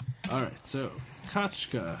 All right. So,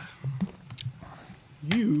 Kachka,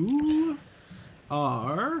 you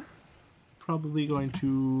are probably going to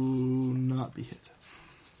not be hit.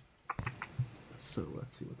 So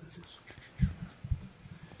let's see what that is.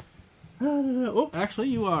 Oh, actually,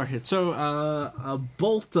 you are hit. So, a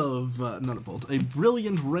bolt of... not a bolt. A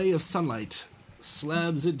brilliant ray of sunlight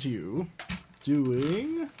slabs into you,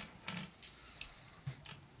 doing...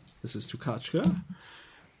 This is to Kachka.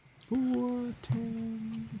 4,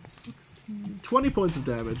 10, 16... 20 points of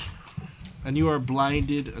damage. And you are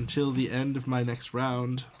blinded until the end of my next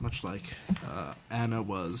round, much like Anna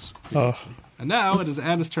was previously. And now, it is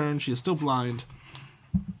Anna's turn. She is still blind.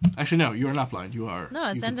 Actually, no, you are not blind. You are. No,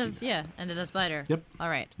 it's you end can of see end of the spider. Yep. All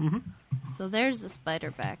right. So there's the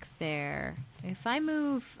spider back there. If I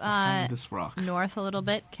move behind this rock. north a little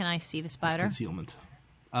bit, can I see the spider? Concealment.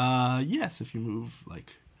 Yes, if you move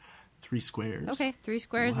like 3 squares. Okay, 3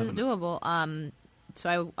 squares We'll is have doable.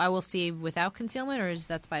 So I will see without concealment, or does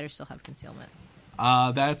that spider still have concealment?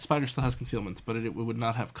 That spider still has concealment, but it would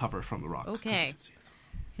not have cover from the rock. Okay.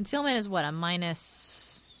 Concealment is what, a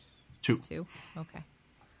 -2? 2. Okay.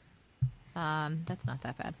 That's not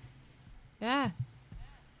that bad. Yeah.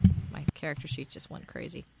 My character sheet just went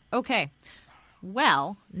crazy. Okay.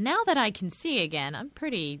 Well, now that I can see again, I'm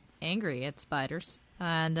pretty angry at spiders.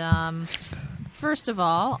 And, first of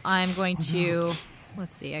all, I'm going to...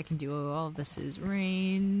 Let's see, I can do all of this is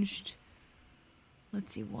ranged.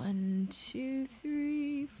 Let's see, 1, 2,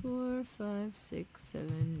 3, 4, 5, 6,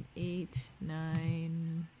 7, 8,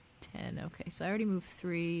 9, 10. Okay, so I already moved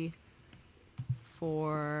 3,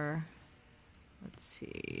 4... Let's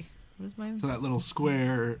see. What is my... So that little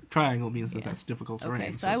square triangle means that that's difficult to Okay,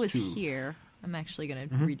 range. so I was 2. here. I'm actually going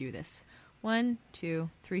to redo this. 1, 2,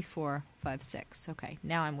 3, 4, 5, 6. Okay,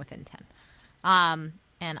 now I'm within 10.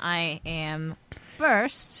 And I am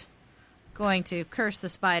first going to curse the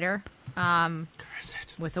spider Curse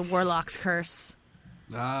it. with a warlock's curse.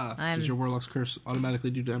 Does your warlock's curse automatically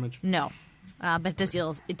do damage? No, but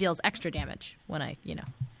it deals extra damage when I,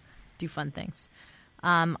 do fun things.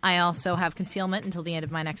 I also have concealment until the end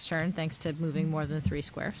of my next turn, thanks to moving more than 3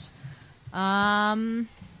 squares. I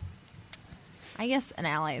guess an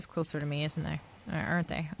ally is closer to me, isn't there? Aren't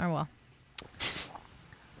they? Oh, well.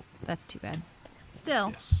 That's too bad. Still.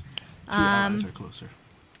 Yes. 2 allies are closer.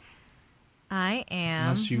 I am...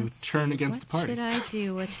 Unless you turn against the party.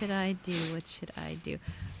 What should I do?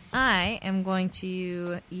 I am going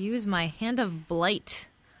to use my Hand of Blight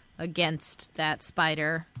against that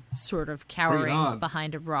spider, sort of cowering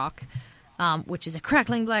behind a rock, which is a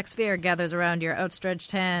crackling black sphere gathers around your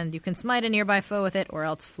outstretched hand. You can smite a nearby foe with it, or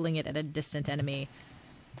else fling it at a distant enemy.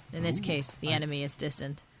 In this case, the enemy is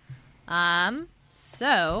distant.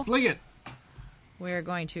 So Fling it! we're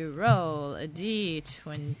going to roll a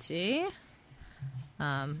d20,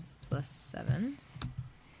 plus 7.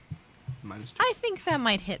 -2. I think that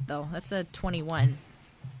might hit, though. That's a 21.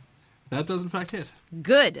 That does in fact hit.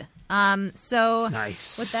 Good. So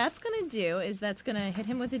Nice. what that's going to do is that's going to hit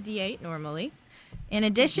him with a d8 normally. In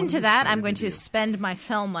addition to that, I'm going to spend my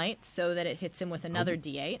Fell Might so that it hits him with another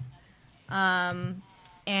d8. And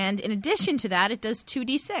in addition to that, it does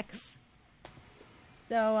 2d6.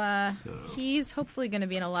 So he's hopefully going to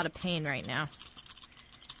be in a lot of pain right now.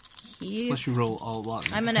 Unless you roll all 1.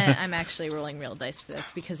 I'm actually rolling real dice for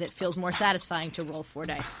this because it feels more satisfying to roll 4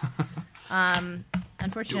 dice.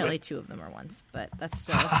 Unfortunately, 2 of them are 1s, but that's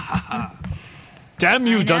still... Damn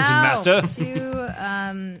you, Dungeon Master!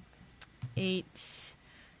 2, 8...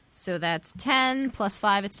 So that's 10 plus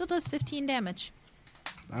 5. It still does 15 damage.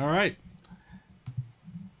 All right.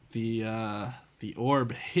 The The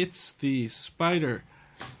orb hits the spider.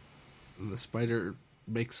 And the spider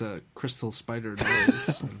makes a crystal spider noise.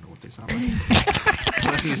 I don't know what they sound like.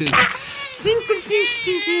 But it is...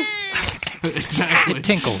 Exactly. It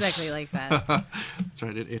tinkles. Exactly like that. That's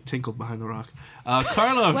right. It tinkled behind the rock.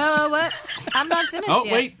 Carlos. Well, what? I'm not finished Oh,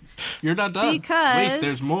 yet. wait. You're not done. Because wait,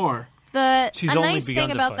 there's more. She's a only nice begun thing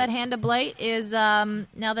to about fight. that hand of blight is now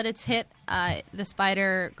that it's hit, the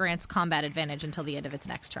spider grants combat advantage until the end of its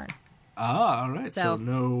next turn. Ah, all right. So,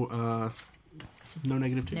 So- no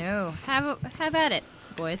negative 2. No, have at it,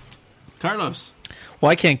 boys. Carlos.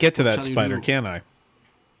 Well, I can't get to What that shall you spider, do? can I?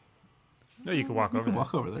 No, you can walk You over can there.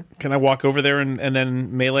 walk over there. Can I walk over there and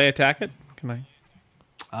then melee attack it? Can I?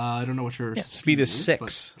 I don't know what your speed is 6. but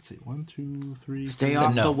let's see. 1, 2, 3. Stay 4,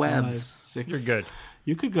 off the 5, webs. 6. You're good.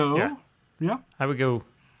 You could go. Yeah. Yeah. I would go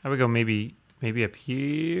maybe up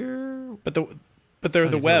here. But they're How the do you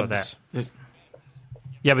feel about webs. that? There's,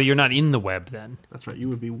 Yeah, but you're not in the web then. That's right. You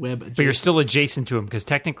would be web adjacent. But you're still adjacent to him because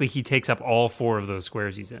technically he takes up all 4 of those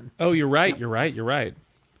squares he's in. Oh, you're right. You're right.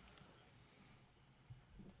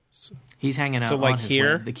 he's hanging out So, like on his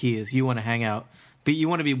here? web. The key is you want to hang out, but you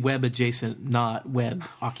want to be web adjacent, not web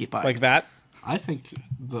occupied. Like that. I think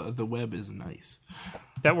the web is nice.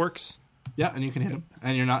 That works. Yeah, and you can hit him.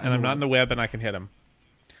 And you're not And I'm not in the web, and I can hit him.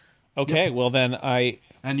 Okay, well then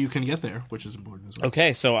And you can get there, which is important as well.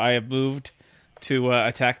 Okay, so I have moved to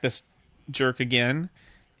attack this jerk again,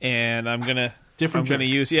 and I'm gonna Different I'm gonna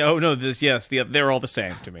jerk. use they're all the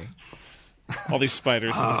same to me. All these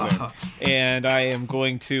spiders are the same, and I am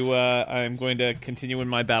going to continue in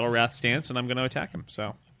my battle wrath stance, and I'm going to attack him.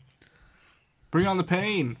 So Bring on the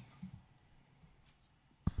pain,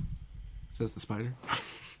 says the spider.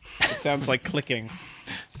 it sounds like clicking.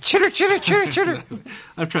 chitter, chitter, chitter, chitter.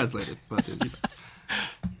 I've translated, but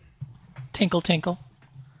Tinkle, tinkle.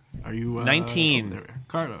 are you 19. oh, there we are.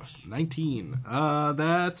 Carlos, 19.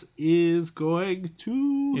 That is going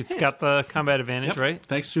to. It's hit. got the combat advantage, Yep. right?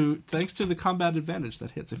 Thanks to the combat advantage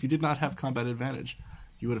that hits. If you did not have combat advantage,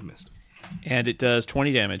 you would have missed. And it does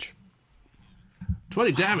 20 damage.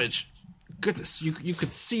 20 damage. Goodness, you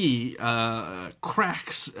could see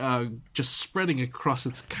cracks just spreading across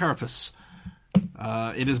its carapace.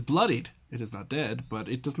 It is bloodied. It is not dead, but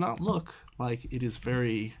it does not look like it is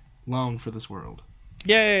very long for this world.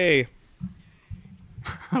 Yay!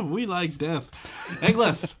 We like death.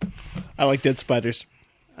 Eggleth. I like dead spiders.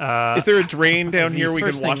 Is there a drain down the here we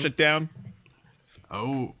can first wash thing- it down?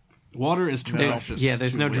 Oh, water is trash.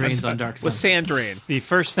 There's no drains on Dark Sun. With sand drain. The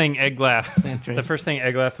first thing Sand train.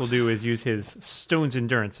 Eglath will do is use his Stone's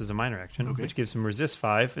Endurance as a minor action, Okay. which gives him resist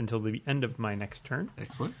 5 until the end of my next turn.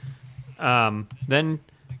 Excellent. Then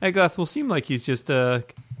Eglath will seem like he's just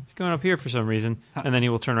he's going up here for some reason, and then he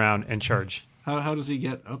will turn around and charge. How does he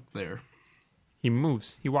get up there? He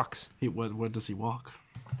moves. He walks. What does he walk?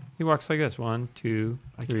 He walks like this. 1, 2,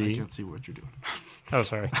 I 3. can't see what you're doing. Oh,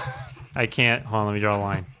 sorry. I can't. Hold on, let me draw a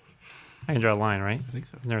line. I can draw a line, right? I think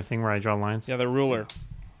so. Isn't there a thing where I draw lines? Yeah, the ruler.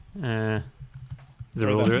 Is there a Or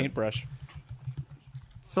rule the to it? paintbrush.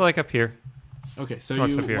 So, like up here. Okay, so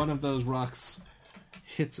Rocks up here. one of those rocks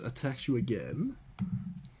attacks you again,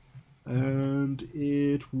 and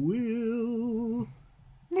it will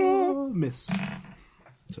miss.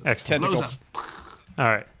 So Excellent. blows Tentacles. up. All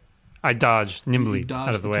right. I dodge nimbly You dodge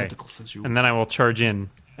out of the way. tentacles as you And then I will charge in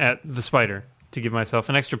at the spider to give myself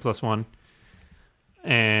an extra +1.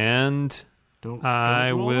 And don't I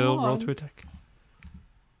roll will roll on. to attack.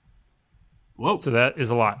 Whoa! So that is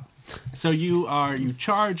a lot. So you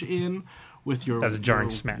charge in with your, That was a jarring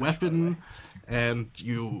your smash, weapon, and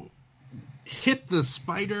you hit the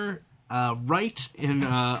spider right in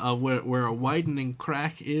where a widening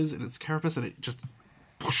crack is in its carapace, and it just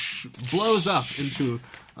blows up into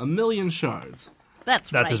a million shards.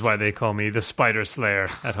 That's right. That is why they call me the Spider Slayer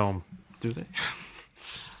at home. Do they?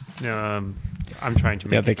 I'm trying to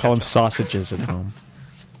make Yeah, they it call them catch up. sausages at home.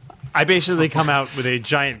 I basically come out with a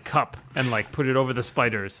giant cup and like put it over the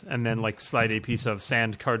spiders and then like slide a piece of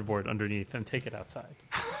sand cardboard underneath and take it outside.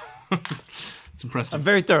 It's impressive. I'm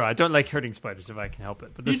very thorough. I don't like hurting spiders if I can help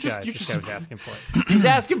it. But this You guy just- was asking for it. He's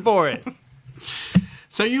asking for it.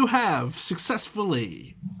 So you have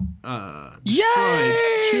successfully destroyed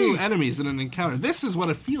 2 enemies in an encounter. This is what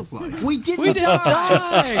it feels like. We didn't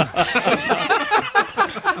die.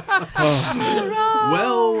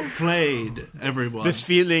 Well played, everyone. This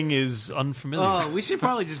feeling is unfamiliar. Oh, we should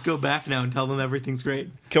probably just go back now and tell them everything's great.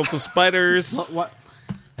 Killed some spiders. What?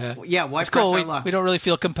 Yeah, why It's press cool. our We, luck? we don't really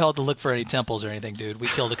feel compelled to look for any temples or anything, dude. We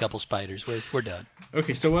killed a couple spiders. We're done.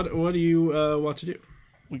 Okay, so what do you want to do?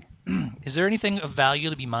 Is there anything of value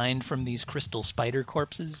to be mined from these crystal spider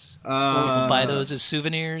corpses? We'll buy those as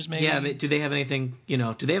souvenirs, maybe. Yeah, do they have anything?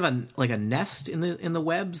 Do they have a nest in the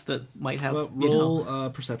webs that might have? Roll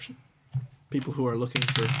perception. People who are looking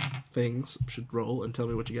for things should roll and tell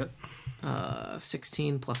me what you get.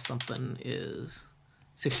 16 plus something is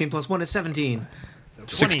 16 plus 1 is 17.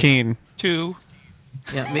 16. 2.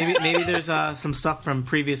 Yeah, maybe there's some stuff from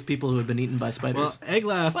previous people who have been eaten by spiders. Well,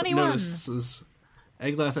 Eglath 21. notices.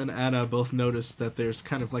 Eglath and Anna both notice that there's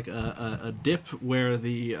kind of like a dip where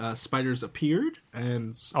the spiders appeared,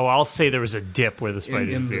 and I'll say there was a dip where the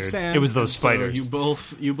spiders in appeared. the sand. It was those and spiders.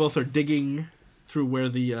 So you both are digging through where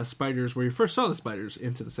the spiders, where you first saw the spiders,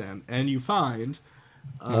 into the sand, and you find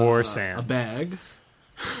More sand. a bag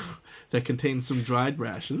that contains some dried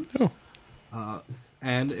rations.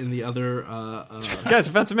 And in the other Guys,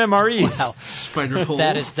 I found some MREs. Wow. spider hole,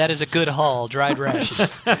 That is a good haul, dried rations.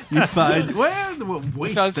 you find. Well,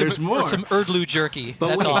 wait, Found there's some, more. Or some Erdlu jerky. But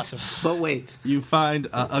That's wait, awesome. But wait, You find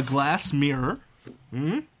a glass mirror.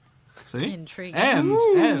 See? Intriguing.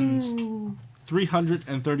 And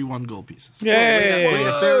 331 gold pieces. Yay! way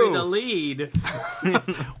to bury the lead.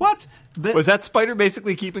 What? Was that spider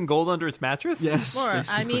basically keeping gold under its mattress? Yes. Laura, I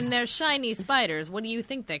basically. mean, they're shiny spiders. What do you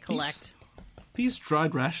think they collect? These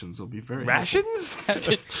dried rations will be very Rations?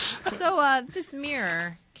 So, this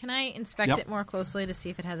mirror, can I inspect Yep. it more closely to see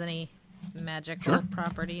if it has any magical Sure.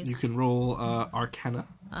 properties? You can roll Arcana.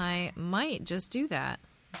 I might just do that.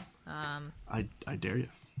 I dare you.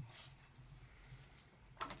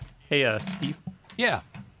 Hey, Steve. Yeah.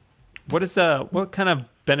 What kind of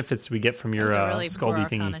benefits do we get from your That's a really poor Scaldy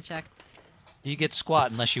Arcana thingy? check. You get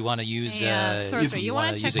squat unless you want to use Hey, sorcerer, you wanna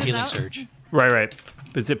wanna check use a this healing out? surge. Right.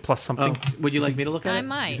 Is it plus something? Would you like me to look at I it? I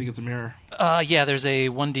might. think it's a mirror. Yeah, there's a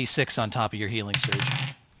 1d6 on top of your healing surge.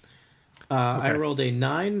 I rolled a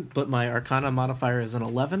 9, but my Arcana modifier is an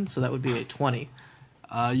 11, so that would be a 20.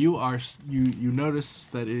 You notice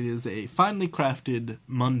that it is a finely crafted,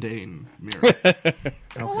 mundane mirror.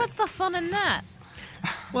 Well, what's the fun in that?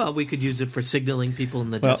 Well, we could use it for signaling people in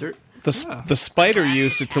the Well, desert. the spider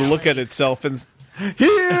used it to look at itself and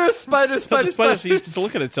Here, spider, the spider, spider spider. used it to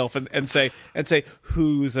look at itself and say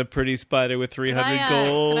who's a pretty spider with 300 Could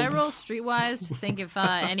gold. I roll streetwise to think if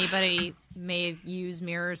anybody may use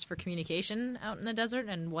mirrors for communication out in the desert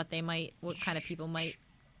and what kind of people might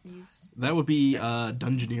use? That would be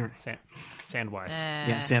Dungeoneering. Sandwise.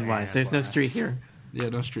 Yeah, Sandwise. There's no street here. Yeah,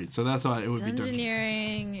 no street. So that's why it would be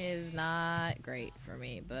Dungeoneering. Dungeoneering is not great for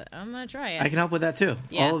me, but I'm gonna try it. I can help with that too.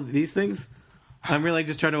 Yeah. All of these things, I'm really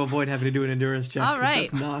just trying to avoid having to do an endurance check. All 'cause right.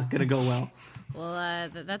 That's not going to go well. Well,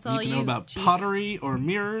 that's You all need to you know about Chief. pottery or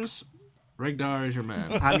mirrors. Regdar is your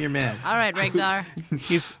man. I'm your man. All right, Regdar.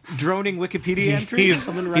 He's Droning Wikipedia entries.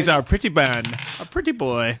 he's our pretty man, a pretty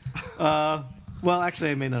boy. Well,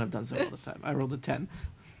 actually, I may not have done so all the time. I rolled a 10.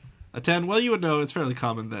 A 10. Well, you would know it's fairly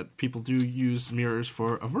common that people do use mirrors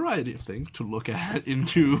for a variety of things to look at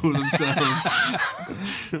into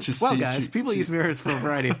themselves. Well, guys, people use mirrors for a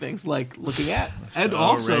variety of things, like looking at. and Oh,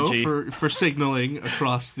 also Reggie. for signaling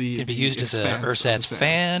across the. Can be the used as a expanse of the ersatz sand.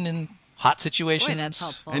 fan in hot Boy, situations. that's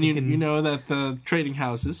helpful. And you know that the trading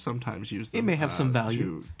houses sometimes use them. It may have some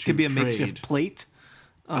value. To Could be a trade makeshift plate.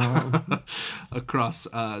 across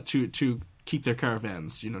to keep their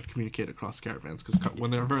caravans, to communicate across caravans. Because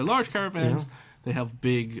when they're very large caravans, they have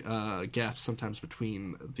big gaps sometimes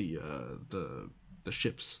between the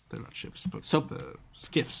ships. They're not ships, but So- the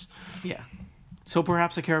skiffs. Yeah. So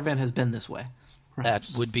perhaps a caravan has been this way. That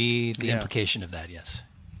would be the Yeah. implication of that, yes.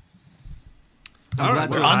 All right,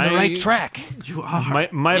 We're on the I- right track. you are.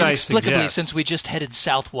 Might I Inexplicably, suggest? since we just headed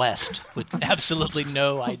southwest with absolutely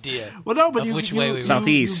no idea. Well, no, but Of you, which you, way we were.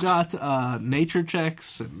 Southeast. You got nature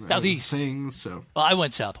checks and Southeast. things. So Well, I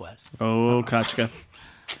went southwest. Oh, Kachka.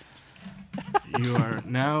 you are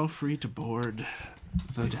now free to board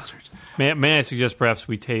the desert. May I suggest perhaps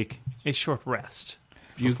we take a short rest?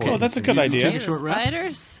 You Oh, that's a good you idea. Take Hey, a the short rest.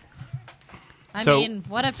 spiders. I So, mean,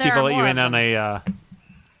 what if Steve, there I'll are let you more in of on them? a.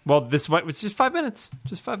 Well, it's just 5 minutes.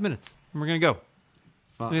 Just 5 minutes. And we're gonna go.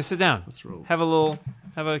 We're gonna sit down. Let's roll.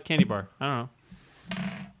 Have a candy bar. I don't know.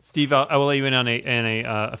 Steve, I will let you in on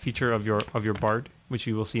a feature of your bard, which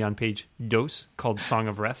you will see on page dos, called Song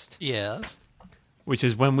of Rest, Yes. which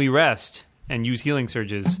is when we rest and use healing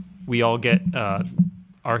surges, we all get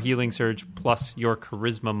our healing surge plus your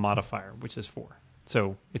charisma modifier, which is 4.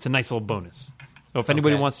 So it's a nice little bonus. So if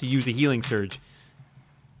anybody Okay. wants to use a healing surge,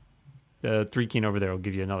 the 3 keen over there will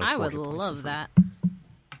give you another. I 4 would hit points love for that.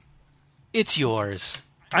 It's yours.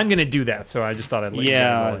 I'm going to do that, so I just thought I'd let you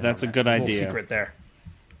guys all Yeah, in that's on a that. good Little idea. secret there.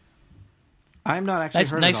 I'm not actually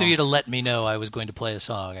Nice, hurt nice at of all. you to let me know I was going to play a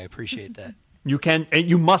song. I appreciate that. You can.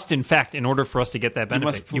 You must, in fact, in order for us to get that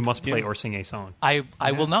benefit, you must play yeah. or sing a song. I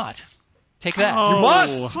will not. Take that. Oh. You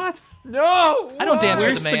must. What? No. I don't dance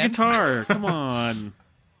Where's with the the man. guitar? Come on.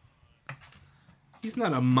 He's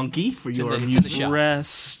not a monkey for in your the- it's in the music. shop.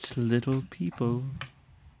 Rest, little people.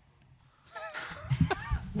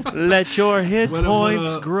 Let your hit When a- points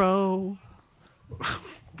when a- grow.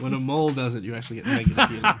 When a mole does it, you actually get negative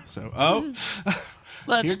healing. So,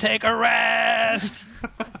 Let's take a rest.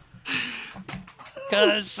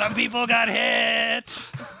 Because some people got hit.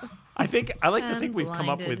 I like to think we've come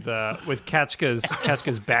up with Kachka's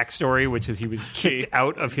backstory, which is he was kicked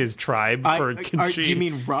out of his tribe for Do you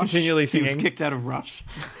mean Rush? continually He singing. was kicked out of Rush.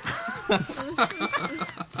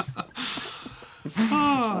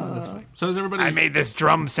 so is everybody? I made this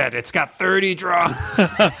drum set. It's got 30 drums.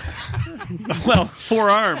 Well, 4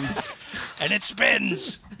 arms. And it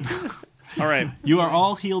spins. All right. You are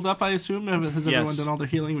all healed up, I assume. Has everyone Yes. done all their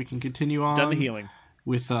healing? We can continue on. Done the healing.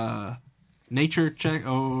 With nature check.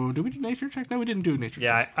 Oh, did we do nature check? No, we didn't do a nature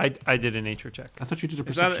check. Yeah, I did a nature check. I thought you did a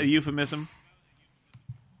Is that perception. a euphemism?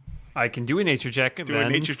 I can do a nature check. And Do a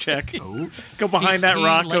then nature check. Oh. Go behind that He,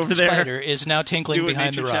 rock like over the there. spider, is now tinkling Do a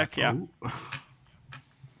behind the nature rock. check.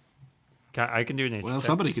 Yeah. I can do a nature Well, check.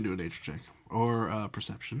 somebody can do a nature check or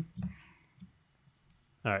perception.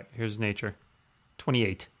 All right, here's nature.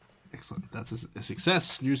 28. Excellent. That's a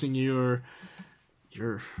success using your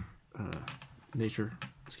nature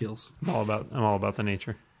skills. I'm all about the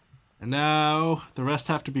nature. And now the rest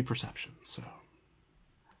have to be perception. So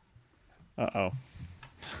Uh-oh.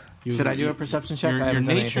 Should I do a perception check? I haven't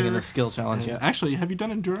done anything in the skill challenge yet. Actually, have you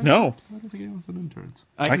done endurance? No. I don't think anyone's done endurance.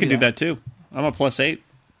 I can do that too. I'm a +8.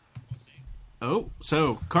 Oh,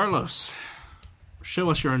 so Carlos,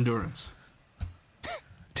 show us your endurance.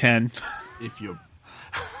 10. If you.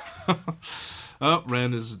 Oh,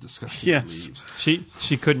 Ren is disgusted. Yes. Leaves.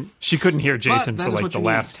 She couldn't hear Jason that for is like what the you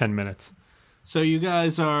last need. 10 minutes. So you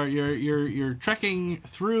guys are you're trekking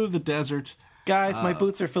through the desert. Guys, my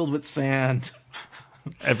boots are filled with sand.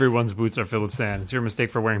 Everyone's boots are filled with sand. It's your mistake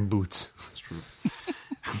for wearing boots. That's true.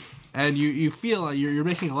 And you feel like you're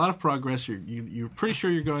making a lot of progress. You're pretty sure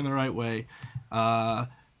you're going the right way,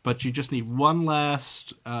 but you just need one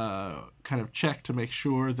last kind of check to make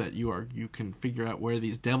sure that you can figure out where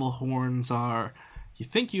these devil horns are. You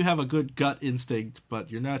think you have a good gut instinct, but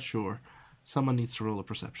you're not sure. Someone needs to roll a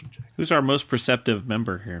perception check. Who's our most perceptive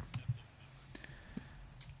member here?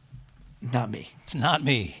 Not me. It's not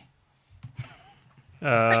me.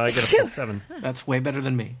 I get a +7. That's way better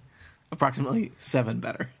than me. Approximately 7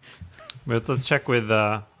 better. But let's check with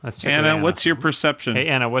Anna, Anna. what's your perception? Hey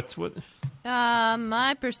Anna, what?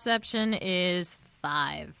 My perception is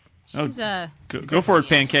 5. She's Go for it,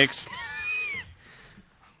 pancakes.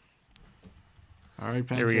 All right,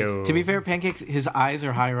 Pancake. Here we go. To be fair, Pancakes, his eyes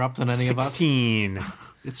are higher up than any of us. 16.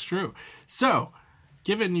 It's true. So,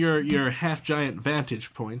 given your half giant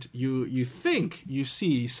vantage point, you think you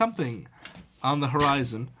see something on the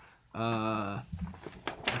horizon. Let's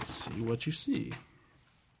see what you see.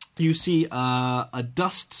 You see a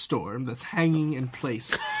dust storm that's hanging in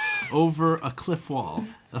place over a cliff wall.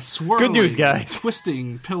 A swirling, Good news, guys.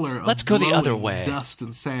 twisting pillar of Let's go the other blowing way. dust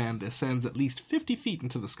and sand ascends at least 50 feet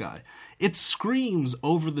into the sky. It screams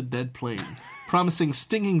over the dead plain, promising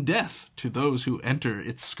stinging death to those who enter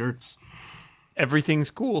its skirts. Everything's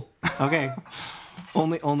cool. Okay.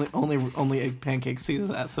 Only Pancakes sees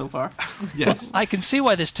that so far. Yes. I can see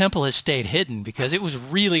why this temple has stayed hidden, because it was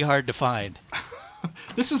really hard to find.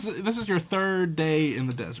 This is your third day in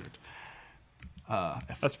the desert.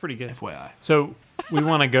 That's pretty good. FYI. So we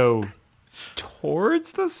want to go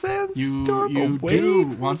towards the sandstorm. You away do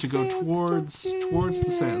from want to the go sandstorm? towards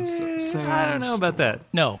the sandstorm. I don't know about that.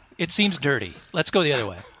 No, it seems dirty. Let's go the other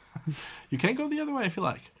way. You can go the other way if you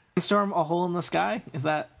like. Storm, a hole in the sky? Is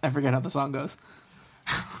that... I forget how the song goes.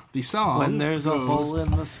 The song When there's a goes, hole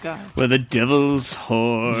in the sky. Where the devil's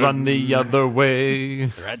horn. Run the other way.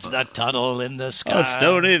 Threads the tunnel in the sky. A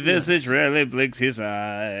stony visage rarely blinks his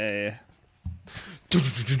eye.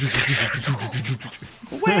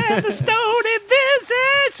 Where the stony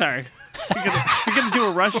visage. Sorry. You're gonna do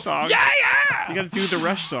a Rush song. Yeah! You gotta do the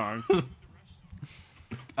Rush song.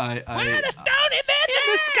 I Where the stony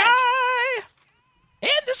visage! In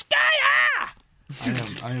the sky! Ah!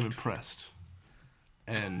 am impressed.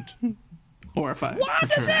 And Horrified.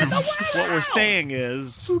 What we're saying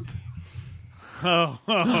is...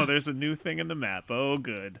 Oh, there's a new thing in the map. Oh,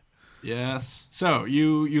 good. yes. So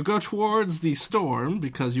you go towards the storm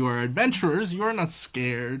because you are adventurers. You are not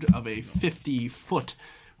scared of a 50-foot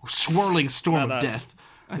swirling storm Not of us. death.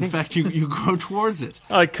 In fact, you go towards it.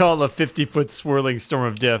 I call a 50-foot swirling storm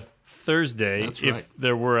of death Thursday. That's if right.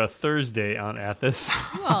 there were a Thursday on Athos.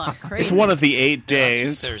 You all are crazy. It's one of the 8 There are 2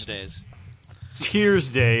 days. Thursdays. Tears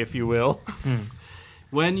Day, if you will.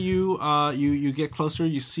 When you get closer,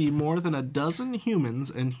 you see more than a dozen humans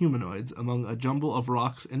and humanoids among a jumble of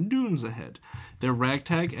rocks and dunes ahead. Their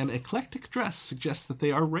ragtag and eclectic dress suggest that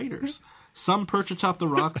they are raiders. Some perch atop the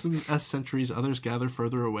rocks as sentries, others gather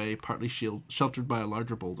further away, partly sheltered by a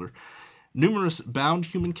larger boulder. Numerous bound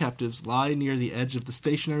human captives lie near the edge of the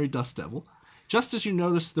stationary dust devil. Just as you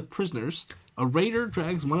notice the prisoners, a raider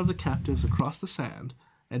drags one of the captives across the sand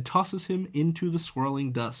and tosses him into the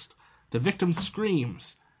swirling dust. The victim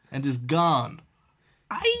screams and is gone.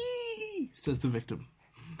 "Aye!" says the victim.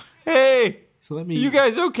 Hey, So let me. you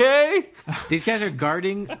guys okay? These guys are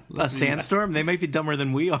guarding a sandstorm. They might be dumber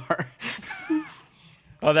than we are.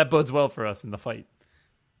 Oh, that bodes well for us in the fight.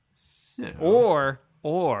 Or,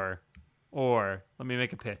 let me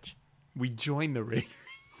make a pitch. We join the Raiders.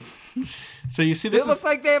 So you see They this. look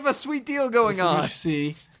like they have a sweet deal going This is what on. you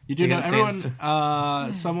see. You do They know got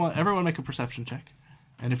everyone. Everyone make a perception check,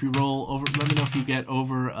 and if you roll over, let me know if you get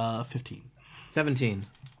over 15. 17.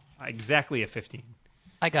 Exactly a 15.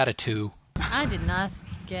 I got a 2. I did not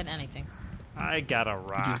get anything. I got a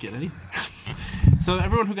rock. Did you get any? So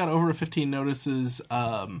everyone who got over a 15 notices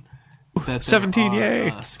that there 17, are,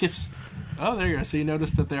 yay. skiffs. Oh, there you go. So you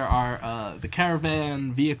notice that there are the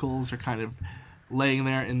caravan vehicles are kind of laying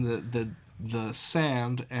there in the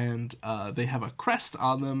sand, and they have a crest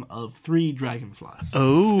on them of 3 dragonflies.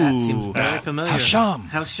 Oh, That seems very familiar. Hasham.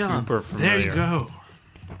 Hasham. Super familiar. There you go.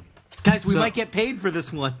 Guys, we So- might get paid for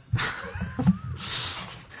this one.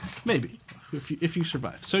 Maybe if you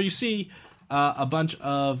survive. So you see a bunch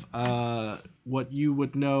of what you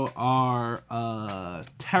would know are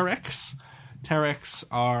Terex. Terex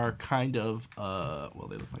are kind of well,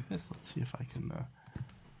 they look like this. Let's see if I can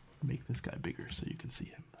make this guy bigger so you can see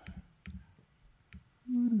him.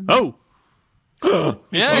 Oh,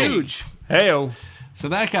 Yeah. huge. Heyo. So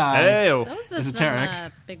that guy, Heyo. Those Is are it some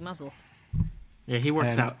Tarek? big muscles. Yeah, he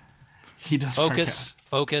works And- out. he does work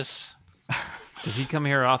Focus. Does he come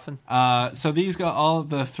here often? out. So these guys, all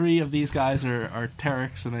the 3 of these guys are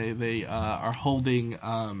Terex, and they are holding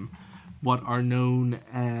what are known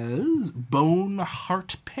as bone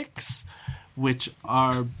heart picks, which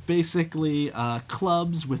are basically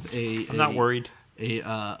clubs with I'm not worried.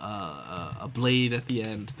 a blade at the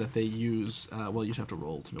end that they use. Well, you'd have to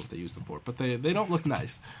roll to know what they use them for, but they don't look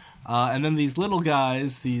nice. And then these little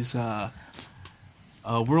guys, these World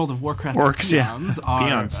of Warcraft Orcs, yeah. peons are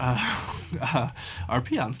Peons. are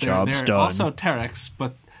peons. Job's They're done. also Terex,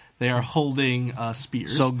 but they are holding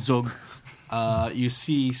spears. Zog. You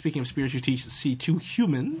see, speaking of spears, you see 2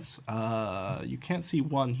 humans. You can't see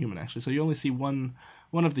one human, actually. So you only see one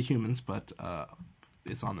of the humans, but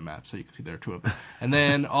it's on the map, so you can see there are 2 of them. And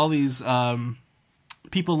then all these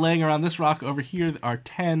people laying around this rock over here are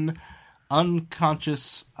 10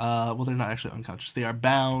 unconscious, well, they're not actually unconscious. They are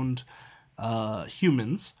bound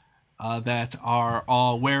humans that are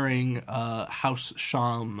all wearing House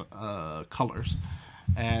Sham colors.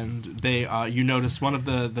 And they, you notice one of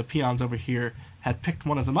the peons over here had picked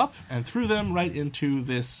one of them up and threw them right into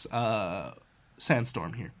this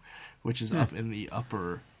sandstorm here, which is up in the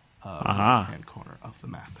upper right-hand corner of the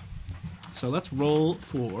map. So let's roll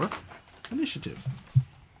for initiative.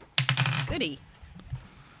 Goody.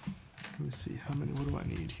 Let me see, what do I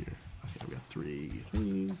need here? Okay, we got 3,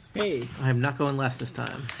 please. Hey, I'm not going last this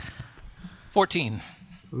time. 14.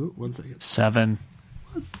 Ooh, 1 second. 7.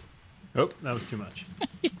 Oh, that was too much.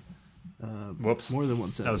 Whoops. More than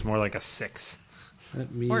 1 second. That was more like a 6.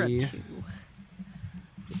 Let me Or a 2. get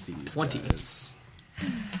these 20. guys.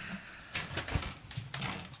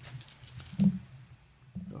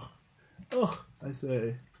 Oh, I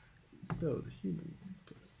say. So the humans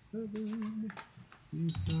get 7.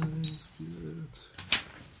 These guys get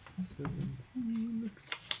 17.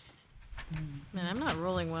 Man, I'm not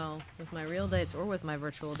rolling well with my real dice or with my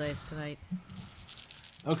virtual dice tonight.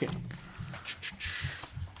 Okay.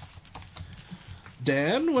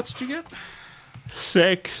 Dan, what did you get?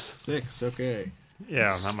 6. 6. Okay.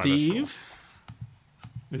 Yeah, not my Steve.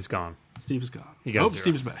 It's gone. Steve is gone. He got 0.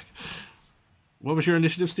 Steve's back. What was your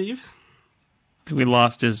initiative, Steve? We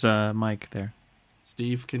lost his mic there.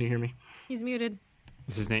 Steve, can you hear me? He's muted. Oh,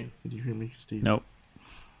 Is his name? Can you hear me, Steve? Nope.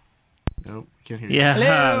 Nope. Can't hear you. Yeah,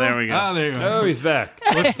 there we go. Ah, there you go. Oh, he's back.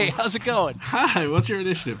 Hey, how's it going? Hi, what's your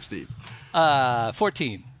initiative, Steve?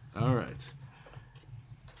 14. All right.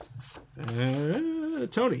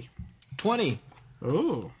 Tony. 20.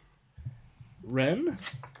 Oh. Ren.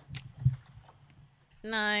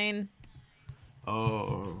 9.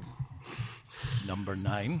 Oh. Number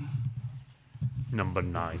 9. Number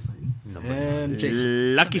 9. And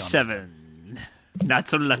Jason. Lucky 7. Not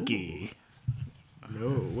so lucky. No,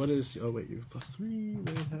 what is... Oh, wait, you have +3.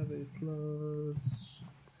 They have a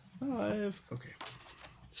 +5. Okay.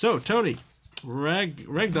 So, Tony,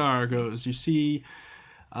 Regdar goes. You see...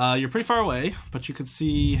 you're pretty far away, but you can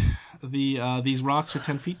see these rocks are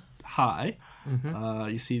 10 feet high. Mm-hmm.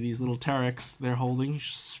 You see these little Terex. They're holding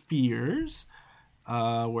spears.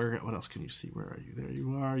 What else can you see? Where are you? There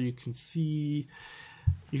you are. You can see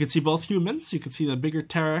both humans. You can see the bigger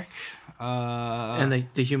Terek. And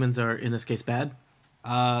the humans are, in this case, bad?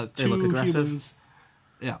 They look aggressive? Humans,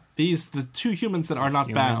 yeah. The 2 humans that are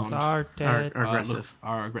not bound are dead. Are aggressive.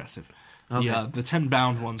 Are aggressive. Okay. The 10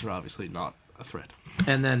 bound ones are obviously not a threat.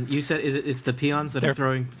 And then you said it's the peons that are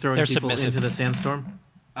throwing people submissive. into the sandstorm?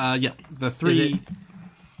 Yeah. The 3...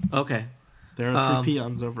 Okay. There are 3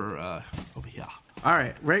 peons over here. All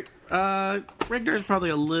right. Regdar is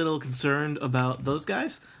probably a little concerned about those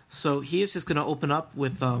guys, so he is just going to open up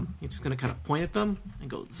with he's just going to kind of point at them and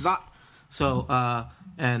go zot. So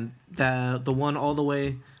and the one all the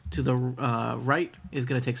way to the right is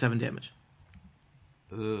going to take 7 damage.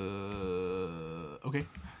 Okay.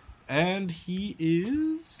 And he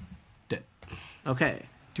is dead. Okay.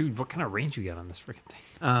 Dude, what kind of range you got on this freaking thing?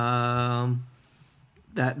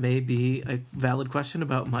 That may be a valid question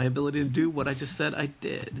about my ability to do what I just said I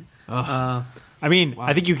did. I mean, wow.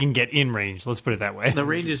 I think you can get in range. Let's put it that way. The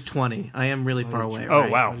range is 20. I am really far away. Oh,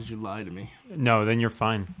 right? wow. Why did you lie to me? No, then you're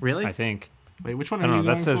fine. Really? I think. Wait, which one are you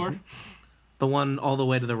going for? The one all the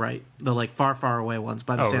way to the right. The, far, far away ones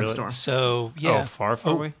by the sandstorm. Really? So, yeah. Oh, far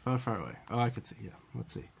away? Far away. Oh, I could see. Yeah,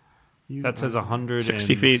 let's see. That says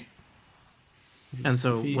 160 feet. And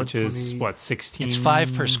so, which is, 16? It's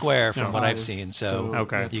 5 per square from what I've seen, so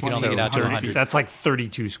okay. You can only get out to 100. That's like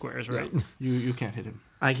 32 squares, right? Yeah. You can't hit him.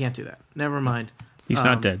 I can't do that. Never mind. He's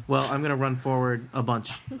not dead. Well, I'm going to run forward a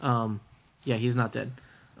bunch. Yeah, he's not dead.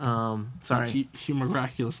 Sorry. He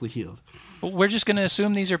miraculously healed. Well, we're just going to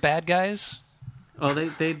assume these are bad guys? Oh, they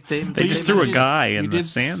just threw a guy in the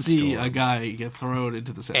sandstorm. See a guy get thrown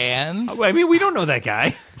into the sandstorm. And? I mean, we don't know that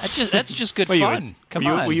guy. That's just good fun. Come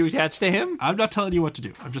on. Were you attached to him? I'm not telling you what to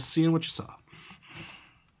do. I'm just seeing what you saw.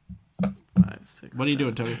 5, 6, what are you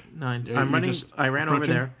doing, Tony? 9. I'm running. I ran over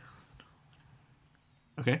there.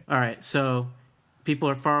 Okay. All right. So people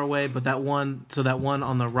are far away, but that one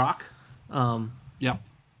on the rock. Yeah.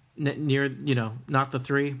 Near, not the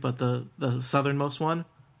 3, but the southernmost one.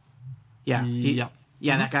 Yeah.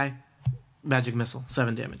 Yeah, that guy. Magic missile,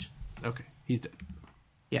 7 damage. Okay, he's dead.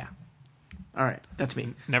 Yeah. All right, that's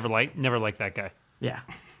me. Never liked that guy. Yeah.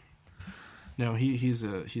 No, he's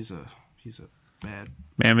a bad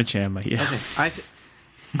Mamachama. Yeah. Okay.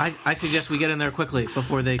 I suggest we get in there quickly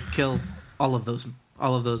before they kill all of those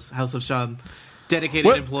House of Shan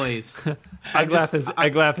dedicated employees.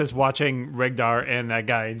 Aglath is watching Regdar and that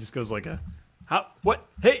guy and just goes like what?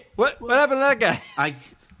 Hey, what happened to that guy?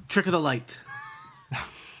 Trick of the light.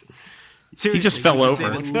 Seriously, he just fell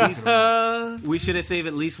over. We should have saved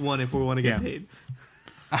at least one if we want to get paid.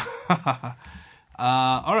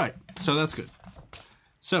 All right, so that's good.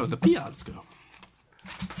 So the peons go.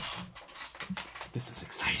 This is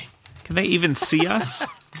exciting. Can they even see us?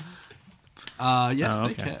 Yes,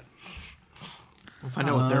 they can. We'll find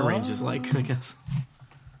out what their range is like, I guess.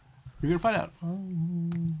 You're going to find out.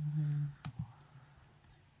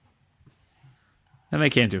 And they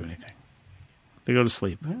can't do anything. They go to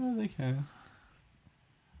sleep. Yeah, they can.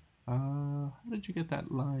 How did you get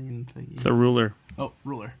that line thingy? It's the ruler. Oh,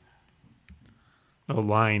 ruler. Oh,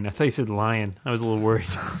 lion. I thought you said lion. I was a little worried.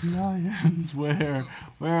 Lions? Where?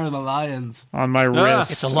 Where are the lions? On my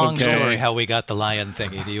wrist. It's a long story how we got the lion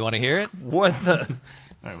thingy. Do you want to hear it? What the...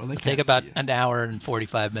 All right, well, they take about an hour and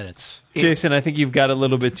 45 minutes. Jason, I think you've got a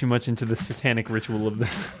little bit too much into the satanic ritual of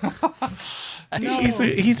this.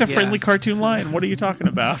 He's a friendly cartoon lion. What are you talking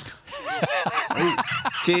about?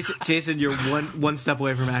 Jason, you're one step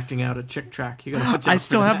away from acting out a chick track. You gotta I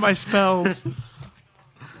still have my spells.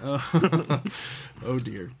 Oh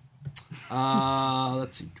dear.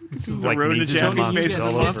 Let's see. This is the road to Japanese Mazes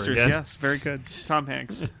and Monsters. Yes, very good. Tom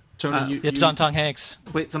Hanks. Tony, Dibs on Tom Hanks.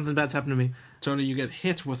 Wait, something bad's happened to me. Tony, you get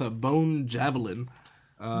hit with a bone javelin.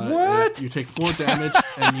 What? You take 4 damage,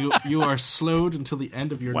 and you are slowed until the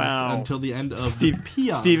end of your until the end of the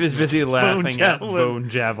peons. Steve is busy laughing at bone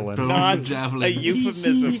javelin. Bone javelin. A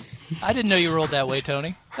euphemism. I didn't know you rolled that way,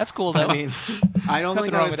 Tony. That's cool, though. I mean, I don't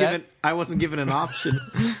think I wasn't given an option.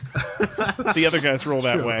 The other guys roll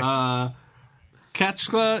that way.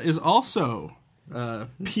 Ketchka is also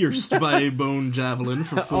pierced by a bone javelin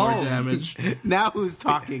for 4 damage. Now who's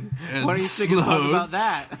talking? And Why don't you think a song slowed. about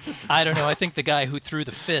that? I don't know. I think the guy who threw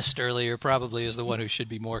the fist earlier probably is the one who should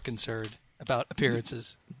be more concerned about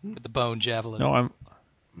appearances with the bone javelin. No, I'm.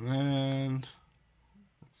 And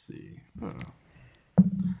let's see.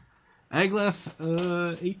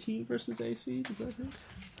 Agleth, 18 versus AC. Does that hit?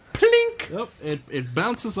 Plink! Oh, it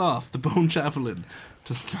bounces off. The bone javelin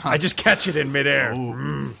does not. I just catch it in midair.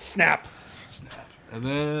 Oh. Snap. And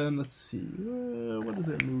then let's see. What does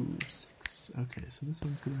it move? 6. Okay, so this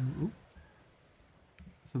one's gonna move.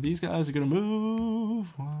 So these guys are gonna move.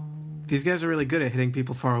 1. These guys are really good at hitting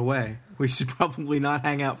people far away. We should probably not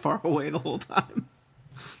hang out far away the whole time.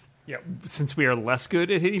 Yeah, since we are less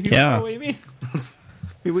good at hitting people Yeah. far away, you mean?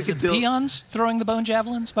 We Is could it build. peons throwing the bone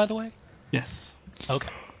javelins, by the way? Yes. Okay.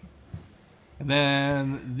 And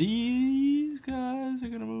then these guys are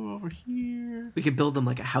gonna move over here. We could build them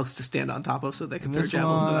like a house to stand on top of, so they can And throw this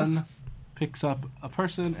javelins at one us. picks up a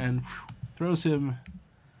person and throws him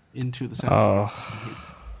into the center. Oh.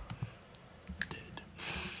 Dead.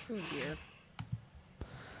 Oh dear.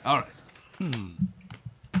 All right.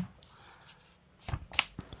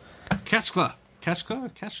 Catch claw. Catch claw.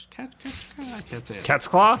 Catch. I can't say it. Cat's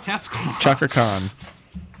claw? Cat's claw. Chaka Khan.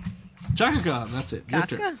 Chaka Khan. That's it. Your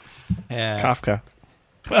turn. Kafka? Yeah.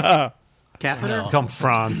 Kafka. Catheter? No. Come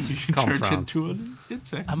Franz. You Come turned Franz. into an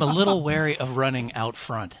insect. I'm a little wary of running out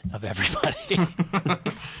front of everybody.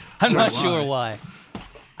 I'm not sure why.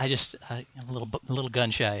 I'm a little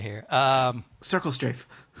gun shy here. Circle strafe.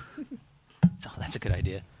 Oh, that's a good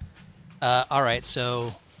idea. All right,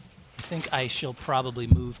 so I think I shall probably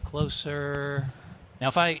move closer. Now,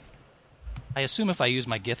 if I assume if I use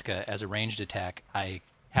my Githka as a ranged attack, I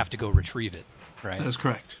have to go retrieve it, right? That is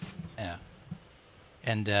correct. Yeah.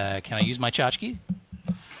 And can I use my tchotchke?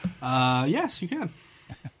 Yes, you can.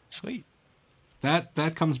 Sweet.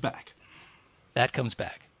 That comes back. That comes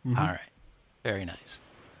back. All right. Very nice.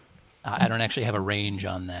 I don't actually have a range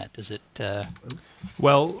on that. Does it?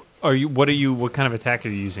 Well, what kind of attack are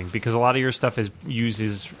you using? Because a lot of your stuff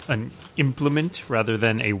uses an implement rather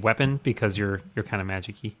than a weapon because you're kind of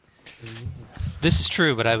magic-y. This is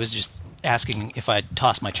true, but I was just asking if I'd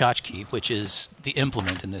toss my tchotchke, which is the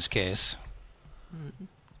implement in this case.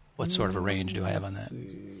 What sort of a range do I have on that?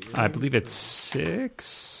 I believe it's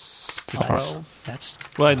 6 to Oh, 12. That's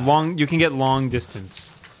Well, you can get long distance,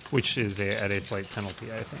 which is at a slight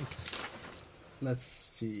penalty, I think. Let's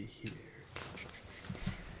see here.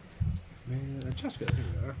 Here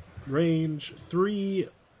we are. Range 3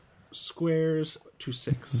 squares to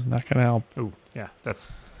 6. Not gonna help. Oh, yeah,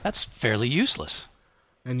 that's fairly useless.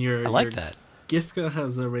 And your I like your that. Githka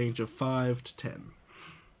has a range of 5 to 10.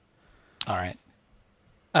 All right.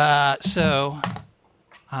 So,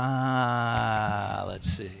 let's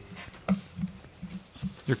see.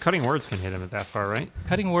 your cutting words can hit him at that far, right?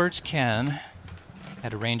 Cutting words can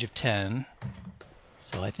at a range of 10.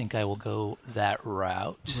 So I think I will go that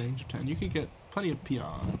route. Range of 10. You could get plenty of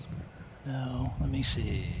peons. No, let me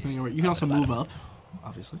see. You can also move up,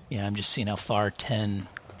 obviously. Yeah, I'm just seeing how far 10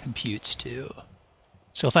 computes to.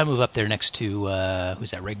 So if I move up there next to,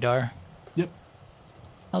 who's that, Regdar? Yep.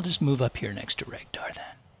 I'll just move up here next to Regdar then.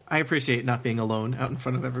 I appreciate not being alone out in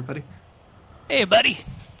front of everybody. Hey, buddy!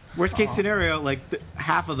 Worst case scenario, like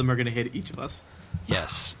half of them are going to hit each of us.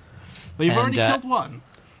 Yes. But you've And, already killed one.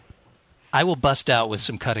 I will bust out with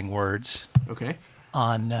some cutting words Okay.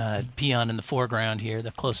 on Peon in the foreground here,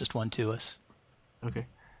 the closest one to us, Okay.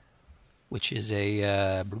 which is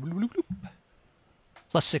a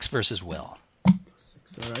 +6 versus will.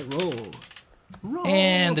 6. All right, roll. Roll.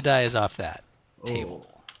 And the die is off that table.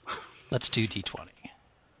 Let's do D20.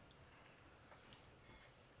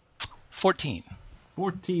 14.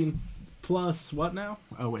 14 plus what now?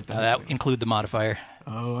 Oh, wait. That include the modifier.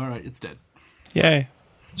 Oh, all right. It's dead. Yay.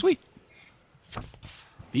 Sweet.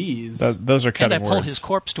 These. Those are And I cutting pull words. his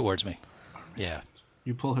corpse towards me. Yeah.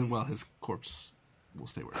 You pull him while his corpse will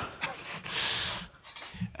stay where it is.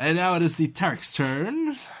 And now it is the Tarek's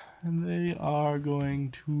turn. And they are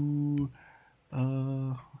going to...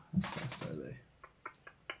 how fast are they?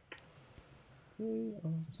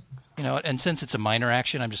 You know, and since it's a minor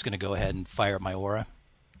action, I'm just going to go ahead and fire up my aura.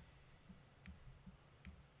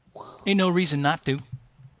 Ain't no reason not to.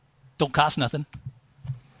 Don't cost nothing.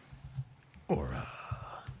 Aura.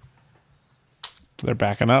 They're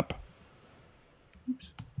backing up.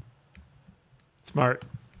 Smart.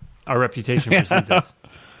 Our reputation precedes us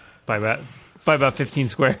by about 15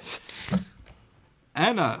 squares.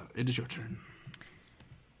 Anna, it is your turn.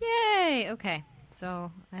 Yay! Okay.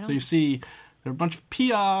 So, I So don't... you see there are a bunch of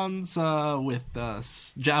peons with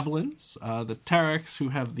javelins. The Tarex who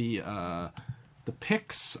have the The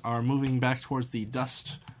picks are moving back towards the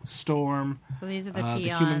dust storm. So these are the The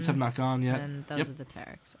peons. humans have not gone yet. And those Yep. are the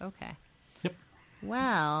Terriks. Okay. Yep.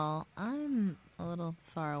 Well, I'm a little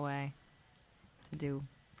far away to do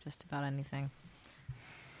just about anything.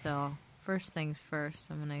 So, first things first,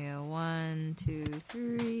 I'm going to go 1, 2,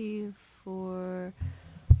 3, 4,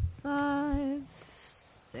 5,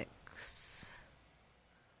 6.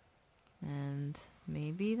 And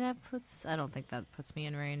maybe that puts... I don't think that puts me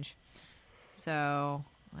in range. So,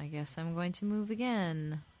 I guess I'm going to move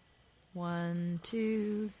again. 1,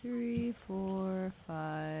 2, 3, 4,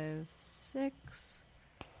 5, 6.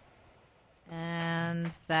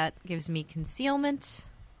 And that gives me concealment.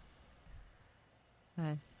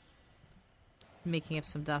 Making up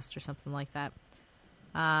some dust or something like that.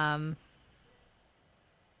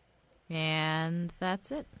 And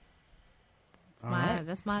that's it.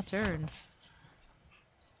 That's my turn.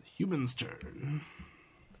 It's the human's turn.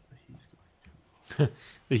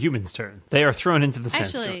 The human's turn. They are thrown into the center.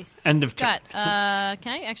 Actually, End of Scott, turn.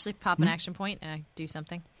 can I actually pop an action point and do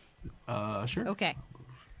something? Sure. Okay.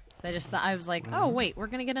 I just thought, I was like, oh wait, we're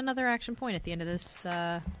gonna get another action point at the end of this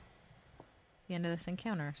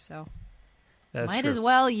encounter. So That's might true. as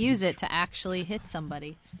well use it to actually hit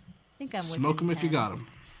somebody. I think I'm Smoke them within if you 10. got them.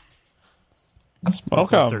 Smoke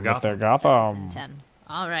If them they're if they're Within Gotham. 10.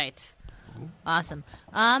 All right. Awesome.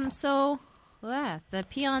 So the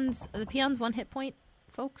peons 1 hit point,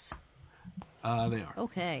 folks. They are.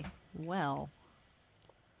 Okay. Well.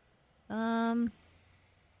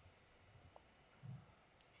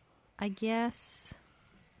 I guess.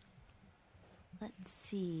 Let's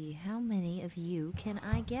see. How many of you can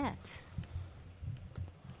I get?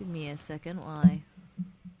 Give me a second while I.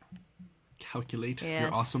 Calculate Yes.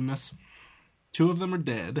 your awesomeness. 2 of them are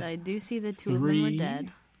dead. I do see the 2 of them are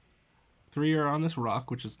dead. 3 are on this rock,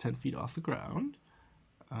 which is 10 feet off the ground.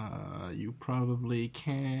 You probably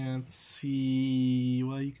can't see...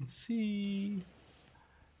 Well, you can see...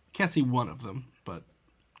 Can't see one of them, but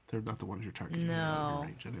they're not the ones you're targeting. They're out of your No.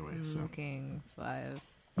 range anyway, so... Looking 5.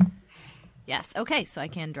 Yes. Okay. So I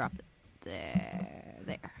can drop it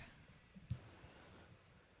there.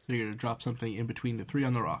 So you're going to drop something in between the 3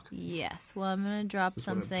 on the rock. Yes. Well, I'm gonna drop This is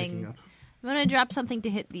what I'm picking something. up. I'm gonna drop something to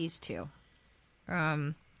hit these 2.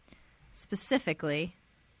 Specifically,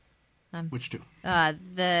 Which 2?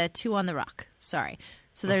 the 2 on the rock. Sorry.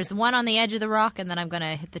 So there's the 1 on the edge of the rock, and then I'm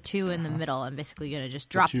gonna hit the 2 in the middle. I'm basically gonna just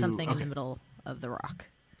drop 2 something in okay. the middle of the rock.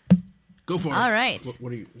 Go for it. All right.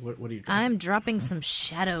 What are you dropping? I'm dropping some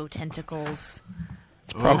shadow tentacles.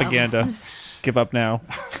 Propaganda. Give up now.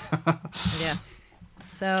 Yes.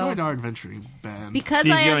 So Join our adventuring band. because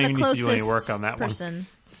Steve, I you don't am the even need to do closest any work on that one. person.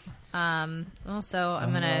 Also,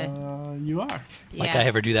 I'm gonna You are. Like I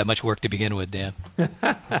ever do that much work to begin with, Dan.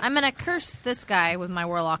 I'm gonna curse this guy with my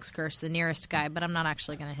Warlock's Curse, the nearest guy, but I'm not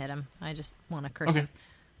actually gonna hit him. I just want to curse Okay.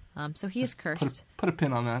 him. So he is cursed. Put a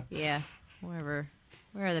pin on that. Yeah, wherever.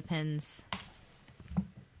 Where are the pins?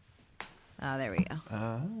 Oh, there we go.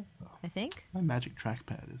 I think. My magic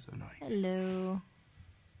trackpad is annoying. Hello.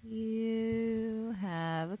 You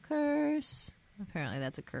have a curse. Apparently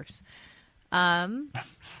that's a curse.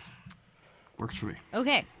 Works for me.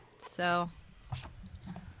 Okay, so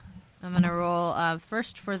I'm gonna roll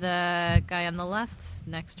first for the guy on the left,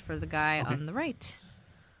 next for the guy on the right.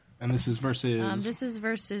 And this is versus... This is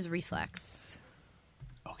versus reflex.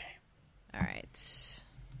 Okay. All right.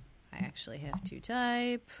 I actually have 2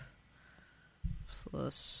 type.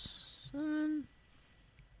 Plus 1.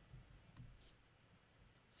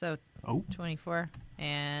 So, 24.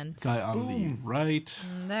 And Guy on the right.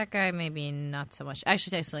 that guy maybe not so much.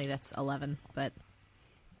 Actually, technically that's 11, but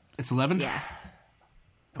It's 11? yeah.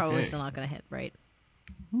 Probably Okay. still not going to hit, right?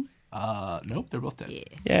 Nope, they're both dead. Yeah.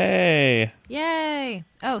 Yay. Yay!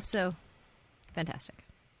 Oh, so fantastic.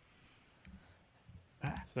 So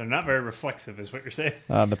they're not very reflexive, is what you're saying.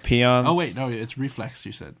 The peons. Oh, wait, no, it's reflex,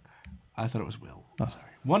 you said. I thought it was will. Oh. Sorry.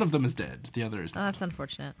 One of them is dead. The other is Oh, not. that's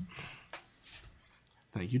unfortunate.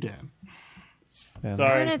 Thank you, Dan. And,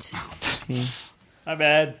 Sorry. Darn it. My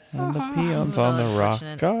bad. and the peons on the rock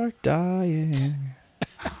Unfortunate. are dying.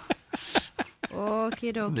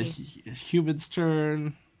 Okie The dokie. human's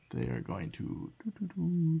turn. They are going to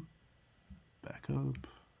back up.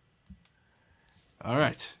 All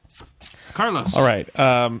right. Carlos. All right.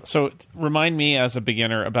 So remind me as a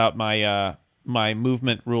beginner about my my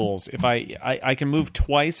movement rules. If I can move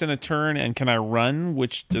twice in a turn, and can I run?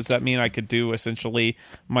 Which does that mean I could do essentially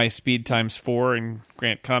my speed times 4 and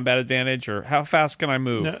grant combat advantage, or how fast can I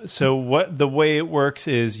move? No, so what the way it works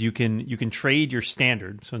is you can trade your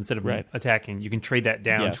standard. So instead of Right. attacking, you can trade that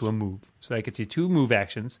down Yes. to a move. So that gets you 2 move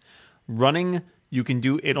actions. Running you can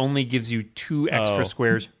do it. Only gives you 2 extra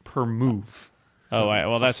squares per move.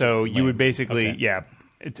 Well, that's so you would basically Okay.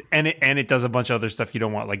 it does a bunch of other stuff you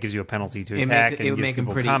don't want, like gives you a penalty to attack. It would make them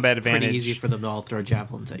combat advantage. pretty easy for them to all throw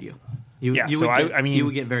javelins at you. You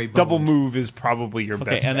would get very boned. double move is probably your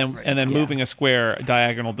best. and then bet. and then moving a square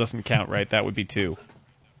diagonal doesn't count, right? That would be 2.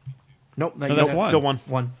 Nope, that's one. Still 1.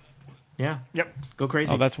 1. Yeah. Yep. Go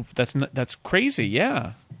crazy. Oh, that's crazy.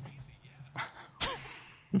 Yeah.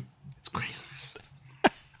 It's craziness.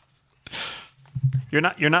 You're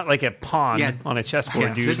not like a pawn on a chessboard,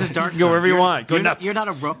 Yeah, dude. this is Dark Go Sun. wherever you You're- want. Go nuts. You're not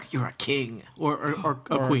a rook. You're a king or a Or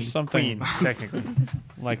queen. something Queen, technically.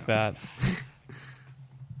 like that,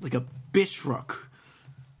 Like a bishrook.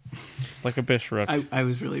 like a bishrook. I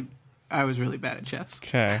was really bad at chess.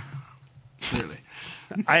 Okay. Clearly.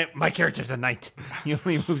 My character's a knight. He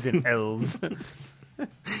only moves in L's.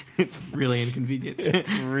 It's really inconvenient.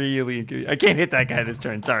 It's really inconvenient. I can't hit that guy this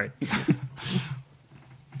turn. Sorry.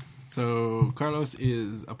 So Carlos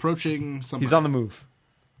is approaching somebody. He's on the move.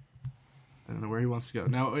 I don't know where he wants to go.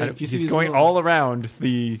 Now, if you see He's these going little- all around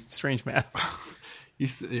the strange map. You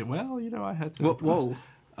see, well, I had to.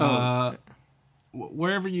 Whoa.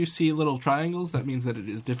 Wherever you see little triangles, that means that it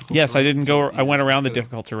is difficult. Yes, I terrain, didn't so go. it I went is around the instead of-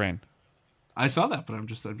 difficult terrain. I saw that, but I'm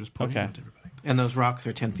just pointing Okay. out to everybody. And those rocks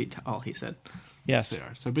are 10 feet tall, he said. Yes. They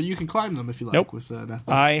are. So, but you can climb them if you like. Nope. With that.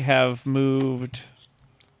 I have moved.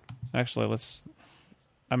 Actually,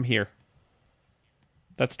 I'm here.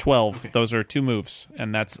 That's 12. Okay. Those are 2 moves,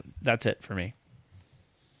 and that's it for me.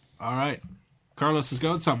 All right. Carlos is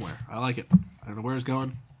going somewhere. I like it. I don't know where he's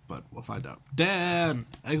going, but we'll find out. Dan,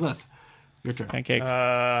 Eglet, your turn. Pancake.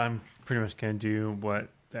 I'm pretty much going to do what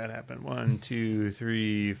that happened. 1, 2,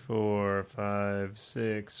 3, 4, 5,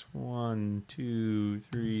 6. 1, 2,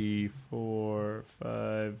 3, 4,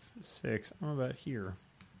 5, 6. I'm about here.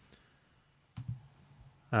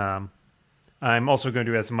 I'm also going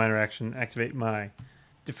to, as a minor action, activate my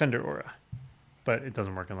Defender aura. But it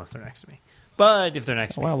doesn't work unless they're next to me. But if they're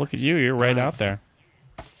next to me, Wow, look at you. You're right out there.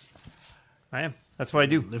 I am. That's what I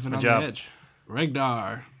do. Living My on job. the edge.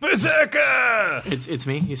 Regdar, Berserker! It's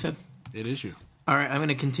me, he said. it is you. All right, I'm going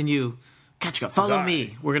to continue. Kachka, follow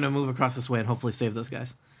me. We're going to move across this way and hopefully save those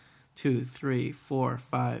guys. 2, 3, 4,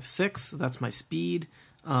 5, 6. That's my speed.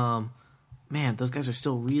 Man, those guys are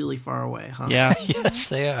still really far away, huh? Yeah. Yes,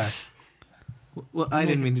 they are. Well, I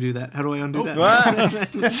didn't mean to do that. How do I undo that?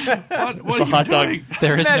 What a are hot you dog. doing?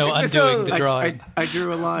 There is no Magic undoing the missile! drawing. I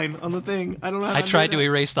drew a line on the thing. I don't know how I to tried undo to that.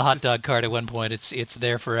 erase the hot dog card at one point. It's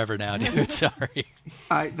there forever now, dude. Sorry.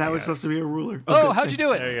 That was supposed to be a ruler. Oh, good. how'd you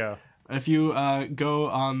do There it? you go. If you go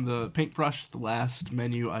on the paintbrush, the last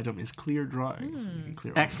menu item is clear drawings. You can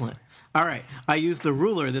clear all Excellent. All right. I used the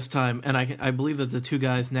ruler this time, and I believe that the 2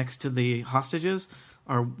 guys next to the hostages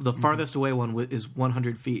are the farthest away one is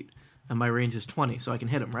 100 feet, and my range is 20, so I can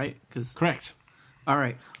hit them, right? Correct. All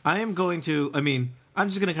right. I am going to. I'm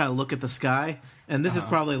just going to kind of look at the sky, and this is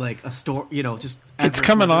probably like a storm. Just It's adverse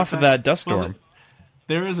coming weather off of effects. that dust storm.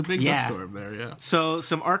 There is a big Yeah. dust storm there, yeah. So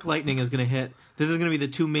some arc lightning is going to hit. This is going to be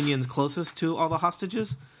the 2 minions closest to all the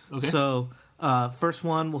hostages. Okay. So first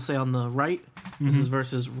one, we'll say on the right. This is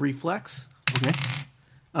versus reflex. Okay.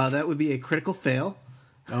 That would be a critical fail.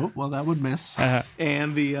 Oh, well, that would miss.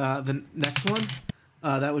 And the next one,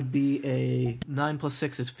 that would be a 9 plus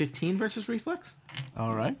 6 is 15 versus reflex.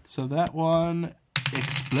 All right. So that one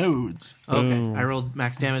explodes. Okay, Boom. I rolled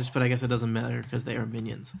max damage, but I guess it doesn't matter because they are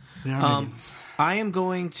minions. They are minions. I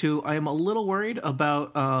am a little worried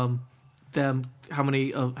about them how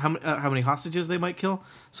many hostages they might kill.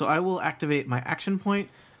 So I will activate my action point,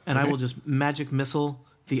 and I will just magic missile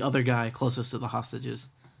the other guy closest to the hostages,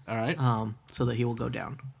 All right. so that he will go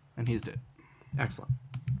down. And he's dead. Excellent.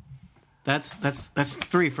 That's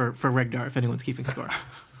 3 for Regdar if anyone's keeping score.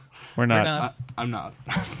 We're not. I'm not.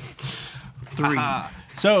 3.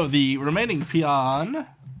 So the remaining peon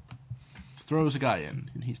throws a guy in,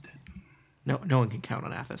 and he's dead. No one can count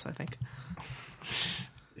on Athos, I think.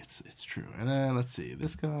 It's true. And then let's see.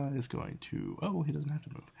 This guy is going to. Oh, well, he doesn't have to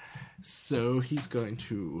move. So he's going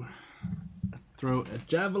to throw a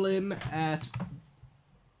javelin at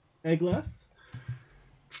Egleth.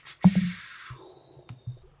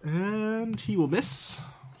 And he will miss.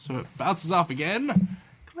 So it bounces off again.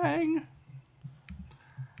 Clang.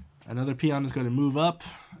 Another peon is going to move up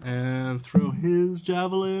and throw his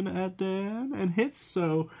javelin at Dan and hits.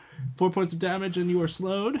 So 4 points of damage and you are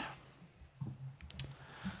slowed.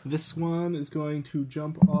 This one is going to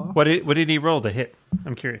jump off. What did he roll to hit?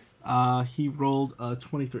 I'm curious. He rolled a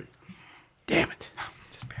 23. Damn it.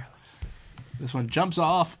 Just barely. This one jumps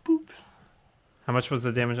off. Boop. How much was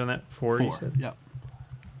the damage on that? 4, you 4. said? Yep.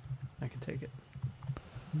 I can take it.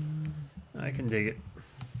 I can dig it.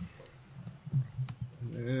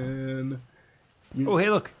 And Oh, hey,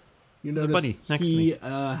 look. you notice buddy next to he me.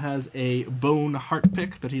 Has a bone heart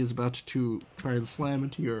pick that he is about to try and slam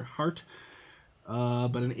into your heart.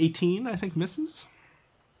 But an 18, I think, misses.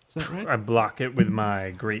 Is that right? I block it with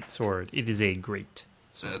my great sword. It is a great.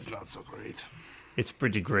 So that's not so great. It's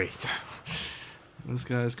pretty great. This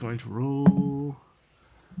guy's going to roll.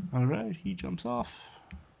 All right, he jumps off.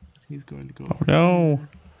 He's going to go No.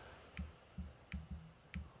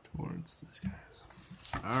 towards these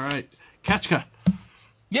guys. All right, Kachka,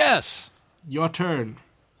 Yes. your turn.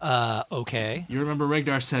 Okay. You remember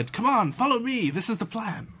Regdar said, "Come on, follow me. This is the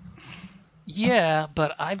plan." Yeah,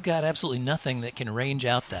 but I've got absolutely nothing that can range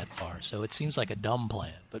out that far, so it seems like a dumb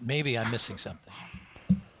plan. But maybe I'm missing something.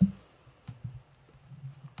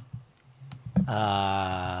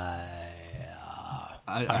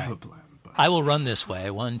 I have a plan. But I will run this way.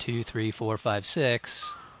 1, 2, 3, 4, 5,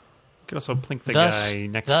 6. You could also plink the Thus, guy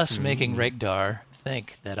next thus to making me. Regdar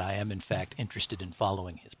think that I am in fact interested in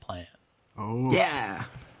following his plan. oh, Yeah.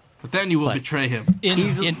 But then you will But- betray him. In,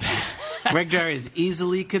 Regdar is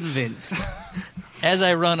easily convinced. as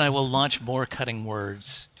I run, I will launch more cutting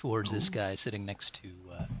words towards this guy sitting next to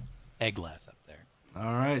Eglath up there.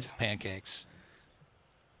 All right. Pancakes.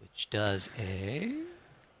 Which does a...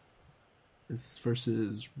 Is this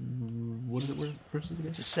versus what is it? Versus again?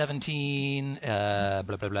 It's a 17, blah,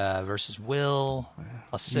 blah, blah, versus Will,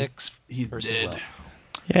 plus 6 He's versus dead.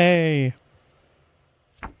 Will. Yay.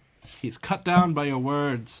 He's cut down by your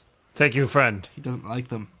words. Thank you, friend. He doesn't like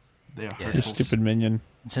them. They are Yeah. hurtful. You stupid minion.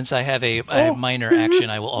 And since I have a minor action,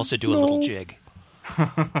 I will also do a little jig.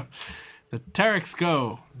 The Terex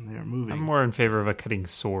go. They are moving. I'm more in favor of a cutting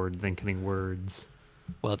sword than cutting words.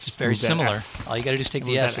 Well, it's very move that similar. S. All you got to do is take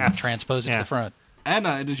the Move S that and S. transpose it to Yeah. the front.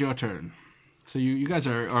 Anna, it is your turn. So you guys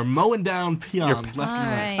are mowing down peons left and All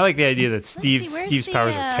right. right. I like the idea that see, where's Steve's the,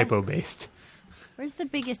 powers are typo based. Where's the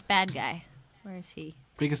biggest bad guy? Where is he?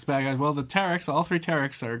 Biggest bad guys. Well, the Terex, all three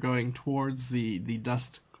Terex are going towards the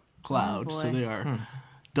dust cloud, Oh, boy. so they are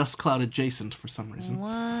dust cloud adjacent for some reason.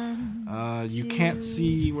 1, You can't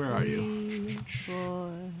see. Where are 3, you? 4,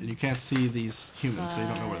 And you can't see these humans, so you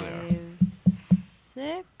don't know where they are.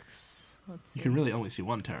 6. Let's see. You can really only see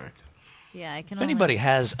one Terek. Yeah, I can. If anybody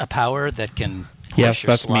has a power that can push Yes, or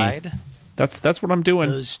that's me. slide, That's what I'm doing.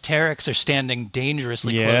 those Terex are standing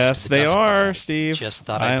dangerously close Yes, to the they dust are, cloud. Steve. Just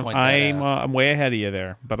thought I'd point that I'm out. I'm way ahead of you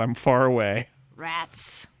there, but I'm far away.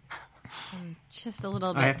 Rats. I'm just a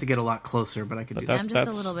little bit. I have to get a lot closer, but I could do that. I'm just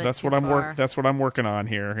a little bit That's too what I'm far. That's what I'm working on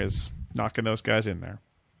here is knocking those guys in there.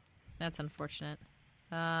 That's unfortunate.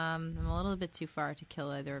 I'm a little bit too far to kill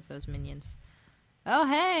either of those minions. Oh,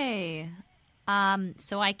 hey.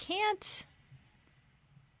 So I can't.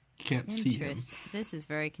 You can't see him. This is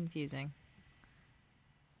very confusing.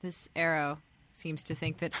 This arrow seems to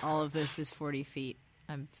think that all of this is 40 feet.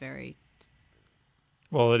 I'm very.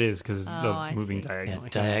 Well, it is because Oh, the I moving see. diagonally.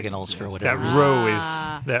 Diagonals for That whatever. row is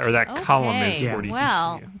that Okay. column is 40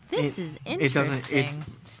 Well, feet. this It- is it doesn't- interesting.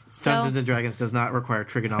 So, Dungeons and Dragons does not require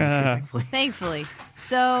trigonometry, thankfully. thankfully.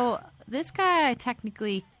 So this guy I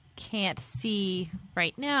technically can't see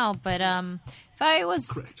right now, but if I was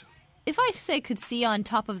Correct. if I say could see on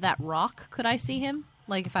top of that rock, could I see him?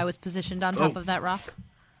 Like if I was positioned on top Oh. of that rock?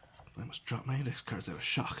 I almost dropped my index cards. I was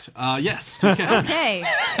shocked. Yes, you can. Okay.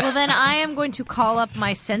 Well then I am going to call up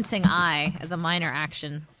my sensing eye as a minor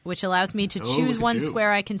action, which allows me to Oh, choose look at one you.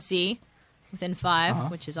 square I can see within 5,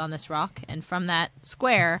 which is on this rock, and from that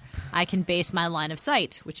square I can base my line of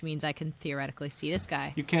sight, which means I can theoretically see this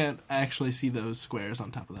guy You can't actually see those squares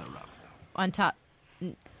on top of that rock. on top.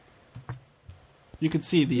 You can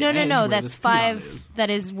see the No, edge no, where that's this peon 5. is. That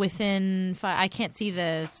is within 5. I can't see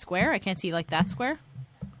the square. I can't see like that square.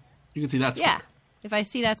 You can see that. Yeah. If I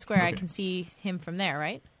see that square, I Okay. can see him from there,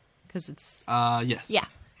 right? Because it's Yes. yeah.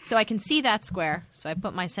 So I can see that square. So I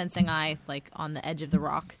put my sensing eye like on the edge of the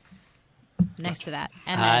rock, next to that,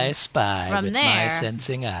 and then I spy from with my there,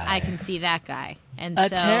 sensing eye. I can see that guy. And a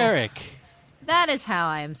so Terek. that is how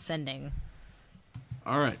I am sending.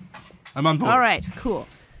 All right. I'm on board. All right, cool.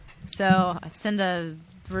 So I send a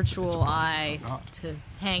virtual eye to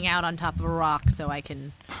hang out on top of a rock so I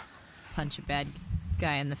can punch a bad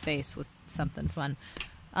guy in the face with something fun.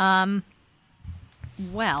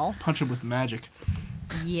 Well, Punch him with magic.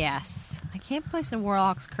 yes. I can't place a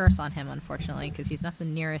Warlock's Curse on him, unfortunately, because he's not the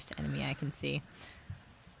nearest enemy I can see.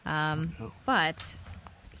 But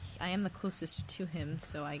I am the closest to him,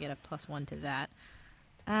 so I get a +1 to that.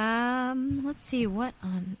 Let's see, what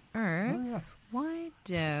on earth? Why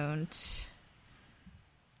don't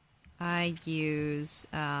I use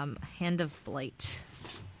Hand of Blight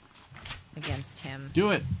against him?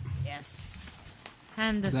 Do it. Yes.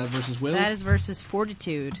 And Is that versus will? that is versus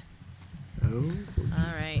fortitude. Oh,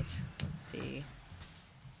 All right. Let's see.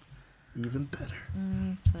 even better.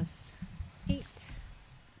 Plus 8.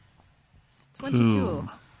 It's 22. Ooh.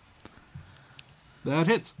 That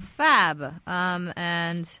hits. Fab.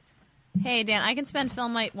 And hey, Dan, I can spend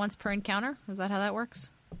Filmite once per encounter. Is that how that works?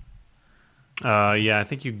 Yeah, I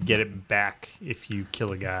think you get it back if you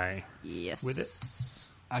kill a guy Yes. with it.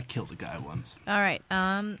 I killed a guy once. All right.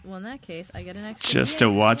 Well, in that case, I get an extra. Just to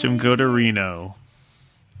watch him go to Reno.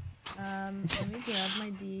 Let me grab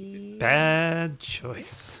my D. Bad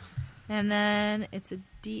choice. And then it's a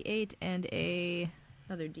D8 and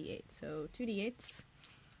another D8. So 2 D8s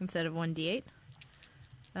instead of 1 D8.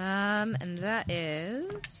 And that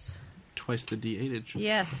is Twice the D8-age.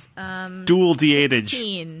 yes. Dual D8-age.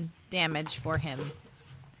 16 damage for him.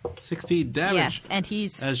 16 damage. Yes, and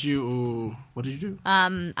he's. As you... What did you do?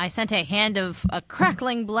 I sent a hand of a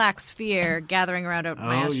crackling black sphere gathering around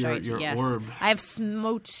my outstretched. your Yes, orb. I have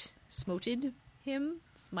smoted him.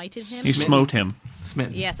 Smited him. You smote him.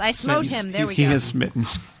 Smitten. Yes, I smote him. There we He go. has smitten.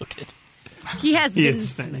 He has been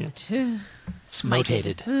is smitten,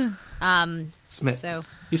 smited. Smit. So,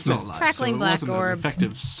 He's still alive, crackling so it black wasn't an orb.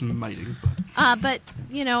 effective smiting, but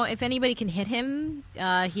you know, if anybody can hit him,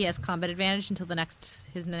 he has combat advantage until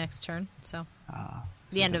his next turn. So,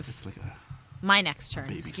 the end of it's like a my next turn.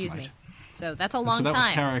 baby Excuse smite. me. So that's a And long so that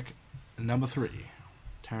time. was Tarek number 3.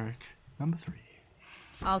 Tarek number 3.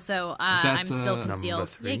 Also, that, I'm still number concealed.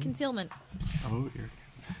 3? Yay, concealment. Oh,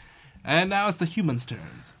 and now it's the humans'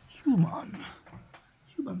 turns. Human,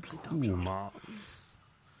 please. Ooh, mom.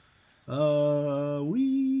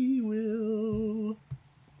 We will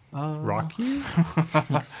Rock you?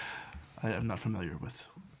 I am not familiar with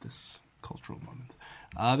this cultural moment.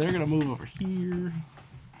 They're gonna move over here.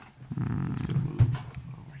 It's gonna move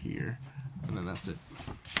over here, and then that's it.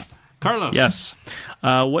 Carlos. Yes.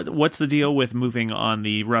 What's the deal with moving on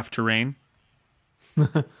the rough terrain?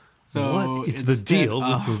 So What is the deal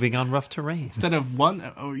with moving on rough terrain? Instead of one,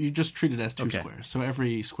 you just treat it as 2 Okay. squares. So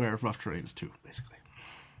every square of rough terrain is 2, basically.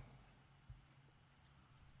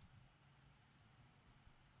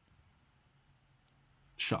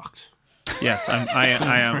 Shocked. Yes, I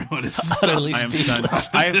am. Everyone is Utterly I am stunned.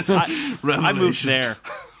 speechless. I moved there,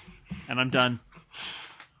 and I'm done.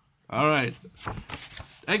 All right.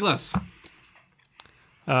 Eggleth.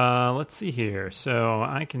 Let's see here. So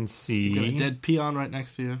I can You got a see. dead peon right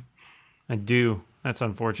next to you. I do. That's You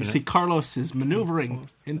unfortunate. see Carlos is maneuvering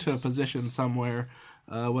into a position somewhere.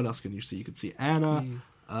 What else can you see? You can see Anna,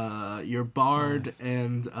 your bard,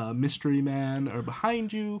 and Mystery Man are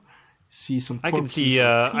behind you. See some. I can corpses see.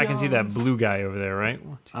 of I can see that peons. blue guy over there, right?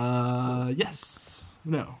 Yes.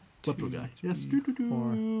 No. What blue guy? Yes.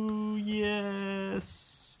 Do-do-do.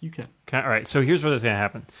 Yes. You can. Okay, all right. So here's what is going to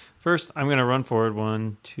happen. First, I'm going to run forward.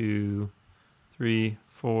 1, 2, 3,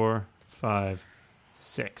 4, 5,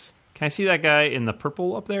 6. Can I see that guy in the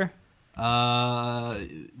purple up there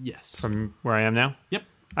Yes. from where I am now? Yep.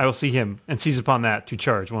 I will see him and seize upon that to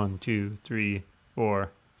charge. 1, 2, 3,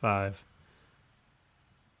 4, 5.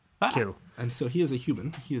 Kill. And so he is a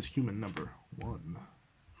human. He is human number 1.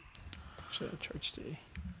 Should I charge today?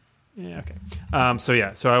 Yeah, okay.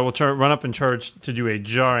 So I will run up and charge to do a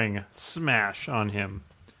jarring smash on him.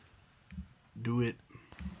 Do it.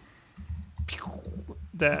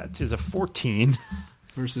 That is a 14.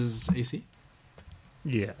 Versus AC.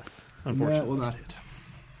 Yes, That unfortunately. will not hit.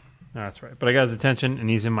 That's right. But I got his attention, and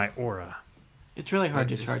he's in my aura. It's really hard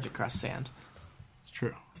That to is- charge across sand. It's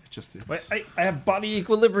true. It just is. Wait, I have body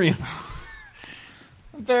equilibrium.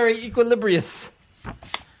 I'm very equilibrious.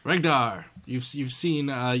 Regdar, you've seen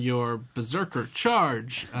your berserker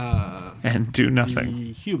charge And do nothing.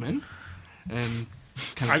 the human, and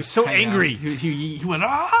kind of I'm just so hang out. angry. He went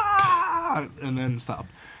ah, and then stopped.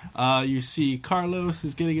 You see Carlos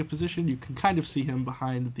is getting a position. You can kind of see him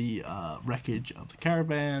behind the wreckage of the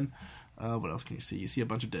caravan. What else can you see? You see a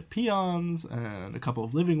bunch of dead peons and a couple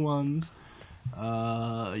of living ones.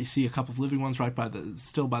 You see a couple of living ones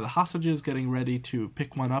still by the hostages, getting ready to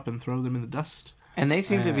pick one up and throw them in the dust. And they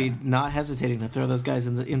seem to be not hesitating to throw those guys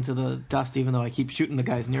into the dust, even though I keep shooting the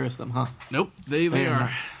guys nearest them, huh? Nope, they Fair are.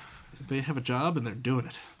 enough. They have a job and they're doing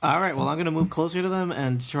it. All right, well, I'm going to move closer to them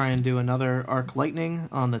and try and do another arc lightning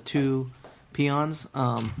on the 2 peons.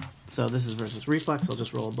 So this is versus reflex. I'll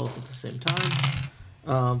just roll both at the same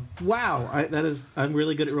time. Wow, I'm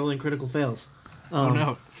really good at rolling critical fails. Oh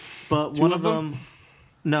no! But Two one of of them? them,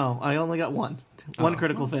 no, I only got one. One Oh.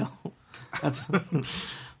 critical fail. That's.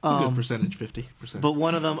 It's a good percentage, 50%. But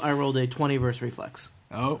one of them, I rolled a 20 versus reflex.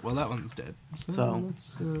 Oh well, that one's dead. So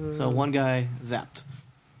let's, one guy zapped.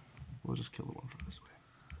 we'll just kill the one from this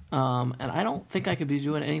way. And I don't think I could be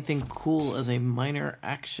doing anything cool as a minor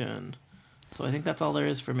action. So I think that's all there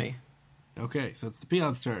is for me. Okay, so it's the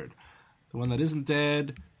peon's turn. The one that isn't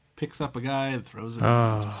dead picks up a guy and throws him.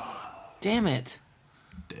 Damn it.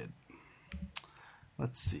 Dead.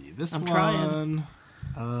 Let's see. This I'm one. trying.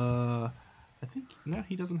 I think no,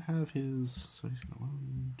 he doesn't have his. So he's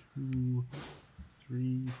going 1, 2,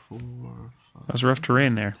 3, 4, 5. That was rough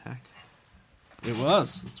terrain there. Attack. It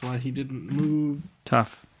was. That's why he didn't move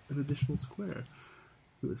Tough. an additional square.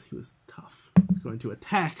 He was tough. He's going to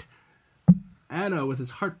attack Anna with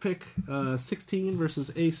his heart pick. 16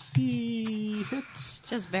 versus AC hits.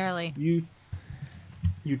 Just barely.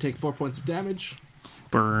 You take 4 points of damage.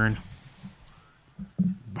 Burn.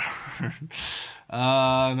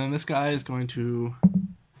 And then this guy is going to...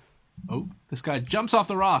 Oh, this guy jumps off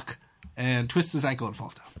the rock and twists his ankle and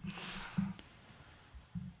falls down.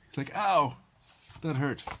 He's like, ow, that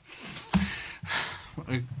hurt.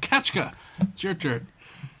 Kachka, it's your turn.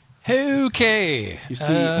 Okay. You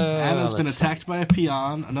see, Anna's been attacked by a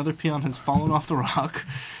peon. Another peon has fallen off the rock.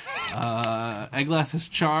 Eglath has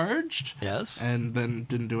charged. Yes. And then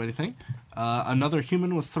didn't do anything. Another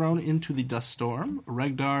human was thrown into the dust storm.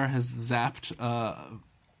 Regdar has zapped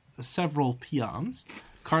several peons.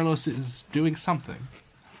 Carlos is doing something.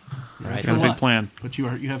 Right. Got a big plan. But you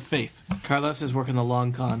have faith. Carlos is working the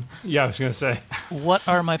long con. Yeah, I was going to say. What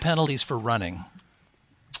are my penalties for running?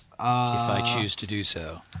 If I choose to do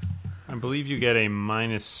so. I believe you get a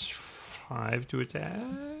 -5 to attack.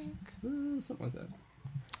 Something like that.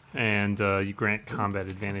 And you grant combat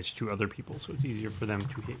advantage to other people, so it's easier for them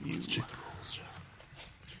to hit you.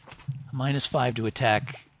 -5 to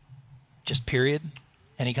attack, just period?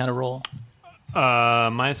 Any kind of roll?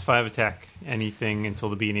 -5 attack anything until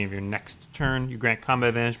the beginning of your next turn. You grant combat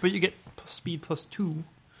advantage, but you get speed +2.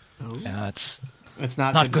 Yeah, it's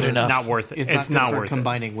not good enough. Not worth it. It's not good for worth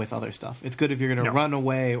combining with other stuff. It's good if you're going to No. run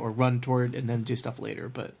away or run toward and then do stuff later.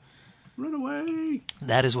 But Run away.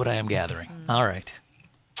 That is what I am gathering. All right.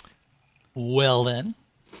 Well, then.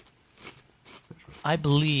 I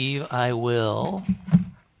believe I will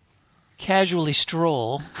casually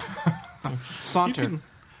stroll. saunter.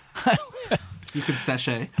 You can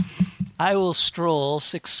sachet. I will stroll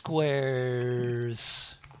 6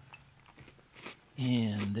 squares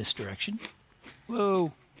in this direction.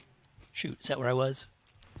 Whoa. Shoot, is that where I was?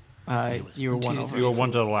 You were one over. You go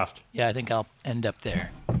one to the left. Yeah, I think I'll end up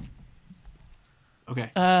there.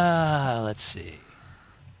 Okay. Let's see.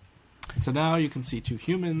 So now you can see 2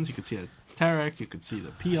 humans. You can see a Tarek. You can see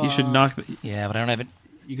the peon. You should knock. Yeah, but I don't have it.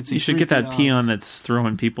 You can see. You should 3 get that peons. peon that's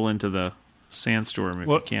throwing people into the sandstorm if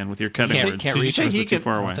you can with your cutting Can't- words. can't reach Those it. are too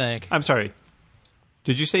far away. Thank. I'm sorry.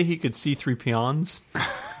 Did you say he could see 3 peons?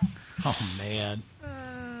 Oh, man.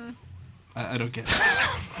 I don't get it.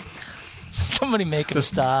 Somebody make him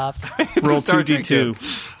stop. Roll a Star Trek 2d2.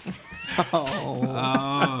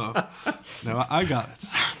 Oh. No, I got it.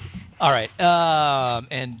 All right.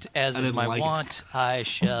 And as I is didn't my like it. want, I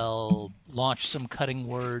shall launch some cutting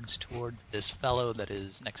words toward this fellow that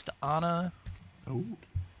is next to Anna. Oh.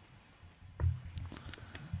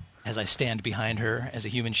 As I stand behind her as a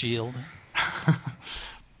human shield.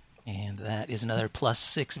 And that is another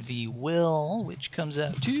 +6 V will, which comes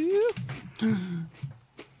out to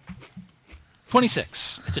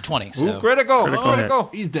 26. It's a 20, so. Critical! Critical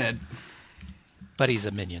He's dead. But he's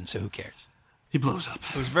a minion, so who cares? He blows up.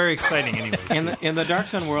 It was very exciting anyways. In the Dark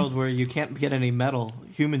Sun world where you can't get any metal,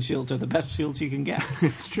 human shields are the best shields you can get.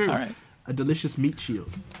 It's true. All right. A delicious meat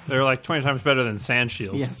shield. They're like 20 times better than sand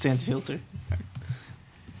shields. Yeah, sand shields are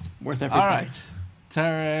worth every All penny. right.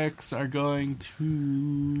 Tarex are going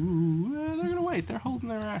to... they're going to wait. They're holding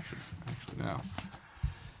their action, actually, now.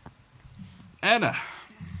 Anna.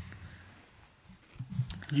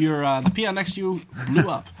 The peon next to you blew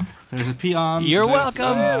up. There's a peon... You're that,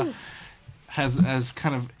 welcome. has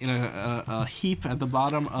kind of in a heap at the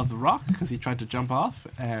bottom of the rock because he tried to jump off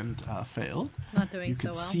and failed. Not doing You so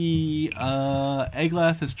can well. see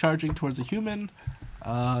Eglath is charging towards a human.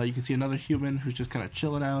 You can see another human who's just kind of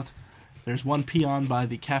chilling out. There's one peon by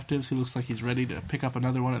the captives who looks like he's ready to pick up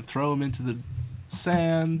another one and throw him into the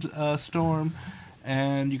sand storm.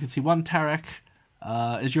 And you can see one Tarek.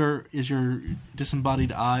 Is your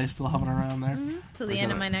disembodied eye still hovering around there? Till Or the is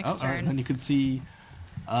end that of my next all right. turn. Then you can see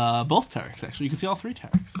both Tareks, actually. You can see all 3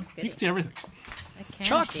 Tareks. You Goody. can see everything. I can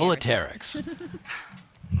Chock see full of everything. Terex.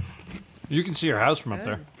 You can see your house from up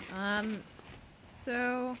there.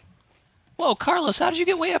 So Whoa, Carlos, how did you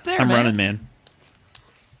get way up there, I'm man? running, man.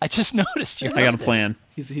 I just noticed you. I got a plan.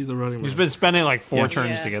 He's the running He's one. been spending like 4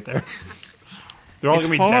 turns Yeah. to get there. They're all It's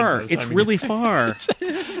gonna be dead by far. the It's time he really gets far.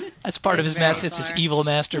 That's part of his it's his evil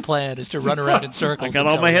master plan is to run around in circles. I got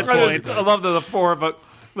all my hit points. I love that the four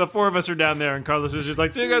of us are down there, and Carlos is just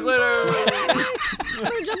like, "See you guys later." I'm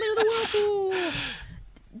gonna jump into the whirlpool.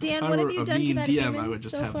 Dan, what have you done to that DM, human I would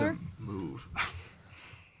just so have far? them move.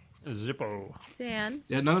 Zippo. Dan,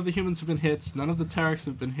 Yeah, none of the humans have been hit. None of the Tareks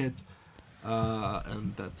have been hit.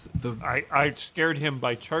 And that's the. I scared him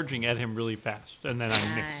by charging at him really fast, and then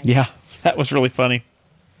I missed. Yeah, that was really funny.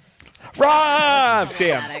 Run!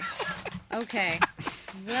 Damn. dramatic. Okay.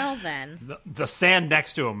 Well then. The sand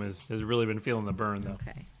next to him has really been feeling the burn, though.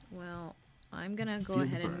 Okay. Well, I'm gonna go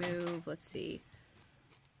ahead and move. Let's see.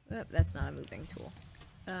 Oh, that's not a moving tool.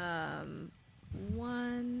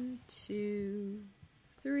 1, 2,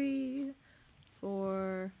 3,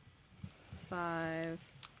 4, 5,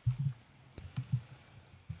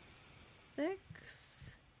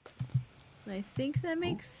 6. And I think that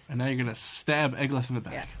makes. And now you're gonna stab Eggleth in the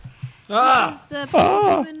back. Yes. This is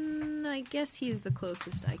the human. I guess he's the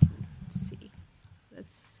closest I can see.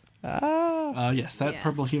 That's. Yes, that Yes.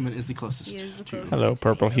 purple human is the closest. He is the to- closest. Hello,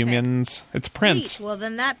 purple Okay. humans. It's Prince. Sweet. Well,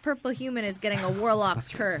 then that purple human is getting a warlock's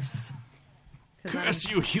curse. 'Cause Curse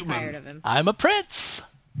I'm you, human. Tired of him. I'm a prince.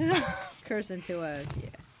 Curse into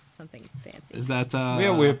something fancy. Is that?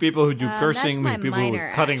 We have people who do cursing. We that's have my people who minor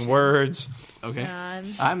are cutting action. words. Okay.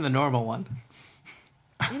 I'm the normal one.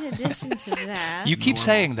 In addition to that, You keep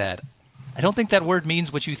saying that. I don't think that word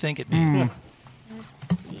means what you think it means.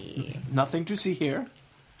 let's see. Nothing to see here.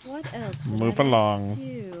 What else? Would Move I like along. to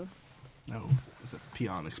do? No, is a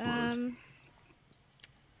peon explodes.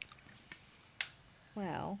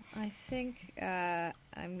 Well, I think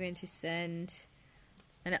I'm going to send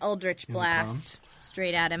an Eldritch Blast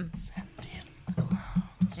straight at him.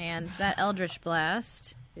 And that Eldritch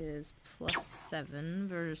Blast is +7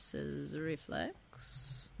 versus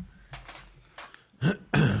Reflex.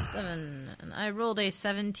 7. And I rolled a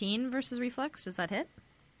 17 versus Reflex. Does that hit?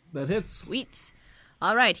 That hits. Sweet.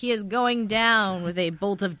 All right, he is going down with a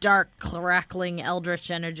bolt of dark, crackling eldritch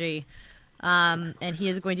energy. And he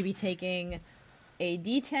is going to be taking a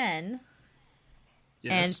D10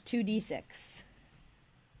 Yes. and 2D6.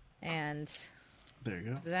 And There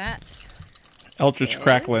you go. that... Eldritch Yes.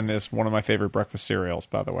 Cracklin is one of my favorite breakfast cereals,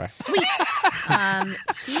 by the way. Sweet! He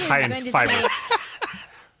is High in going to fiber. take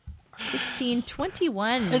 16,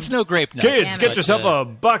 21. It's no grape nuts. Kids, Damn get it. yourself a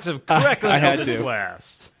box of crackling I had Eldritch to.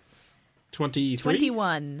 Blast. 23?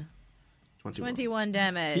 21. 21. 21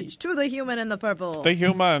 damage to the human in the purple. The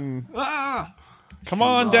human. Ah! Come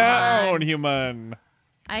on down, human.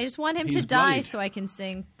 I just want him to He's die bloodied. so I can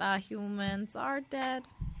sing "The humans are dead."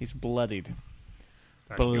 He's bloodied.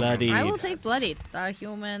 Bloodied. I will take bloodied. The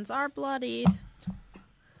humans are bloodied.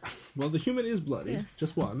 Well, the human is bloody. Yes.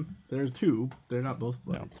 Just one. There's two. They're not both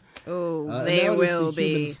bloody. Oh, And they now it is will the be.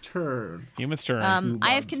 Human's turn. Human's turn. I have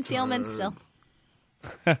Human's concealment turn. still.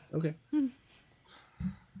 Okay.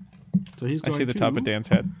 So he's I going see the to... top of Dan's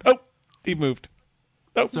head. Oh, he moved.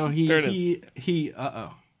 Oh, So there it is.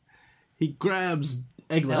 he grabs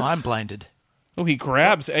Eggleth. No, I'm blinded. Oh, he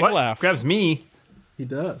grabs What? Egglaf. Grabs me. He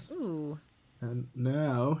does. Ooh. And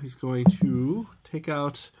now he's going to take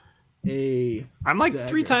out a... I'm like Dagger.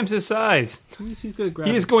 3 times his size. He's going to grab...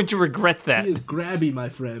 He is going to regret that. He is grabby, my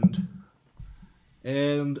friend.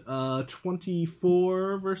 And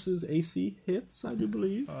 24 versus AC hits, I do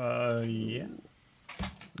believe. Yeah.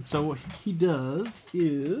 And so what he does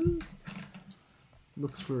is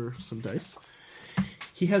looks for some dice.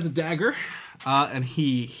 He has a dagger, and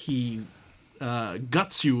he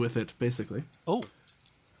guts you with it, basically. Oh,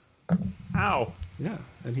 Ow. Yeah,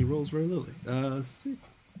 and he rolls very lowly.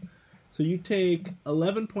 6. So you take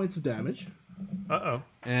 11 points of damage Uh-oh.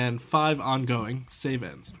 and 5 ongoing. Save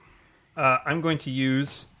ends. I'm going to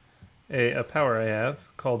use a power I have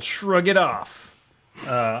called Shrug It Off.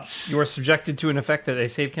 You are subjected to an effect that a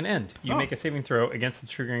save can end. You make a saving throw against the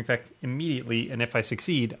triggering effect immediately, and if I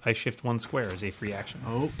succeed, I shift 1 square as a free action.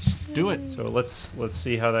 Oh, do it. So let's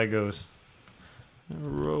see how that goes.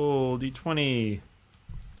 Roll d20.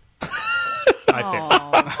 I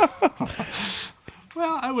failed.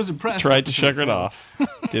 Well, I was impressed. Tried to shrug it off.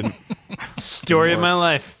 Didn't. Story of my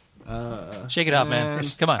life. shake it off, man.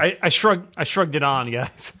 And- Come on. I shrugged it on,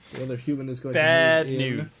 guys. The other human is going Bad to move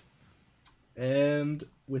in, news. and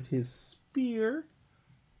with his spear,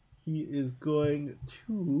 he is going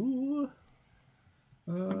to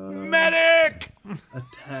Medic!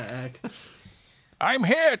 attack I'm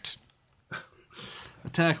hit.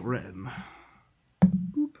 Ren.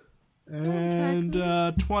 Boop. And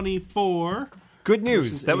 24. Good news.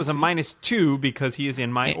 Versus That was a AC. -2 because he is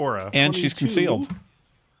in my aura. And she's 22, concealed.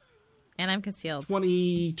 And I'm concealed,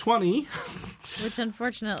 20. which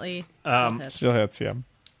unfortunately still hits. Still hits, yeah.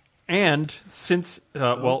 And since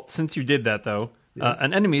since you did that though,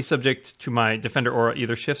 an enemy subject to my defender aura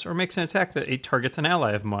either shifts or makes an attack that it targets an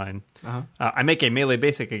ally of mine. I make a melee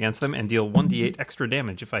basic against them and deal 1d8 extra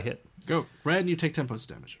damage if I hit. Go. Red, you take 10 points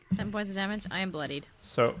of damage. 10 points of damage. I am bloodied.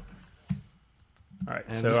 So, all right.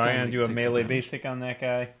 And So this guy I'm gonna do a takes some melee damage. basic on that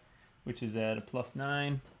guy, which is at a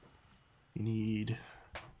 +9. You need...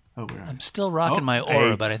 Oh, where are I'm still rocking my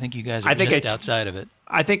aura, but I think you guys are just outside of it.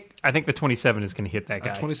 I think the 27 is going to hit that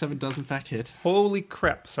guy. 27 does in fact hit. Holy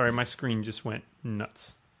crap! Sorry, my screen just went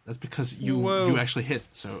nuts. That's because you Whoa. actually hit,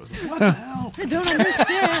 so it was like, what the hell? I don't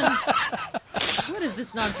understand. What is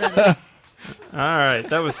this nonsense? All right,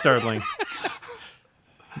 that was startling.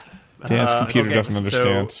 Dan's computer okay, doesn't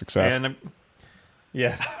understand so- success. and,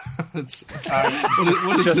 yeah. What is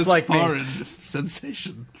Just this like me. foreign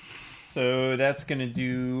sensation? So that's going to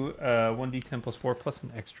do 1d10 plus 4 plus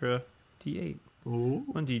an extra d8. Ooh.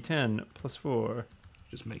 1d10 plus 4.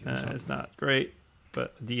 Just making this up. It's not great,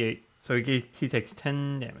 but a d8. So he takes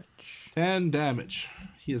 10 damage. 10 damage.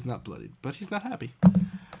 He is not bloodied, but he's not happy.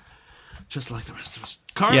 Just like the rest of us.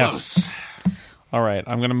 Carlos! Yes. All right,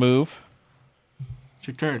 I'm going to move. It's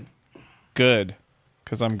your turn. Good,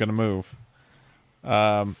 because I'm going to move.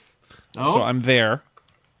 Oh, So I'm there.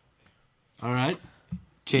 all right.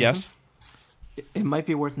 Jason, Yes. it might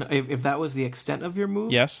be worth if that was the extent of your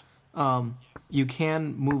move. Yes. You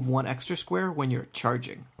can move one extra square when you're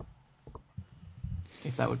charging.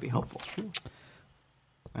 If that would be helpful.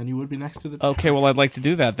 And you would be next to the... Okay, well, I'd like to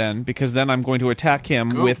do that then, because then I'm going to attack him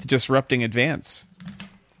Go. with Disrupting Advance.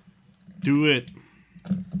 Do it.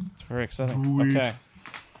 It's very exciting. Do it. Okay.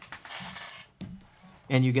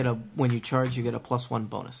 And you get when you charge, you get a +1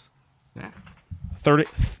 bonus. Yeah. 30.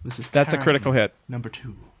 This is That's a Karen, critical hit. Number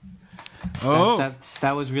 2. Oh.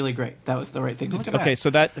 That was really great. That was the right thing to do. Okay, so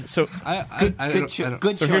that Good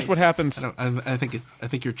choice. so here's what happens. I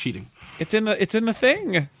think you're cheating. It's in the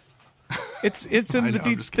thing. It's in I know,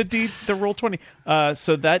 I'm just the roll 20.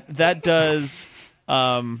 So that does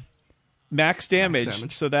max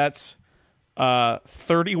damage. So that's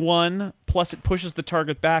 31 plus it pushes the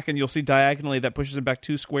target back, and you'll see diagonally that pushes it back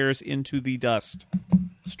 2 squares into the dust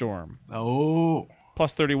storm. Oh.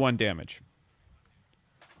 Plus 31 damage.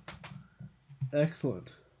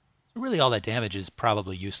 Excellent. Really, all that damage is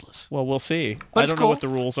probably useless. Well, we'll see. But I it's don't know cool. what the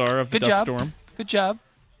rules are of the Good dust job. storm. Good job.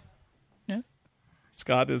 Yeah.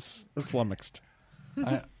 Scott is flummoxed.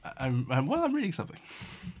 I'm reading something.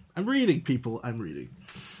 I'm reading, people. I'm reading.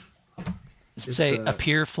 Does it say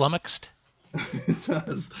appear flummoxed? It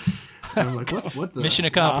does. I'm like, what the... Mission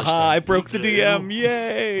accomplished. Aha, I then. broke the DM.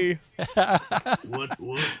 Yay!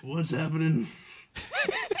 What's happening?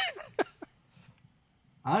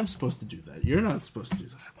 I'm supposed to do that. You're not supposed to do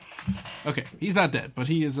that. Okay, he's not dead, but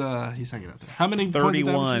he's hanging out there. How many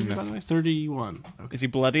 31. points of damage, by the way? 31. Okay. Is he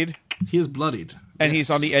bloodied? He is bloodied. And Yes. he's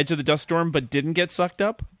on the edge of the dust storm, but didn't get sucked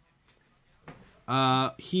up?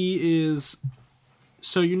 He is...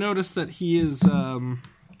 So you notice that he is...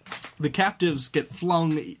 the captives get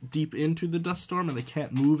flung deep into the dust storm, and they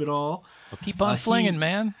can't move at all. Well, keep on flinging,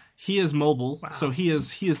 man. He is mobile, so he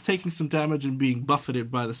is taking some damage and being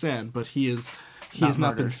buffeted by the sand, but he has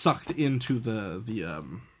not been sucked into the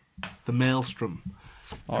maelstrom.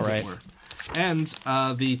 All right. It were. And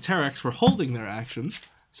the Terex were holding their action,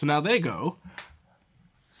 so now they go.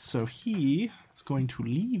 So he is going to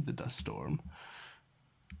leave the dust storm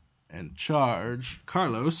and charge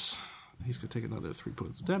Carlos. He's going to take another 3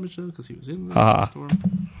 points of damage, though, because he was in the dust storm.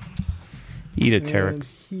 Eat it, Tarek. And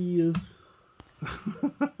he is... I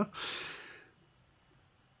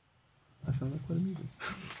found that quite amusing.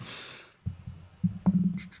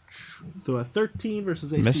 So a 13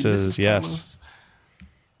 versus AC Misses, yes.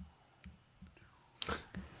 Carlos.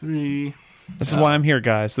 3. This is why I'm here,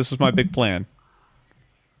 guys. This is my big plan.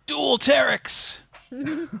 Dual Terex.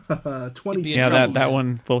 20 be in Yeah, trouble, that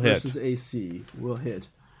one will hit. versus AC will hit.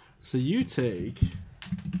 So you take...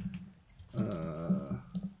 let's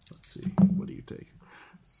see. What do you take?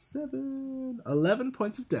 11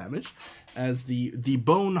 points of damage as the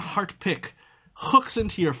bone heart pick hooks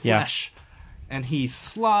into your flesh, and he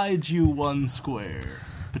slides you 1 square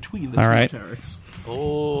between the All two right. Terex.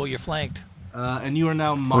 Oh, you're flanked. And you are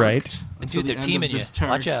now marked Right. until Dude, the they're end teaming of this you.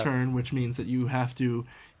 Watch Terek's out. turn, which means that you have to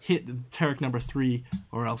hit Terek number 3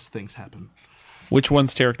 or else things happen. Which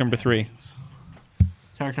one's Tarek number 3?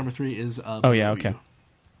 Terek number 3 is Oh, yeah, below okay. you.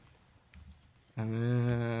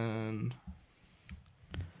 And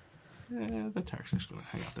then... the Terek's actually going to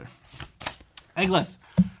hang out there. Eggleth,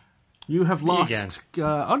 you have lost... again.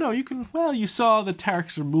 oh, no, you can... Well, you saw the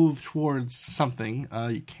Terek's are moved towards something.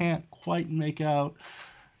 You can't quite make out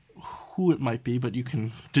who it might be, but you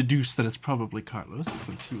can deduce that it's probably Carlos,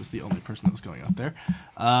 since he was the only person that was going out there.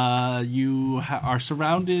 You are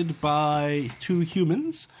surrounded by 2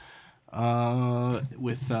 humans,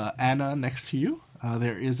 with Anna next to you.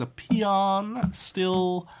 There is a peon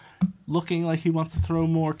still looking like he wants to throw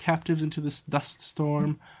more captives into this dust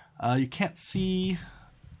storm. You can't see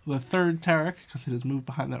the third Tarek because it has moved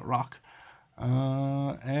behind that rock.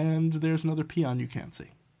 And there's another peon you can't see.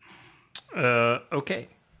 Okay.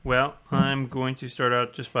 Well, I'm going to start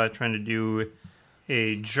out just by trying to do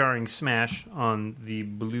a jarring smash on the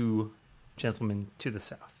blue gentleman to the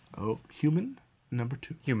south. Oh, human number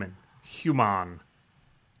 2. Human,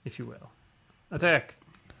 if you will. Attack.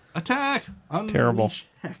 Attack! Terrible. Unleash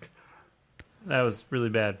heck. That was really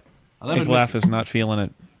bad. 11 Iglaf misses. is not feeling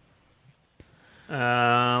it.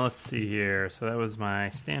 Let's see here. So that was my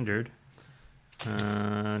standard. Do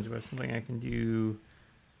I have something I can do?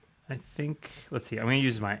 I think, let's see. I'm going to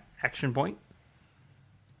use my action point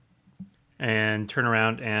and turn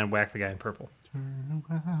around and whack the guy in purple. Turn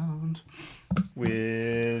around.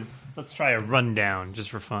 With, let's try a rundown just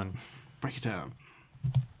for fun. Break it down.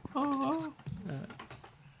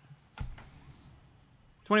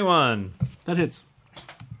 21. That hits.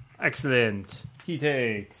 Excellent. He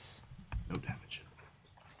takes. No damage.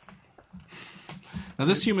 Now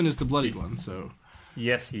this human is the bloodied one, so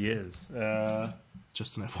Yes, he is.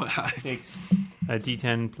 just an FYI. Takes a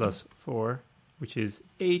d10 plus 4, which is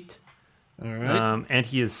 8. All right. And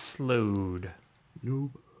he is slowed.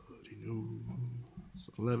 Nobody knows.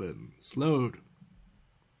 11. Slowed.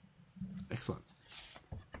 Excellent.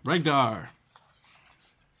 Regdar.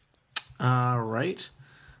 All right.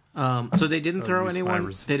 So they didn't throw use my anyone. They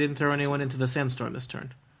resistance. didn't throw anyone into the sandstorm this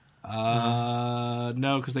turn.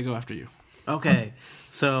 No, because they go after you. Okay,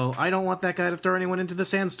 so I don't want that guy to throw anyone into the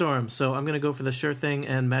sandstorm. So I'm going to go for the sure thing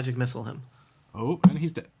and magic missile him. Oh, and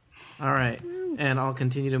he's dead. All right, and I'll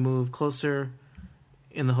continue to move closer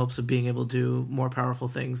in the hopes of being able to do more powerful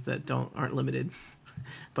things that aren't limited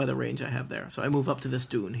by the range I have there. So I move up to this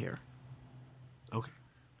dune here. Okay.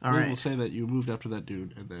 All We right. will say that you moved after that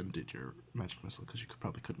dude and then did your magic missile because you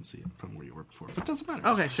probably couldn't see him from where you were before. But it doesn't matter.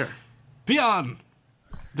 Okay, sure. Peon!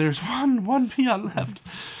 There's one peon left.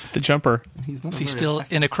 The jumper. He's not Is a he very still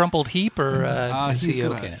effective- in a crumpled heap, or is he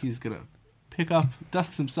okay? He's gonna pick up,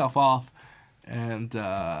 dust himself off, and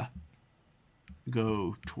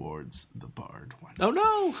go towards the bard. Oh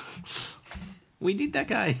no! We need that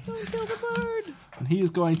guy. And he is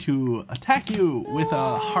going to attack you with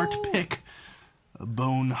a heart pick, a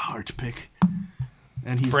bone heart pick.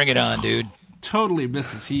 And he's Bring it on, dude. Totally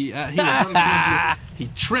misses. He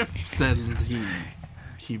trips and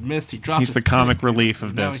he missed. He dropped. He's his the comic pick. relief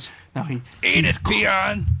of Now this. he's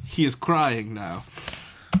peon. He is crying now.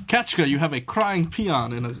 Ketchka, you have a crying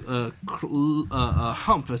peon and a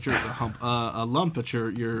lump at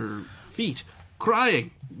your feet,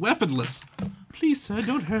 crying, weaponless. Please, sir,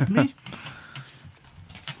 don't hurt me.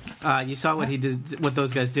 You saw what he did. What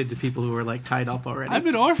those guys did to people who were like tied up already. I'm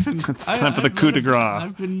an orphan. It's time for the coup de grace.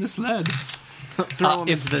 I've been misled. Throw him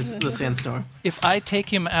if- into the sandstorm. If I take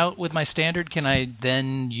him out with my standard, can I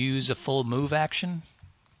then use a full move action?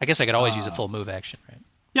 I guess I could always use a full move action, right?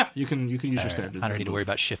 Yeah, you can use your All right. standard. I don't need to worry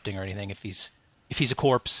about shifting or anything if he's a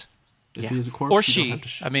corpse If he is a corpse, or you she. don't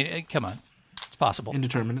have to I mean, come on, it's possible.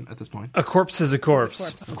 indeterminate at this point, A corpse is a corpse.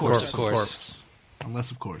 Of course.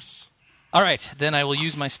 unless of course. All right, then I will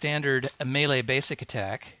use my standard melee basic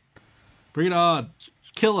attack. Bring it on.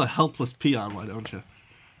 Kill a helpless peon, why don't you?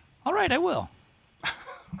 All right, I will.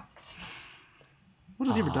 What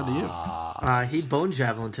has he ever done to you? He bone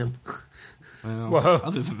javelined him. Well, Whoa.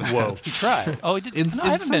 other than that, Whoa. He tried. Oh, he did. in no, I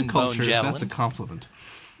haven't some been bone cultures, javelin. that's a compliment.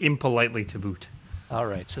 Impolitely to boot. All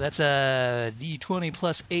right, so that's a D20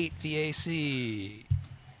 plus 8 VAC,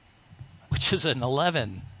 which is an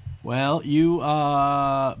 11. Well, you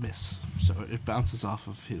miss, so it bounces off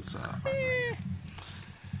of his armor.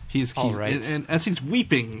 He's All right. and as he's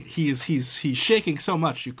weeping, he's shaking so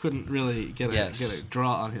much you couldn't really get a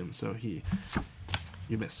draw on him. So you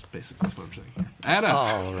miss, basically. That's what I'm saying here. Anna,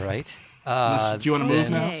 All right. do you want to move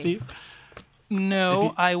now, Okay. Steve? No, If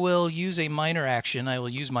you- I will use a minor action. I will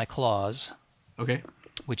use my claws, Okay.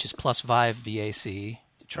 which is plus 5 VAC,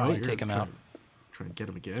 to try and you're take him out. Try and get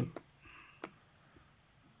him again.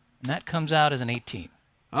 And that comes out as an 18.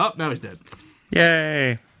 Oh, now he's dead.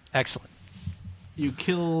 Yay! Excellent. You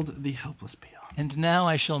killed the helpless peon. And now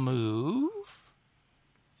I shall move.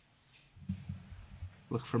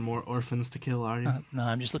 Look for more orphans to kill, are you? No,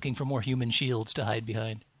 I'm just looking for more human shields to hide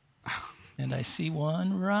behind. And I see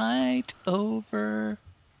one right over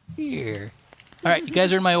here. All right, you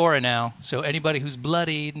guys are in my aura now. So anybody who's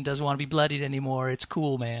bloodied and doesn't want to be bloodied anymore, it's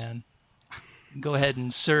cool, man. Go ahead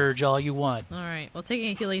and surge all you want. All right. Well, taking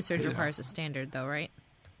a healing surge requires a standard, though, right?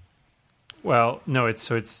 Well, no, it's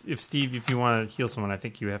if you want to heal someone, I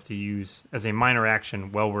think you have to use as a minor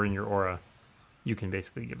action while we're in your aura. You can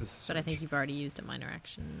basically give us a surge. But I think you've already used a minor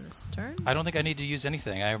action this turn. I don't think I need to use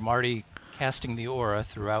anything. I'm already casting the aura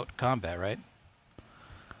throughout combat, right?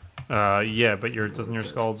 Yeah, but doesn't your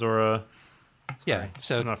Scald's aura? Yeah,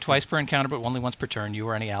 so twice per encounter, but only once per turn, you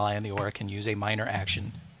or any ally in the aura can use a minor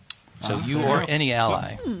action. So you or any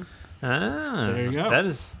ally. There you go.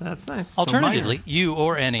 That's nice. Alternatively, you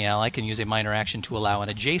or any ally can use a minor action to allow an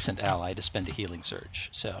adjacent ally to spend a healing surge.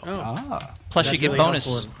 So plus That's you get really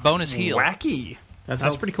helpful. bonus heal. Wacky.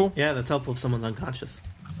 That's pretty cool. Yeah, that's helpful if someone's unconscious.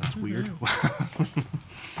 That's weird.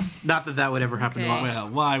 Not that would ever happen to Okay. us. Well,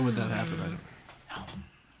 why would that happen? I don't know.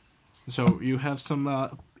 So you have some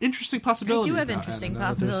interesting I possibilities. do have now, interesting Adam.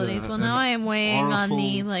 Now that there's possibilities. Well, now I am weighing on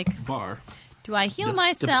the auraful bar. Do I heal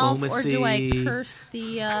myself or do I Diplomacy. curse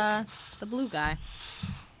the blue guy?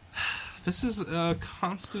 This is a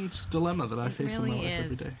constant dilemma that I face in my really life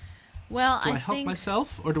every is. day. Well, Do I I help think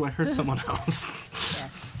myself or do I hurt someone else?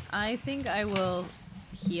 yes. I think I will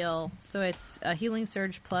heal. So it's a healing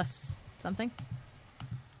surge plus something.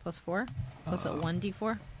 Plus 4? Plus a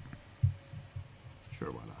 1d4?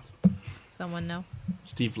 Sure, why not? Someone know?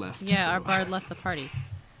 Steve left. Yeah, so- our bard left the party.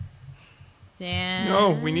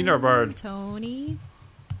 No, we need our bard. Tony.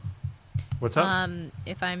 What's up?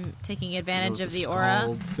 If I'm taking advantage You know, of the the aura,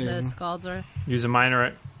 scald the thing. scald's aura. Use a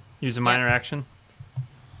minor action.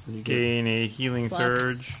 And you get Gain a healing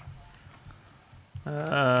Plus- surge.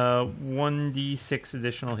 1d6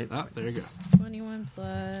 additional hit points. there you go. 21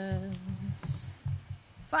 plus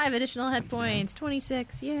 5 additional hit points.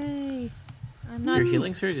 26. Yay. I'm not Your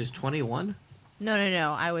healing surge is 21?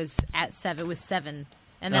 No. I was at 7. It was 7.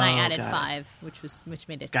 And then I Oh, added got it. 5, which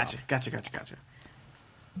made it 12. Gotcha.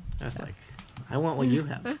 I was like, I want what you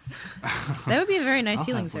have. That would be a very nice I'll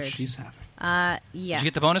healing have what surge. she's having. Yeah. Did you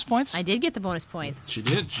get the bonus points? I did get the bonus points. She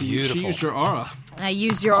did. She Beautiful. used your aura. I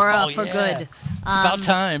used your aura Oh, for yeah. good. It's about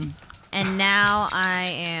time. And now I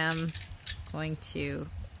am going to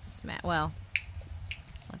smack. Well,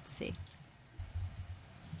 let's see.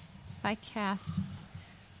 If I cast.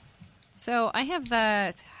 So I have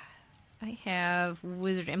that. I have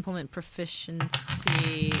Wizard Implement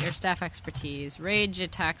Proficiency or Staff Expertise. Rage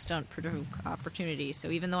attacks don't provoke opportunity.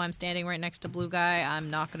 So even though I'm standing right next to Blue Guy,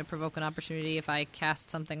 I'm not going to provoke an opportunity if I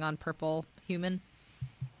cast something on Purple Human.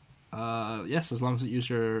 Yes, as long as it uses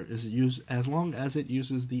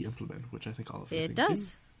the implement, which I think all of you It think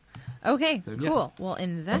does. Okay, Then cool. yes. Well,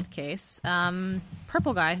 in that case,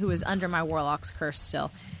 Purple Guy, who is under my Warlock's curse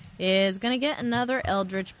still, is going to get another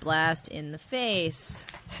Eldritch Blast in the face.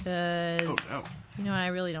 Because, Oh, no. you know, I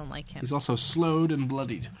really don't like him. He's also slowed and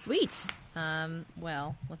bloodied. Sweet.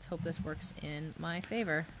 Well, let's hope this works in my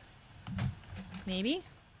favor. Maybe?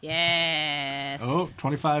 Yes. Oh,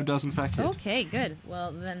 25 does in fact hit. Okay, good.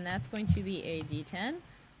 Well, then that's going to be a D10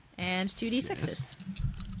 and 2 D6s.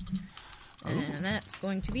 And that's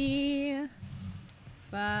going to be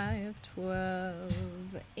 5, 12,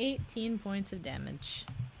 18 points of damage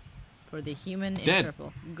for the human in Dead.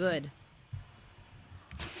 purple. Good.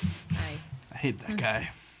 I hate that guy.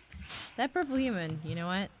 That purple human, you know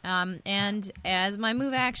what? And as my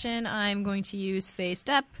move action, I'm going to use Phase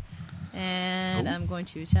Step, and I'm going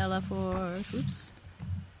to teleport. Oops.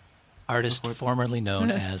 Artist formerly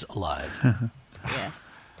known as Alive.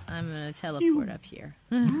 Yes. I'm going to teleport up here.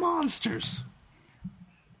 Monsters.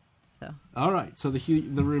 So. All right, so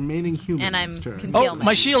the remaining human And I'm turn. concealment. Oh,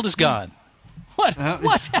 my shield is gone. What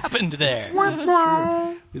happened there? He's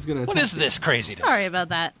gonna What attack is this craziness? Sorry about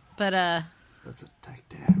that. But, Let's attack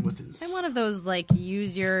Dan with his. I'm one of those, like,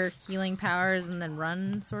 use your healing powers and then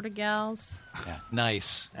run sort of gals. Yeah,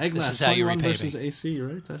 nice. Egg This Blast, is how you 21 repay versus me. AC,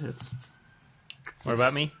 right? That hits. What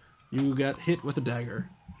about me? You got hit with a dagger.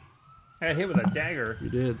 I got hit with a dagger. You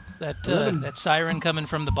did. That siren coming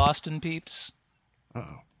from the Boston peeps.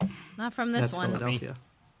 Uh-oh. Not from this That's one. Philadelphia.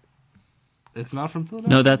 It's not from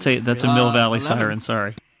Philadelphia? No, that's a Mill Valley 11. siren.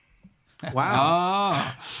 Sorry. Wow.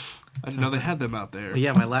 Ah. I didn't know they had them out there.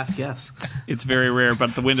 Yeah, my last guess. It's very rare,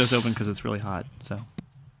 but the window's open because it's really hot. So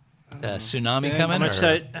Tsunami Dan, coming?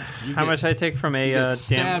 How much I take from a You get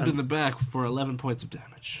stabbed in damn? the back for 11 points of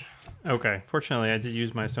damage. Okay, fortunately, I did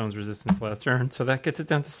use my stone's resistance last turn, so that gets it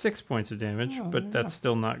down to 6 points of damage. But that's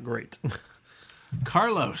still not great.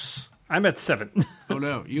 Carlos. I'm at 7. Oh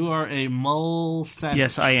no, you are a mull sandwich.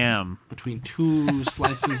 yes, I am. Between two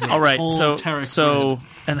slices of All right, whole so Tarek bread.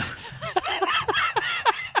 and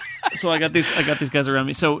I got these guys around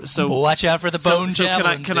me. So Well, watch out for the bone so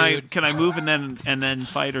javelins, can dude. I move and then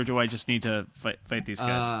fight, or do I just need to fight these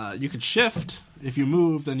guys? You can shift. If you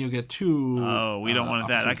move, then you'll get 2. Oh, we don't want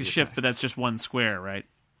that. I can opportunity shift, but attacks. that's just 1 square, right?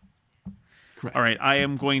 Correct. All right, I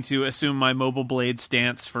am going to assume my mobile blade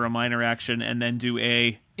stance for a minor action, and then do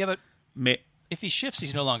a. Yeah, but if he shifts,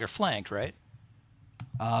 he's no longer flanked, right?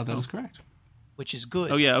 That is correct. Which is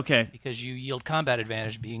good. Oh yeah, okay, Because you yield combat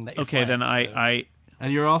advantage being that you're okay. Then flanked, so- I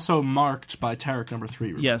And you're also marked by Tarek number 3.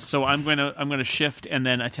 remember? yes. So I'm gonna shift and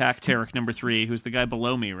then attack Tarek number 3, who's the guy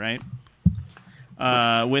below me, right?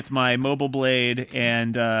 With my mobile blade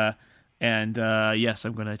and yes,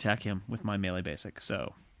 I'm going to attack him with my melee basic.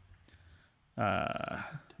 So.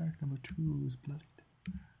 Tarek number 2 is bloodied.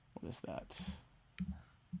 What is that?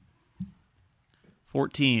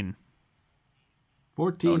 14.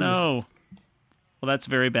 14. Oh no. misses. Well, that's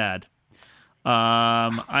very bad.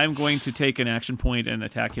 I'm going to take an action point and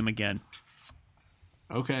attack him again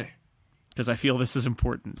Okay. because I feel this is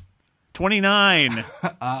important. 29.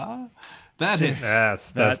 That hits.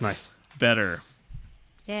 That's nice. Better.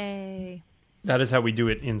 Yay. That is how we do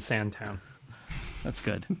it in Sandtown. That's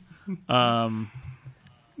good.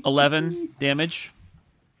 11 damage.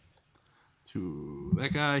 To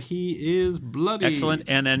that guy, he is bloody. Excellent.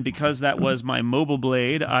 And then because that was my mobile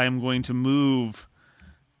blade, I am going to move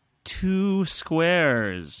 2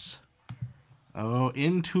 squares. Oh,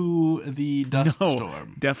 into the dust No,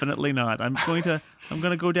 storm. definitely not. I'm going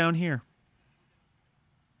to go down here.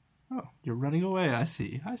 Oh, you're running away. I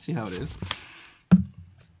see how it is.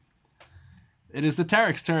 It is the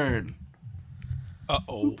Tarek's turn.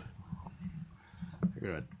 Uh-oh.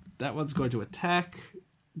 That one's going to attack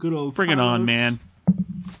good old Bring it on, Carlos man.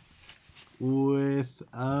 With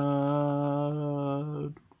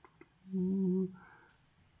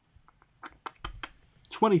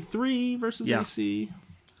 23 versus Yeah. AC.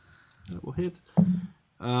 That will hit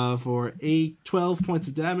for 12 points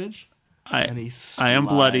of damage. And he I am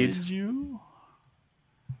bloodied. slides you.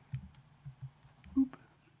 Oop.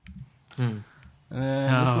 And this one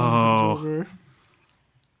comes over.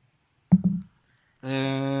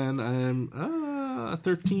 And I'm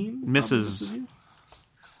 13. Misses. Probably.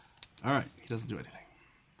 All right, he doesn't do anything.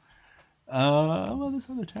 Well, this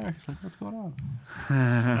other Tarek is like, what's going on?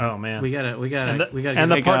 Oh man, We gotta and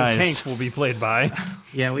the get part of guys. tank will be played by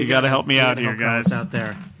yeah, You gotta help me out here, Carlos guys. out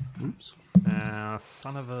there. Oops.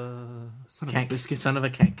 son of a. Son of a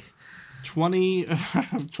kank. 20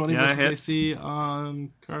 versus hit. AC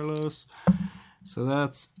on Carlos. So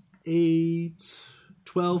that's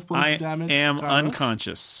 12 points I of damage. to am Carlos.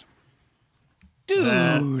 unconscious.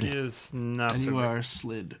 That Dude. is not And so you good. are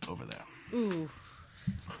slid over there. Ooh.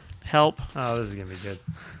 Help. Oh, this is gonna be good.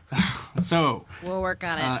 So, We'll work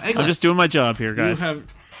on it. Egglet, I'm just doing my job here, guys.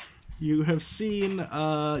 you have seen,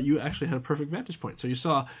 you actually had a perfect vantage point. So you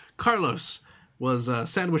saw Carlos was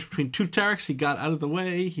sandwiched between 2 Tareks. He got out of the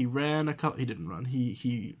way. He ran he didn't run.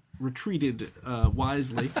 He retreated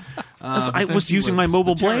wisely. I was using my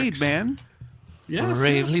mobile blade, man. Yes,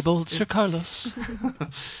 Bravely yes. bold Sir Carlos.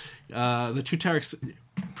 The 2 Tareks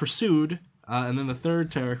pursued, and then the third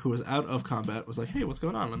Tarek, who was out of combat, was like, hey, what's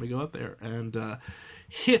going on? Let me go out there. And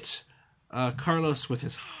hit Carlos with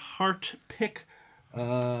his heart pick,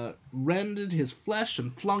 rended his flesh,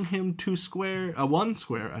 and flung him 1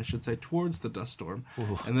 square, I should say, towards the dust storm.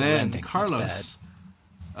 Ooh, and then rending, Carlos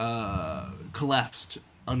collapsed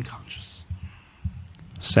unconscious.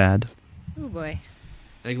 Sad. Oh boy.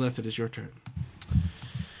 Egleth, it is your turn.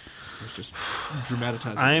 I was just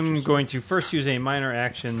dramatizing. I'm going to first use a minor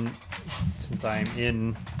action since I'm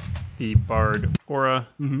in the Bard aura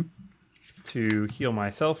to heal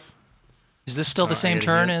myself. Is this still the same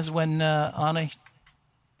turn as when Anna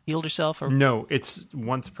healed herself? Or No, it's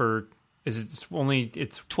once per. It's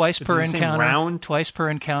twice it's per the same encounter? round. Twice per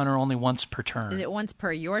encounter, only once per turn. Is it once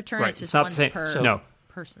per your turn? Right, It's just it's not once the same. per No.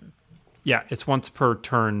 person. Yeah, it's once per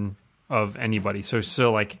turn of anybody.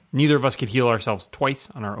 So like neither of us could heal ourselves twice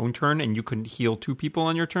on our own turn, and you couldn't heal 2 people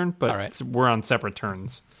on your turn. But All right. we're on separate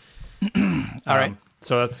turns. All right.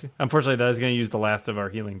 So that's unfortunately that is going to use the last of our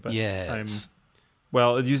healing. But Yes.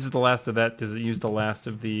 well, it uses the last of that. Does it use the last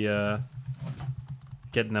of the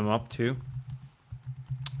getting them up too?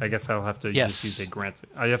 I guess I'll have to Yes. just use a grant.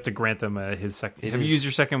 I have to grant him his second. It Have is- you used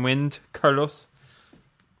your second wind, Carlos?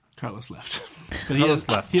 Carlos left. But Carlos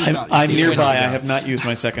left. He has not. I'm He's nearby. winning. I have not used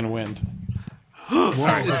my second wind. So you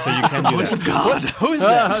can do that. God. Who is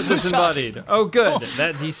that? Disembodied. Oh, good.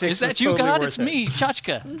 That D6 Is that was you, totally God? worth It's it. me,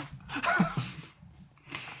 Chachka.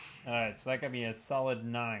 All right, so that got me a solid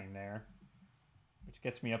 9 there, which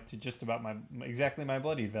gets me up to just about exactly my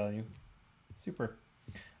bloodied value. Super.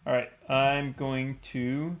 All right, I'm going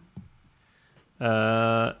to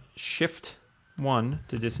shift 1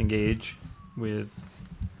 to disengage with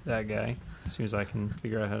that guy as soon as I can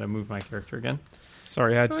figure out how to move my character again.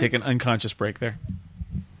 Sorry, I had to take an unconscious break there.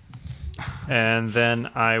 And then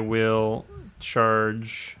I will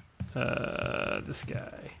charge this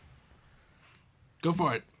guy. Go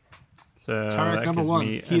for it. So Target that number gives 1.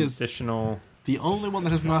 me He an is additional... the only one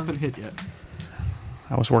that has not been hit yet.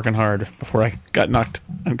 I was working hard before I got knocked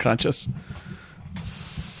unconscious.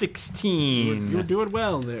 16. You're doing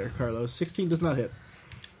well there, Carlos. 16 does not hit.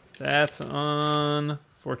 That's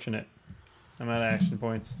unfortunate. I'm out of action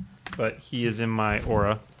points. But he is in my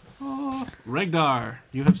aura. Regdar,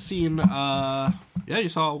 you have seen, you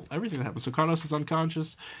saw everything that happened. So Carlos is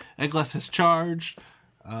unconscious. Egleth has charged.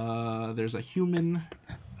 There's a human.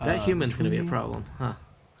 That human's going to be a problem, huh?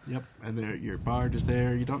 Yep, and there, your bard is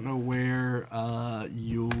there. You don't know where Anna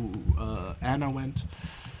went.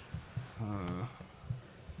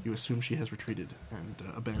 You assume she has retreated and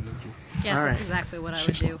abandoned you. Yes, All that's right. exactly what I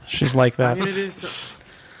would do. She's like that.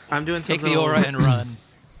 I'm doing Take something. the aura and run.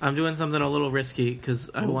 I'm doing something a little risky because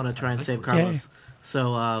I want to try and save Carlos.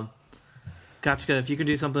 So, Gotchka, if you can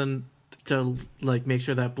do something to make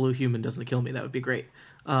sure that blue human doesn't kill me, that would be great.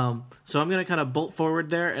 So I'm going to kind of bolt forward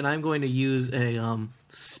there, and I'm going to use a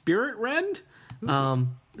spirit rend.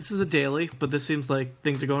 This is a daily, but this seems like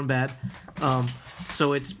things are going bad.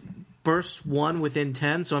 So it's burst 1 within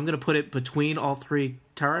 10. So I'm going to put it between all 3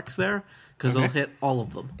 Tareks there because it'll hit all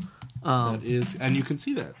of them. That is, and you can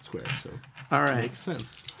see that square. So all right, makes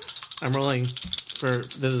sense. I'm rolling for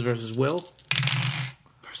this is versus Will.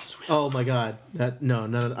 Oh my god!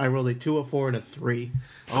 I rolled a 2, a 4, and a 3.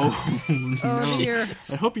 Oh, Oh dear.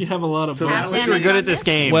 I hope you have a lot of. So Half that damage You're good on at this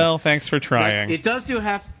game. Well, thanks for trying. it does do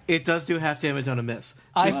half. It does do half damage on a miss.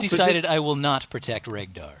 I've decided I will not protect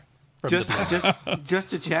Regdar. Just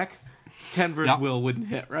to check, 10 versus Yep. Will wouldn't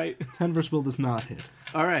hit, right? 10 versus Will does not hit.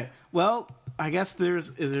 All right. Well, I guess there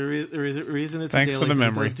is a reason it's Thanks a daily. for the 'cause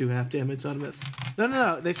memory. It does do half damage on a miss.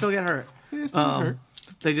 No. They still get hurt. Hurt.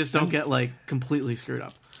 They just don't get completely screwed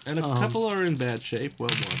up. And a couple are in bad shape. Well,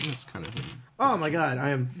 one is kind of in. Oh my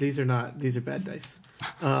god! These are bad dice.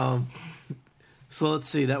 So let's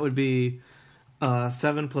see. That would be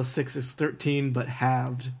 7 plus 6 is 13, but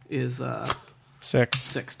halved is 6.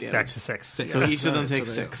 6 damage. Back to 6. So each of them Alright, takes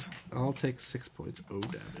so they- 6. I'll take 6 points. Oh,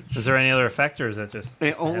 damage. Is there any other effect, or is that just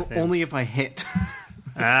half damage? Only if I hit.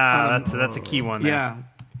 That's a key one. There. Yeah.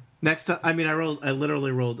 Next time, I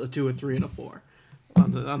literally rolled a 2, a 3, and a 4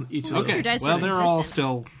 on each of those. Two Okay. dice Well, were they're all consistent.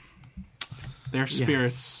 still. Their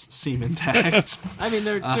spirits seem intact.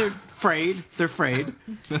 They're frayed. They're frayed.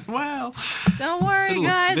 Well, Don't worry, they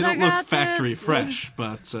guys. don't I got look factory this. fresh,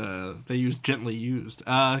 but they use gently used.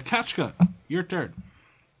 Kachka, your turn.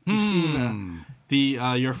 You've seen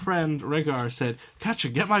your friend Rhaegar said,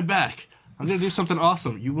 "Kachka, get my back. I'm going to do something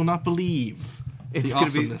awesome. You will not believe It's the gonna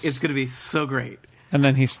awesomeness." be gonna be so great. And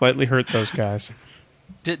then he slightly hurt those guys.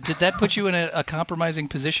 Did that put you in a compromising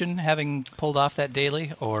position, having pulled off that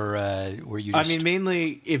daily, or were you? Just...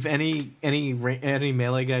 Mainly if any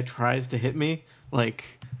melee guy tries to hit me, I'm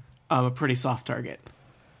a pretty soft target.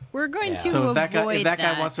 We're going Yeah. to So if avoid that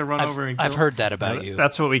guy wants to run over and kill, I've heard that about you.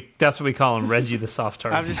 That's what we call him, Reggie the soft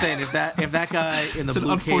target. I'm just saying if that guy in the It's an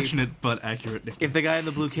blue cape, unfortunate but accurate nickname. if the guy in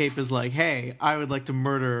the blue cape is like, "Hey, I would like to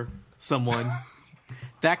murder someone,"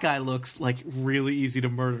 that guy looks really easy to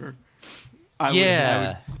murder.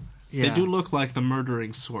 Yeah. They do look like the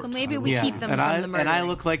murdering sort. So maybe I we will- keep them and from I the murder. and I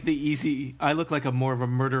look like the easy. I look like a more of a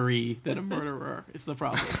murderer than a murderer. Is the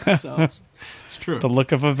problem? So It's true. The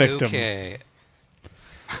look of a victim. Okay.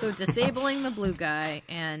 So disabling the blue guy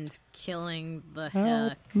and killing the Help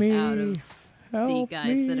heck me. out of the Help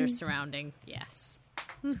guys that me. are surrounding. Yes.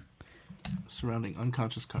 Surrounding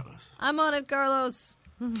unconscious Carlos. I'm on it, Carlos.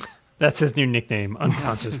 That's his new nickname,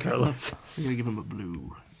 Unconscious Carlos. I'm going to give him a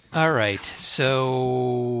blue. All right.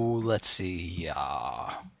 So let's see.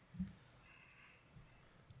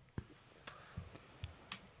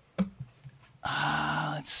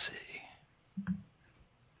 Let's see.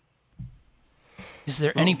 Is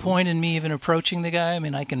there any point in me even approaching the guy? I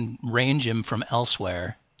mean, I can range him from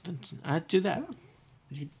elsewhere. I'd do that.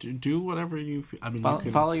 You do whatever you feel. I mean, Follow, you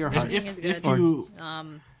can, follow your heart. Ranging is if good. you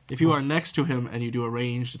Um, if you are next to him and you do a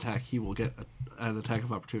ranged attack, he will get an attack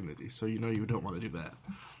of opportunity. So you know you don't want to do that.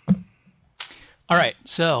 All right.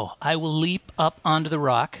 So I will leap up onto the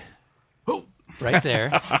rock Oh, right there,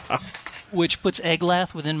 which puts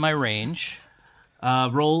Eglath within my range.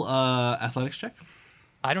 roll athletics check.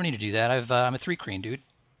 I don't need to do that. I'm a 3-creen, dude.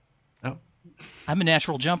 Oh, I'm a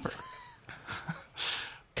natural jumper.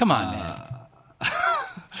 Come on, man.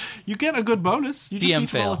 You get a good bonus. You just DM need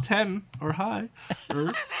to roll fail. a 10 or high.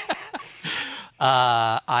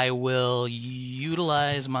 I will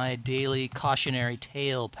utilize my daily cautionary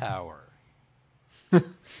tale power.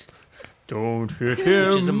 Don't hit him.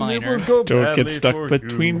 Which is a minor. Don't get stuck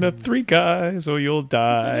between the three guys or you'll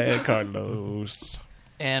die, Carlos.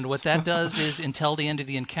 And what that does is, until the end of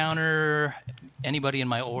the encounter, anybody in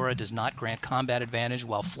my aura does not grant combat advantage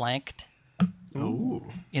while flanked. Ooh.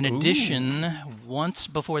 In addition, once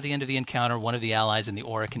before the end of the encounter, one of the allies in the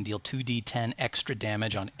aura can deal 2d10 extra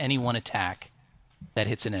damage on any one attack that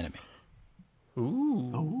hits an enemy.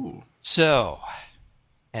 Ooh. So,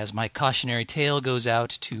 as my cautionary tale goes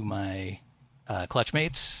out to my clutch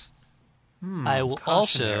mates, I will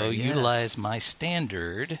also cautionary, yes. utilize my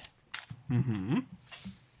standard.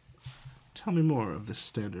 Tell me more of this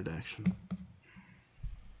standard action.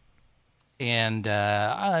 And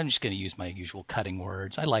I'm just going to use my usual cutting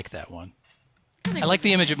words. I like that one. I like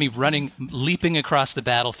the image of me running, leaping across the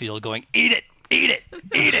battlefield, going, "Eat it! Eat it!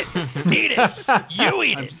 Eat it! Eat it! You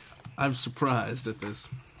eat it!" I'm surprised at this.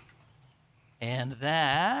 And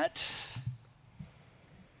that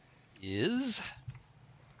is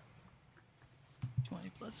 20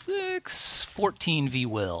 plus 6, 14 V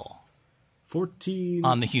will. 14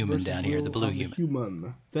 On the human versus down here, the will blue on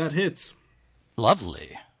human. That hits.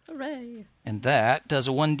 Lovely. Hooray. And that does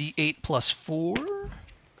a 1d8 plus 4.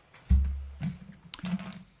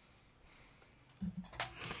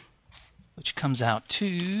 Which comes out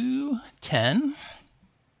to 10.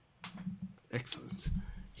 Excellent.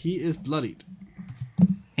 He is bloodied.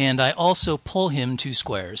 And I also pull him 2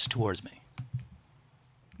 squares towards me.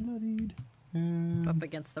 Up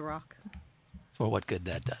against the rock. For what good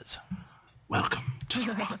that does. Welcome to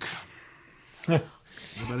the rock.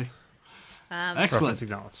 Everybody? Preference Excellent.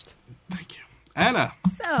 acknowledged. Thank you. Anna,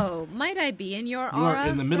 So, might I be in your you aura are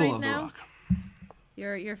in the middle right of the now? rock.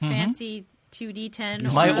 Your fancy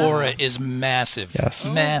 2d10 My aura is massive. Yes.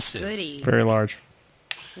 Massive. Goody. Very large.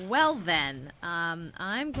 Well then,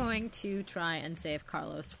 I'm going to try and save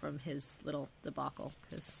Carlos from his little debacle,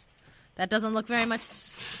 because that doesn't look very much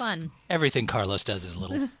fun. Everything Carlos does is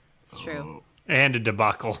little. It's true. And a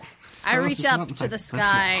debacle. I Carlos reach is up not, in to fact, the that's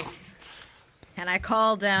sky, and I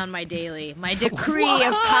call down my decree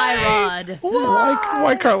of Kyrod.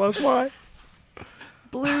 Why, Carlos? Why?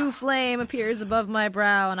 Blue flame appears above my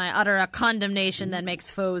brow, and I utter a condemnation that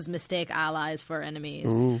makes foes mistake allies for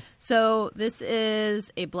enemies. Ooh. So this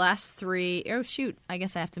is a blast 3. Oh, shoot. I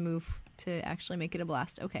guess I have to move to actually make it a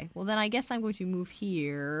blast. Okay. Well, then I guess I'm going to move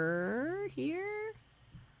here. Here?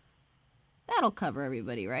 That'll cover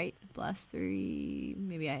everybody, right? Blast 3.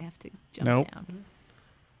 Maybe I have to jump Nope. down.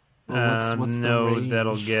 Well, what's the No, range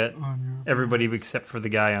that'll get everybody except for the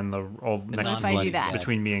guy on the next What if I do that?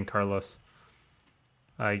 between me and Carlos.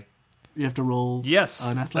 You have to roll Yes,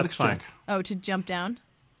 an athletics that's fine. check. Oh, to jump down?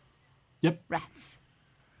 Yep. Rats.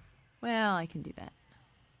 Well, I can do that,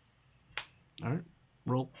 All right.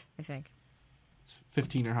 Roll. I think. It's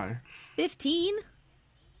 15 or higher. 15?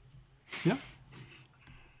 Yep.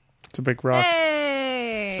 It's a big rock.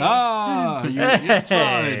 Hey! Ah, you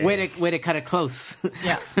tried. Way to cut it close.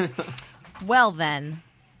 Yeah. Well then,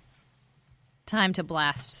 time to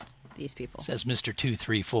blast these people. Says Mr.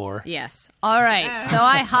 234. Yes. All right. So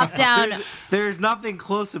I hop down. There's nothing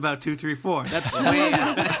close about 2, 3, 4. That's way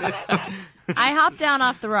out. I hop down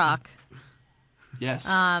off the rock, Yes.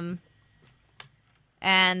 and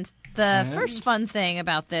the first fun thing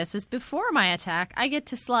about this is before my attack, I get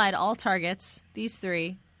to slide all targets. These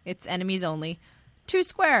 3, it's enemies only, 2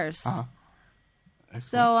 squares. Excellent.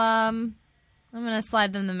 So I'm gonna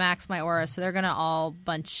slide them to max my aura, so they're gonna all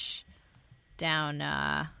bunch down.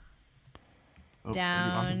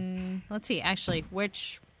 Down. Let's see. Actually,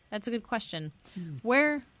 which? That's a good question.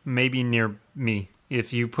 Where? Maybe near me.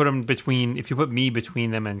 If you put me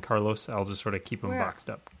between them and Carlos, I'll just sort of keep them Where? boxed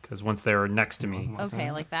up. Because once they're next to me,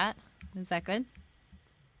 Okay, like that. Is that good?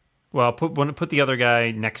 well, put the other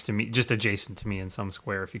guy next to me, just adjacent to me in some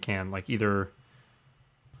square if you can. Like either.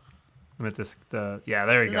 I'm at this. Yeah,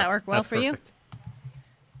 there you Does go. that work well That's for you? perfect.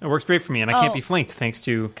 It works great for me, and I can't Oh. be flanked thanks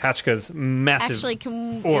to Kachka's massive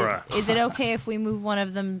Actually, aura. is it okay if we move one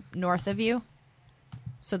of them north of you,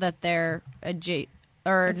 so that they're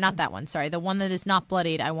or not that one? Sorry, the one that is not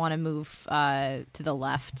bloodied. I want to move to the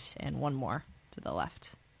left, and one more to the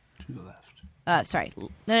left. To the left. Sorry,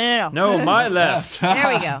 no. No, my left. There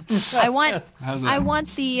we go. I want. How's that? I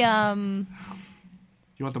want the. You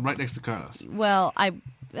want them right next to Carlos. Well,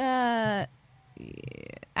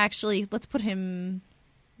 actually, let's put him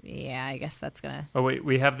Yeah, I guess that's gonna. Oh wait,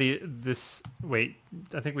 we have this. Wait,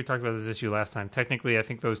 I think we talked about this issue last time. Technically, I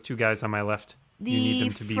think those two guys on my left. You need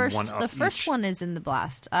them to be one up. The first each. one is in the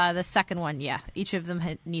blast. The second one, yeah, each of them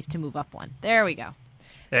needs to move up one. There we go.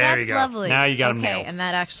 There That's you go. Lovely. Now you got them okay, nailed. and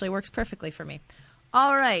that actually works perfectly for me.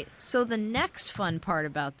 All right. So the next fun part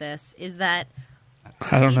about this is that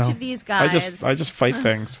I don't know. each of these guys. I just fight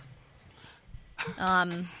things.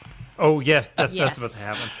 Oh yes, that's Yes. about to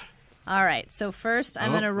happen. All right. So first, I'm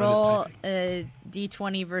Oh, going to that is roll typing. a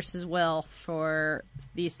d20 versus Will for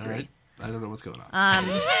these All three. right. I don't know what's going on.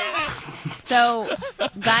 So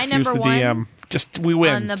guy Use number the one. DM. Just we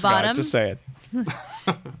win. on the Scott, bottom. just say it.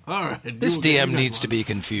 All right. This you guys DM needs to won. be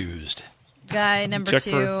confused. Guy number Check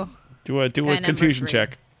two. for- Do a Guy number confusion 3.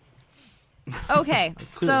 check. Okay.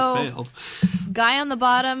 Clearly So failed. guy on the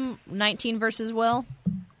bottom, 19 versus Will.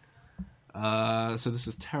 So this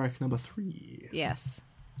is Tarek number 3. Yes.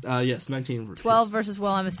 Yes, 19. 12 versus Will,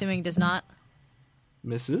 I'm assuming, does not.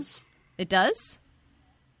 misses. It does?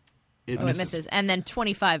 It Oh, misses. it misses. And then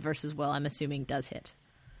 25 versus Will, I'm assuming, does hit.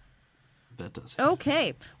 That does.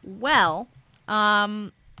 Okay. Well,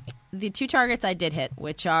 the two targets I did hit,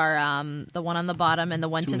 which are the one on the bottom and the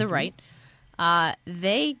one to and the 3. right,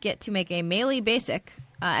 they get to make a melee basic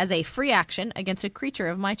as a free action against a creature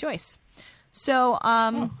of my choice. So,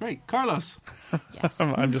 Oh, great. Carlos. yes.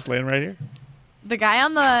 I'm just laying right here. The guy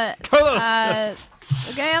on the Carlos, yes.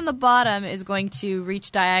 the guy on the bottom is going to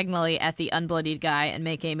reach diagonally at the unbloodied guy and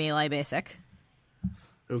make a melee basic.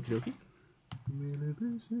 Okie dokie. Melee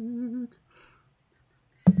basic.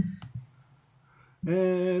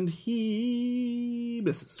 And he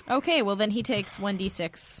misses. Okay, well then he takes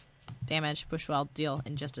 1d6 damage, which I'll deal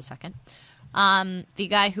in just a second. The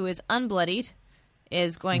guy who is unbloodied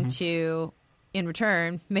is going to, in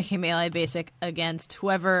return, make a melee basic against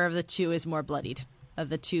whoever of the two is more bloodied, of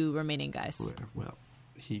the two remaining guys. Well,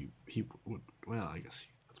 he would. Well, I guess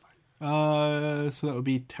that's fine. So that would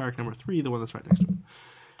be Tarek number 3, the one that's right next to him.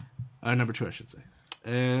 Number 2, I should say.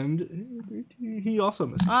 And he also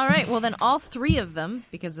misses. All right, well then all three of them,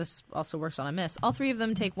 because this also works on a miss, all three of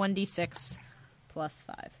them take 1d6 plus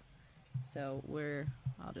 5. So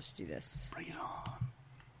I'll just do this. Bring it on.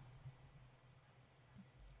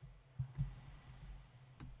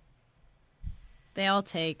 They all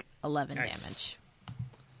take 11 Nice. damage.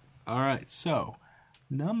 All right, so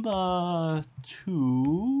number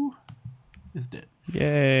 2 is dead.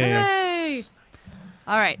 Yay. Hooray!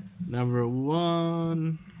 All right. Number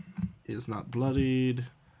 1 is not bloodied.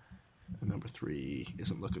 And number 3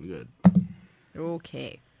 isn't looking good.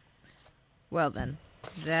 Okay. Well then,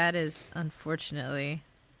 that is unfortunately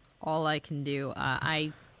all I can do.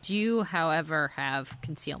 I do, however, have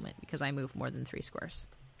concealment because I move more than 3 squares.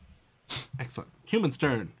 Excellent. Human's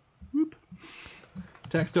turn. Whoop.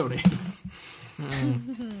 Tax Tony.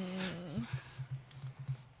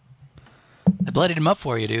 I bloodied him up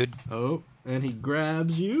for you, dude. Oh, and he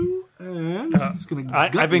grabs you, and he's gonna.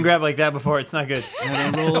 gut I've been you. grabbed like that before. It's not good.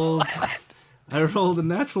 And I rolled a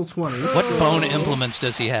natural 20. What bone implements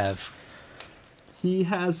does he have? He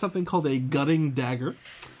has something called a gutting dagger.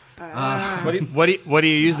 What do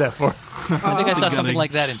you use that for? I think I saw something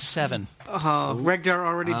like that in 7. Regdar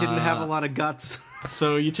already didn't have a lot of guts.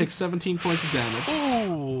 So you take 17 points of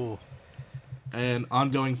damage Ooh. and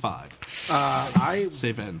ongoing 5.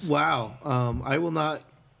 Save ends. Wow. I will not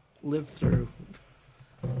live through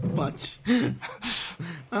much.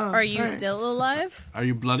 Are you still alive? Are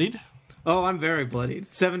you bloodied? Oh, I'm very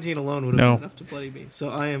bloodied. 17 alone would have No. been enough to bloody me. So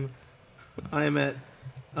I am at.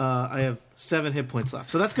 I have 7 hit points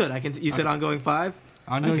left. So that's good. I can. You said ongoing 5.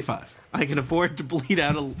 Ongoing 5. I can afford to bleed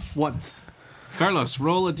out once. Carlos,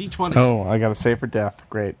 roll a d20. Oh, I got to save for death.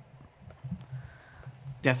 Great.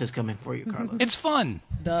 Death is coming for you, Carlos. It's fun.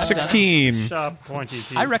 16. Sharp, pointy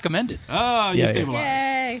teeth. I recommend it. Oh, you Yeah, stabilize.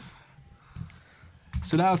 Yay!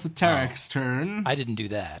 So now it's the Tarek's turn. I didn't do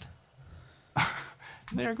that.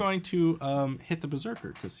 They're going to hit the Berserker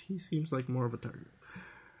because he seems like more of a target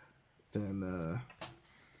than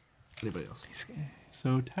anybody else.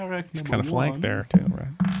 So Tarek, It's number kind of flanked 1. there, too,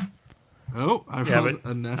 right? Oh, I Yeah, rolled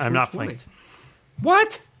but a natural I'm not 20. flanked.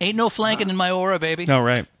 What? Ain't no flanking in my aura, baby. No,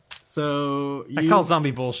 right. So I call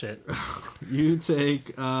zombie bullshit. you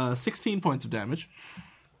take 16 points of damage.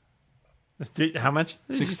 How much?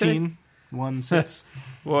 did you say? 16, 1, 6.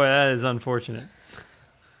 Boy, that is unfortunate.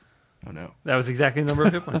 Oh no. That was exactly the number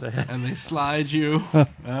of hit points I had. And they slide you.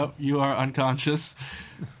 Oh, you are unconscious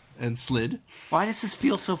and slid. Why does this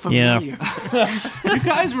feel so familiar? You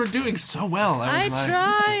guys were doing so well. I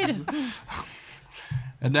tried.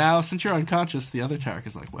 And now, since you're unconscious, the other Tarek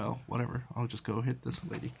is like, well, whatever. I'll just go hit this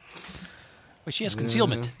lady. Wait, she has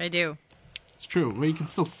concealment. I do. It's true. Well, you can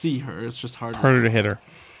still see her. It's just Harder to hit her.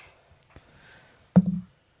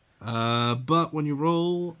 But when you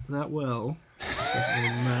roll that well, it doesn't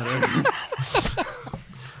really matter.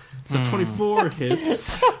 So 24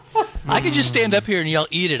 hits. I could just stand up here and yell,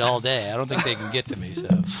 "Eat it" all day. I don't think they can get to me. So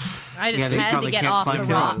I just Yeah, they had to probably get can't off the find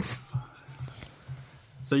rocks.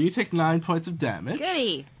 So you take 9 points of damage.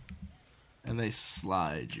 Goody. And they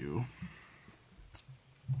slide you.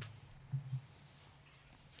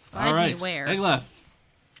 Slide All right. me where? Eglaf.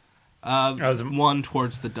 was- One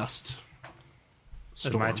towards the dust. Is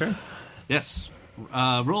it my turn? Yes.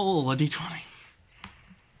 Roll a d20.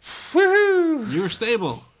 Woohoo! You're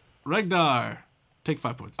stable. Regdar. Take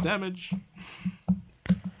 5 points of damage.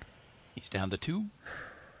 he's down to 2.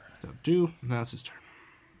 Down 2. Now it's his turn.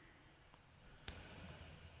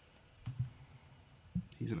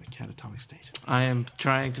 He's in a catatonic state. I am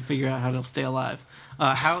trying to figure out how to stay alive.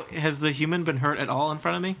 How has the human been hurt at all in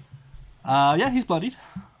front of me? Yeah, he's bloodied.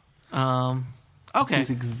 Okay, He's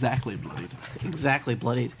exactly bloodied. exactly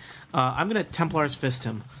bloodied. I'm gonna Templar's fist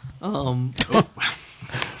him.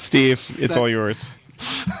 Steve, it's all yours.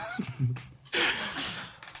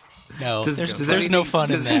 No, Does there's anything- no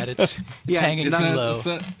fun in that. It's Yeah, hanging is too that-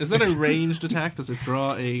 low. Is that a ranged attack? Does it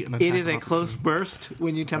draw an attack? It is a of close opportunity? burst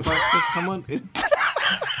when you Templar's fist someone.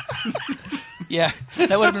 Yeah,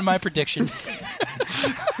 that would have been my prediction.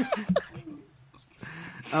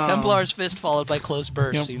 Templar's fist followed by close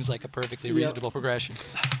burst Yep. seems like a perfectly reasonable progression.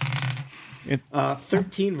 13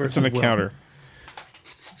 It's versus an Will. encounter.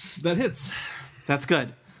 That hits. That's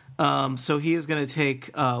good. So he is going to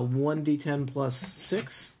take 1d10 plus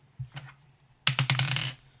 6.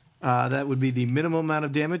 That would be the minimum amount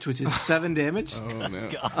of damage, which is 7 damage. Oh, no.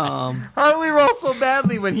 How do we roll so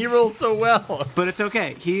badly when he rolls so well? But it's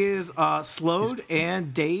okay. He is slowed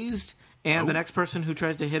and dazed, and the next person who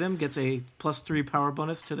tries to hit him gets a +3 power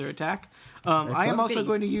bonus to their attack. I am also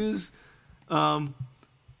going to use.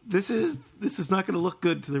 This is not going to look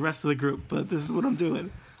good to the rest of the group, but this is what I'm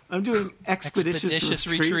doing. I'm doing expeditious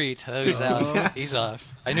retreat. Oh, he's out. Yes. He's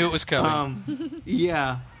off. I knew it was coming.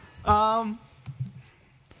 Yeah.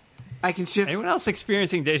 I can shift Anyone else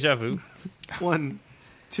experiencing deja vu? 1,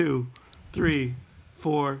 2, 3,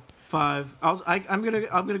 4, 5. I'm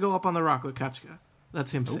gonna go up on the rock with Kachka.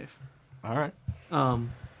 That's him safe. All right.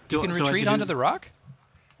 You can retreat onto the rock?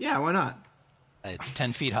 Yeah, why not? It's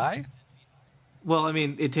 10 feet high? Well, I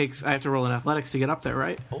mean, it takes. I have to roll in athletics to get up there,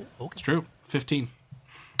 right? Oh, okay. It's true. 15.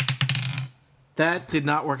 That did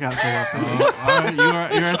not work out so well for me. All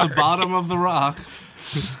right. You're at the bottom of the rock.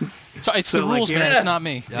 So it's So, the like, rules, you're- man. It's not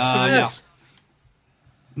me. It's the yeah. rules.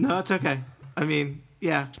 No, it's okay. I mean,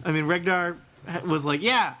 yeah. I mean, Regdar was like,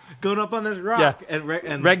 "Yeah, going up on this rock." Yeah.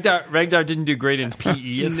 And Regdar didn't do great in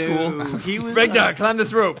PE at school. no, he was Regdar, climb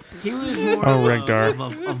this rope. He was more Oh, of Regdar.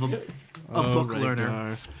 a book Regdar.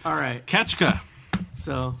 learner. All right, Ketchka.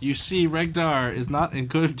 so You see Regdar is not in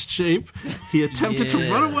good shape. He attempted to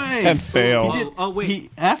Yeah. run away. And fail. wait. He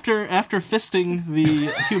after fisting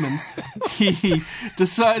the human, he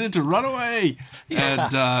decided to run away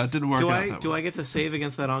and didn't work out. that do well. I get to save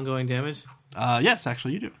against that ongoing damage? Yes,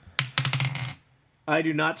 actually, you do. I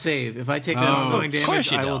do not save. If I take that Oh, ongoing of course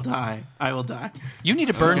damage, you I will don't. die. I will die. You need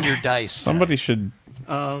to burn your dice. Somebody should.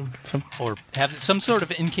 Or have some sort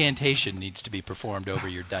of incantation needs to be performed over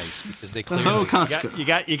your dice because they clearly. So, Kachka.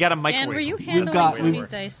 You got a microwave. And were you got- handling we've- these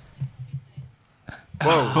dice?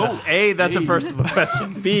 Whoa, that's A, that's a personal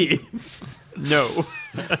question. B, no.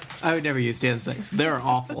 I would never use stand six. They're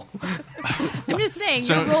awful. I'm just saying,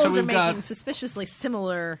 So- your rolls so are we've making got- suspiciously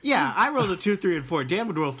similar. Yeah, I rolled a 2, 3, and 4. Dan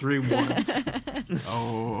would roll 3 ones.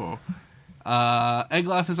 Oh.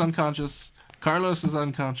 Eglaf is unconscious. Carlos is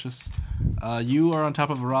unconscious. You are on top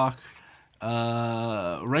of a rock.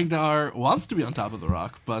 Regdar wants to be on top of the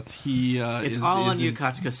rock, but he It's is, all is on you, in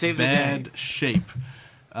Kachka. Save the bad day. shape.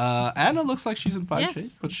 Anna looks like she's in fine Yes.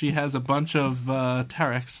 shape, but she has a bunch of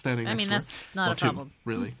Tarex standing I next mean, to her. that's not Well, a two, problem.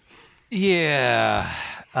 really. Yeah.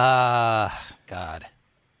 God.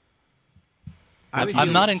 I would I'm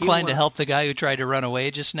heal- not heal inclined to one- help the guy who tried to run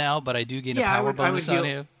away just now, but I do gain a Yeah, power I would bonus on heal.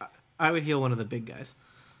 you. I would heal one of the big guys.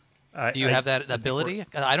 Do you have that ability?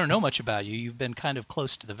 I don't know much about you. You've been kind of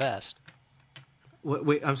close to the vest.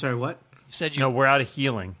 Wait, I'm sorry. What? You said you. No, we're out of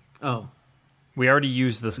healing. Oh, We already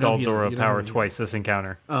used the No healing, Scaldzora you don't power have twice this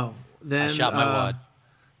encounter. oh. Then I shot my wad.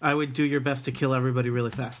 I would do your best to kill everybody really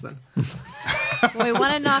fast. Then Well, we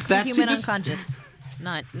want to knock the That's- human this- unconscious,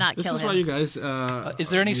 not This kill is him. why you guys. Is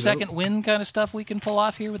there any you know- second wind kind of stuff we can pull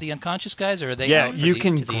off here with the unconscious guys, or are they? Yeah, out for you the-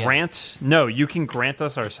 can to the end? grant. No, you can grant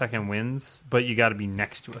us our second wins, but you got to be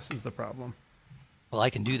next to us. Is the problem Well, I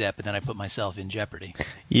can do that, but then I put myself in jeopardy.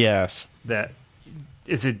 Yes. that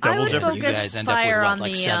Is it double would jeopardy? You focus guys end up with fire what, on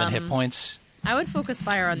like the, 7 hit points? I would focus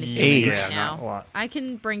fire on the Eight. human right Yeah, now. not a lot. I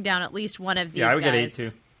can bring down at least one of these Yeah, I would get 8 guys. too.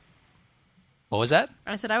 What was that?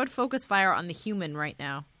 I said I would focus fire on the human right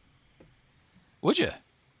now. Would you?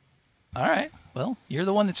 All right. Well, you're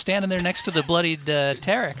the one that's standing there next to the bloodied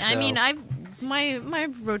Tarek. I so- mean, my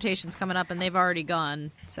rotation's coming up and they've already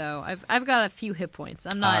gone, so I've got a few hit points.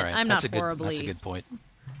 I'm not All right, I'm that's not a good, horribly. That's a good point.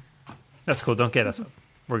 That's cool. Don't get us up.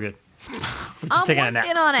 We're good. I'm taking a nap.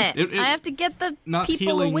 working on it. It- I have to get the not people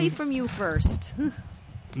healing- away from you first.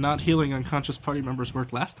 Not healing unconscious party members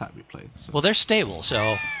worked last time we played. So. Well, they're stable,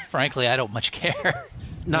 so frankly, I don't much care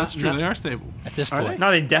That's true. They are stable. at this Are point.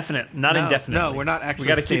 Not indefinite. Not indefinitely. No, we're not actually We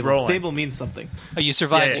got to stable. keep rolling. Stable means something. Oh, you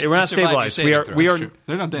survived. Yeah, we're not you survived your stabilized. saving We throw. are. True.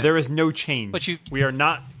 They're not dead. There is no change. But you- we are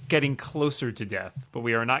not getting closer to death, but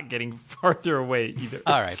we are not getting farther away either.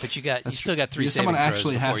 All right, but you still got 3 saving Someone throws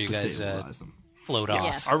actually before has you to guys stabilize them. float off.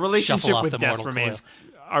 Yes. Our relationship Shuffle off with the death mortal remains.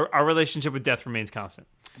 coil. Our relationship with death remains constant.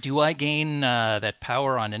 Do I gain that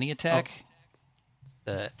power on any attack?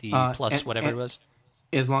 The plus and- whatever and- it was.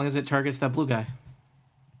 As long as it targets that blue guy.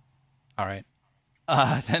 All right.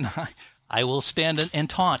 Then I will stand and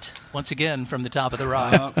taunt once again from the top of the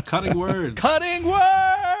rock. Cutting words. Cutting words.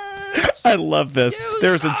 I love this.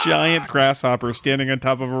 There's a giant grasshopper standing on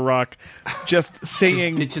top of a rock, just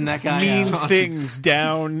saying Bitching that guy mean out. things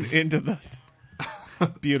down into the.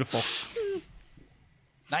 Beautiful.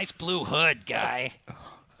 Nice blue hood, guy.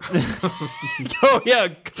 Oh yeah.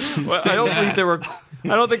 Well, I don't think there were. I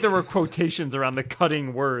don't think there were quotations around the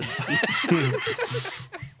cutting words.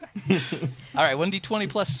 All right, 1d20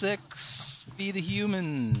 plus 6. Be the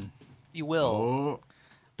human. Be Will. Oh,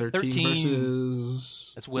 13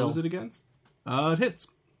 versus... That's Will. What is it against? It hits.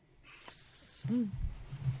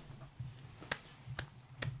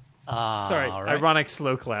 Sorry. all right. Ironic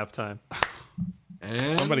slow clap time.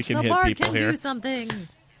 And Somebody can the hit bard people can here. do something.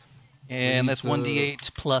 And that's So-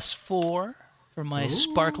 1d8 plus 4 for my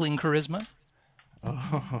sparkling charisma.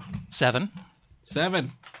 7.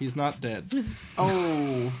 7. He's not dead.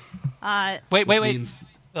 Oh. Wait. Means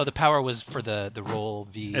Oh, the power was for the roll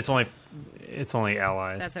V. It's only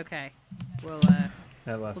allies. That's okay. We'll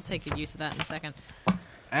At last. we'll take good use of that in a second.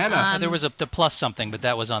 Anna. There was the plus something, but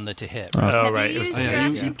that was on the to hit. Oh Have right. you It was used yeah, your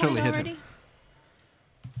you- action you totally point hit him. already?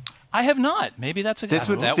 I have not. Maybe that's This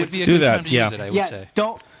would- that would be a do good that, time to yeah. use it. I would Yeah, say.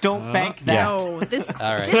 don't bank that. No, this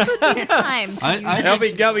All right. this would be the time to use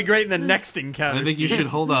it. That'll be great in the next encounter. I think you should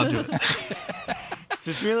hold on to it.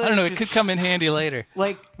 Just really, I don't know. It just, could come in handy later.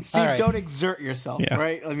 like, Steve, All right. don't exert yourself, Yeah.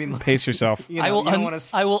 right? I mean, like, Pace yourself. you know, I will. you don't want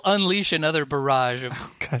to. I will unleash another barrage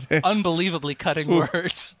of unbelievably cutting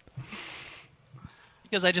words.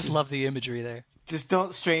 Because I just love the imagery there. Just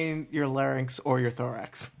don't strain your larynx or your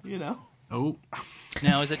thorax. You know. Oh.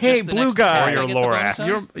 Now is it Hey, just the blue next guy. attack Or I your get the lorax.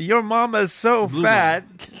 bonus on? Your mama's so Blue fat.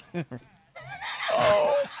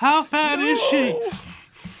 How fat is she?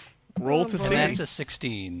 Roll to And see. that's a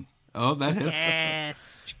 16. Oh, that hits.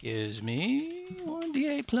 Yes. Which gives me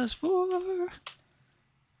 1d8 plus 4.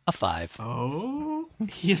 A 5. Oh.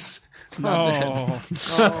 He's not dead.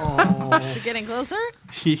 Oh. You're getting closer?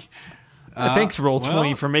 He, Thanks, Roll20,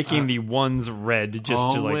 well, for making the ones red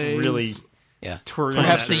just to like always- really Yeah. turn.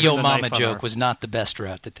 Perhaps that- the Yo turn Mama knife on joke her. was not the best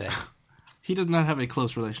route to take. he does not have a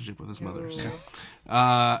close relationship with his mother. So.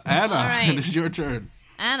 Anna, All right. it is your turn.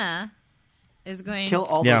 Anna is going Kill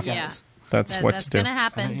all Yeah. those Yeah. guys. That's That- what that's to do. gonna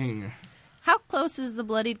happen. Dang. How close is the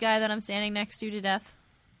bloodied guy that I'm standing next to death?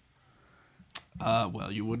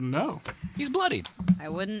 Well, you wouldn't know. He's bloodied. I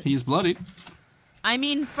wouldn't. He's bloodied. I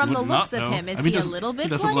mean, from the Would looks not of know. him, is I mean, he a doesn't- little he bit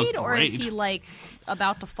doesn't look bloodied, or is great. he like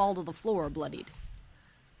about to fall to the floor bloodied?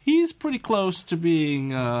 He's pretty close to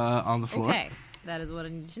being on the floor. Okay, that is what I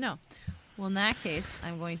need to know. Well, in that case,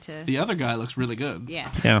 I'm going to. The other guy looks really good.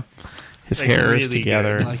 Yes. Yeah. His Like, hair is really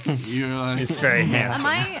together. Like you're like It's very handsome.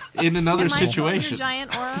 Am I? in another Am I still in situation. your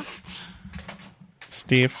giant aura?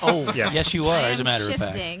 Steve. Oh, Yeah. yes, you are, I as a am matter of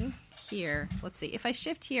fact. shifting here. Let's see. If I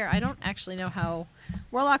shift here, I don't actually know how.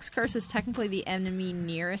 Warlock's Curse is technically the enemy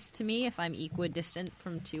nearest to me if I'm equidistant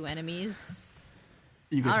from two enemies.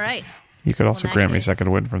 You get All to- right. You could also in that grant me case-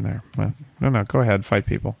 second wind from there. Well, no, go ahead, fight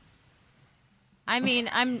people. I mean,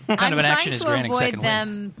 I'm kind I'm of an trying action is to granting avoid second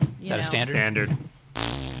them. Is that a standard? Standard.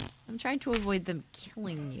 I'm trying to avoid them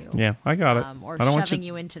killing you. Yeah, I got it. Or I don't want shoving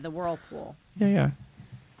you. you into the whirlpool. Yeah.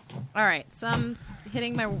 All right, so I'm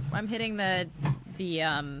hitting the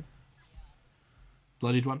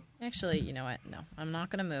bloodied one. Actually, you know what? No, I'm not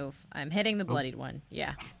gonna move. I'm hitting the bloodied one.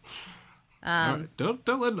 Yeah. All right. Don't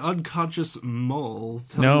let an unconscious mole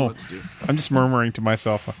tell you No, what to do. I'm just murmuring to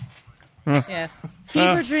myself. Yes.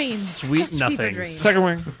 Fever dreams. Sweet Just fever nothings. dreams. Second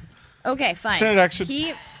wing. Okay, fine. Standard action.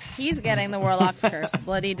 He He's getting the Warlock's Curse.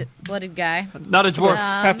 Bloodied guy. Not a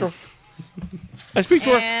dwarf. I speak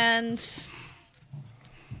dwarf. And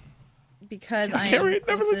because I can't am read,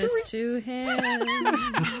 never looked at closest to him,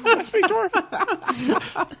 I speak dwarf.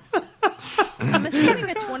 I'm assuming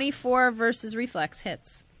a 24 versus reflex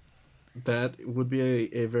hits. That would be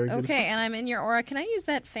a very good... Okay, and I'm in your aura. Can I use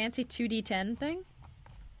that fancy 2d10 thing?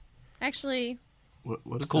 Actually...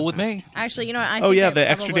 What is Cool with me. Actually, you know what? I Oh, think yeah, I the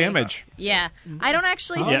extra probably- damage. Yeah. I don't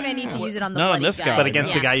actually think I need to use it on the Not on bloody this guy. But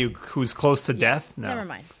against the Yeah. guy who's close to death? No. Never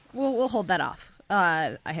mind. We'll hold that off.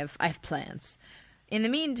 I have plans. In the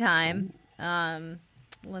meantime,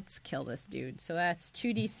 let's kill this dude. So that's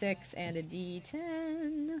 2d6 and a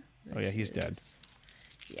d10. Oh, yeah, he's dead.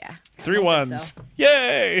 Yeah. 3 I don't think ones. so.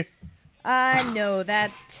 Yay! No,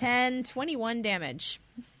 that's 10, 21 damage.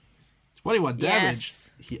 21 damage.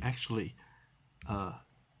 Yes. He actually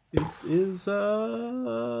is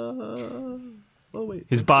oh wait.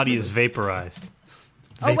 His body is vaporized.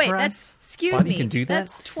 Oh wait, Vaporized? that's excuse Body me. can do that?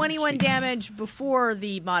 That's 21 damage before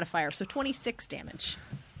the modifier, so 26 damage.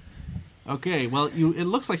 Okay, well, it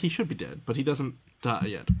looks like he should be dead, but he doesn't die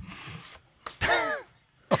yet.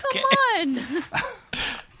 Come on.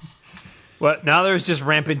 What? Now there's just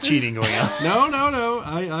rampant cheating going on. No.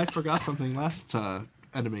 I forgot something last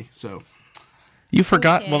enemy, so... You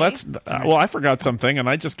forgot. Okay. Well, that's. I forgot something, and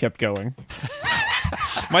I just kept going.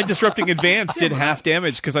 My disrupting advance did half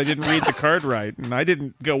damage because I didn't read the card right, and I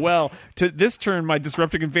didn't go well. To this turn, my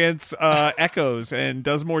disrupting advance echoes and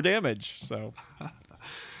does more damage. So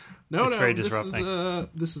It's very disrupting.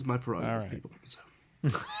 This is my prerogative, All right. people. So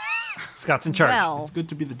Scott's in charge. Well, it's good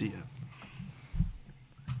to be the DM.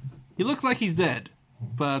 He looks like he's dead,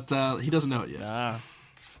 but he doesn't know it yet.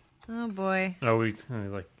 oh boy. Oh, he's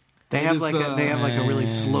like, They It have is like a really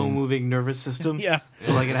slow moving nervous system. yeah,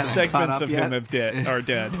 So like it hasn't caught segments up of yet. him are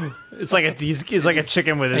dead. it's like he's like a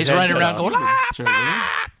chicken with his He's head running cut around off. going, It's turn.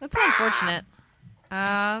 That's unfortunate.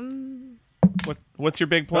 What's your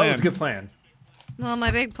big Well, plan? that was a good plan. Well,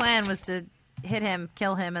 my big plan was to hit him,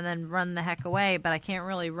 kill him, and then run the heck away, but I can't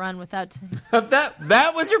really run without...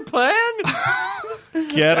 That was your plan?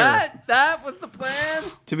 Get her. That was the plan?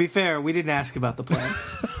 To be fair, we didn't ask about the plan.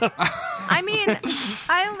 I mean,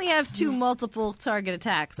 I only have 2 multiple target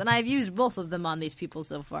attacks, and I've used both of them on these people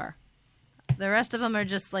so far. The rest of them are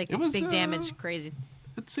just, like, It was, big damage, crazy.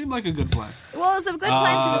 It seemed like a good plan. Well, it's a good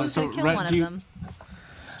plan because it was so going to kill Red, one do you- of them.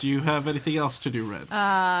 Do you have anything else to do, Red?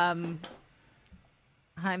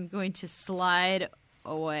 I'm going to slide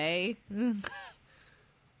away.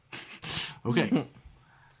 Okay.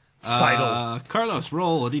 Sidle. Carlos,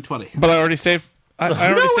 roll a d20. But I already saved. I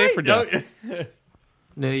already saved for death.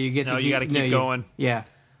 No, you get to No, you gotta keep going. Yeah.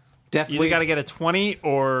 Death You either wait. got to get a 20,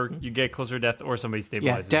 or you get closer to death, or somebody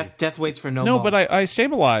Yeah, stabilizes death waits for no No, ball. but I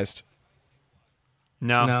stabilized. you.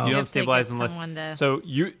 No, No. you You don't have to stabilize get unless. someone to- So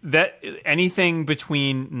anything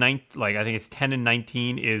between I think it's 10 and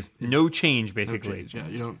 19 is no change basically. Yeah,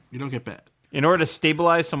 you don't get bad. In order to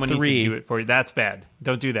stabilize, someone 3. needs to do it for you. That's bad.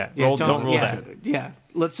 Don't do that. Yeah, don't roll yeah, that. Yeah.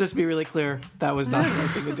 Let's just be really clear. That was not the right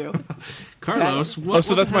thing to do. Carlos, That- what, Oh, so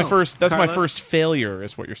what that's the my hell? first. That's my Carlos? first failure,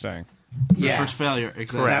 is what you're saying. Yeah. First failure,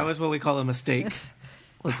 exactly. That was what we call a mistake.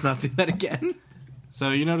 Let's not do that again. So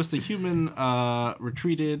you notice the human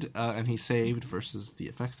retreated and he saved versus the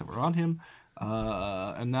effects that were on him.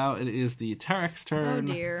 And now it is the Tarek's Oh, turn.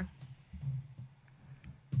 dear.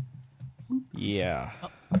 Yeah.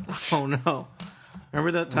 Oh no.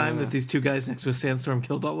 Remember that time that these 2 guys next to a sandstorm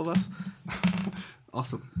killed all of us?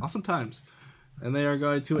 Awesome times. And they are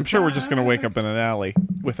going to. I'm sure we're just going to wake up in an alley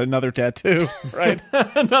with another tattoo, right?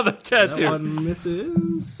 Another That tattoo. one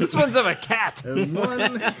misses. This one's of a cat. And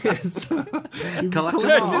one hits. Collect them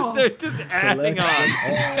They're all. just adding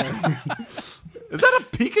on. Is that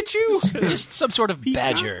a Pikachu? Just some sort of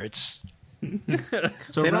badger. It's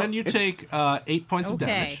So They don't- Ren, you it's- take 8 points of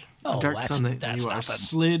Okay. damage. Dark that's, Sunday. that's You are nothing.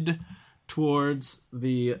 slid towards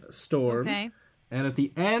the storm. Okay. And at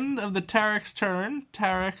the end of the Tarek's turn,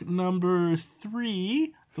 Tarek number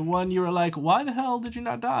 3, the one you were like, why the hell did you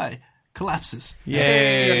not die? Collapses.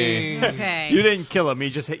 Yay. Okay. You didn't kill him.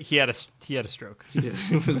 He had a stroke.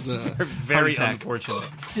 It was Very attack. unfortunate.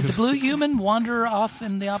 Did the blue human wander off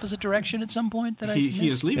in the opposite direction at some point? That he I is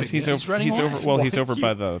missed? leaving. Yes, he's yes. over. running He's away. over. Well, he's over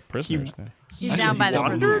by the prisoners. now. He's down by the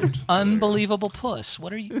wandered. prisoners. Unbelievable puss.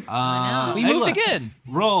 What are you? We Egla, moved again.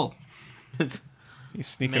 Roll. He's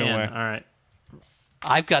sneaking Man, away. all right.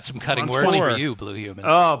 I've got some cutting On words 4. for you, blue human.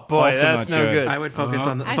 Oh boy, Also that's not no good. good. I would focus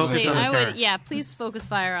on the Actually, focus on I the would. Yeah, please focus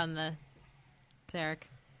fire on the Tarek.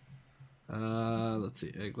 Let's see.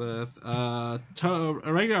 Egla.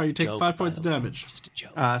 Ragnar, you take Joke, 5 by points of the way. damage. Just a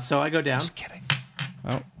joke. So I go down. Just kidding.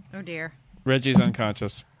 Oh dear. Reggie's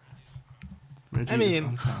unconscious. Reggie I mean, is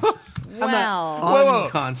unconscious. Well,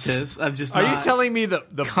 unconscious. I'm just. Are not you telling me the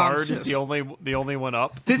bard conscious. is the only one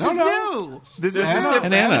up? This is No. new. This is Anna, different.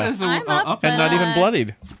 And Anna. Anna is I'm up, up but, And not even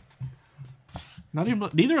bloodied. Not even.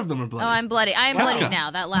 Neither of them are bloody. oh, I'm bloody. I am Catch bloodied up.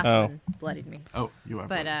 now. That last Oh. one bloodied me. Oh, you are.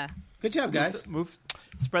 But bloody. Good job, guys. Move,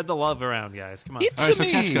 spread the love around, guys. Come on. It's All right, so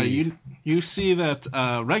me. Kashka, you see that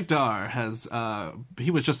Regdar has he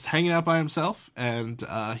was just hanging out by himself and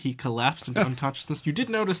he collapsed into unconsciousness. You did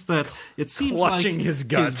notice that it seems Clutching like his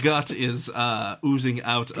gut. is oozing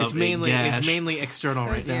out of It's mainly a gash. it's mainly external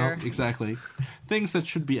right dear. now. Exactly. Things that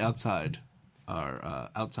should be outside are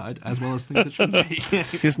outside, as well as things that shouldn't be.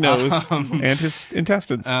 His nose and his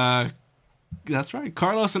intestines. That's right.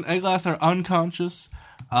 Carlos and Eglath are unconscious.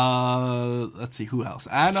 Let's see, who else?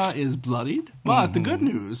 Anna is bloodied, but the good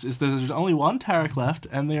news is that there's only one Tarek left,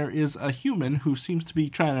 and there is a human who seems to be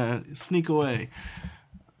trying to sneak away.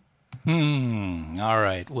 All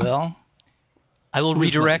right. Well, I will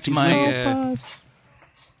redirect my.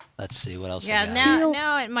 Let's see what else. yeah, I got.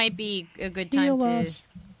 now it might be a good time to.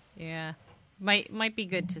 Yeah, might be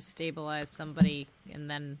good to stabilize somebody, and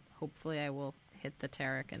then hopefully I will hit the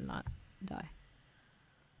Tarek and not die.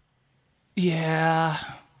 Yeah,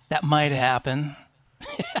 that might happen.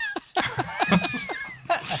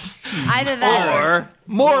 Either that Or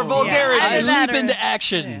more vulgarity. I Either that leap or- into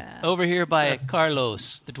action Yeah. over here by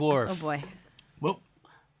Carlos, the dwarf. Oh boy. Well,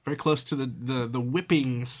 very close to the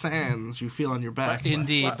whipping sands you feel on your back.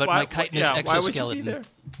 Indeed, but my chitinous exoskeleton.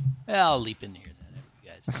 I'll leap in here then, you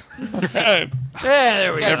guys. Yeah,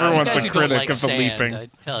 there we go. Everyone's You guys a who don't critic like of the sand, leaping. I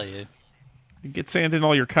tell you. Get sand in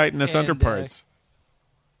all your chitinous And, underparts.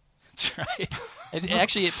 That's right.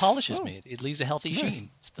 It polishes me. It leaves a healthy sheen.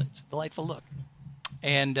 It's a delightful look.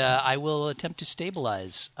 And I will attempt to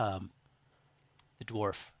stabilize the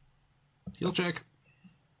dwarf. Heal check.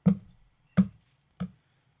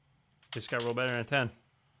 Just got roll better than a 10.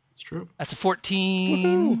 It's true. That's a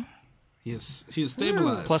 14 He is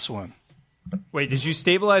stabilized. plus 1. Wait, did you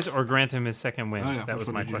stabilize or grant him his second wind? Oh, yeah, That was that's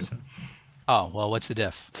what my we do. question. Oh, well, what's the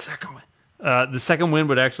diff? Second wind. The second wind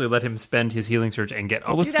would actually let him spend his healing surge and get up.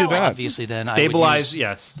 Well, let's do that. Obviously, then Stabilize, I would use,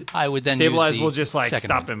 yes. I would then Stabilize use the will just like second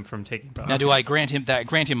stop wind. him from taking. Now, do I grant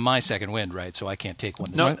him my second wind, right? So I can't take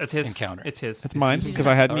one. No, this that's his encounter. It's his. It's mine because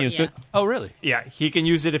I hadn't used it. Oh, really? Yeah, he can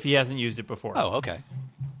use it if he hasn't used it before. Oh, okay.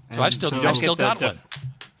 So And I've still got the one.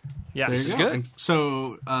 Yeah, There this you is go. good. And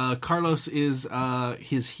so Carlos is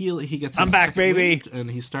his heal. He gets. I'm his back, second baby. wind, and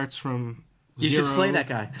he starts from. You zero, should slay that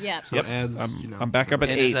guy. Yeah. So Yep. adds, I'm back up at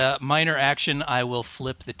And 8. as a minor action, I will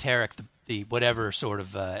flip the Tarek, the whatever sort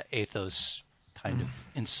of athos kind of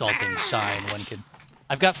insulting sign one can.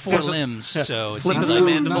 I've got 4 limbs, so it Flip seems the like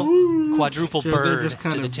mandible. quadruple So they're bird just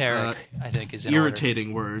kind to the of, Tarek, I think, is in order.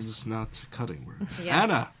 irritating words, not cutting words. Yes.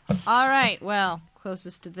 Anna. All right. Well,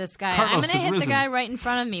 closest to this guy. Carlos I'm gonna has hit risen. the guy right in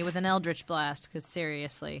front of me with an Eldritch Blast. Because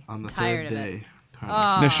seriously, On the I'm tired third of day. it.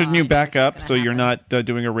 Carlos. Now, shouldn't you I knew back this was up gonna so you're happen. not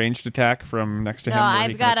doing a ranged attack from next to No, him? where he I've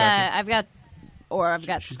can got attack I've got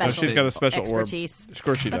special. she's got a special orb. expertise. Of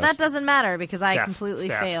course she But does. that doesn't matter because I Staff. completely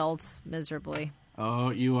Staff. failed miserably.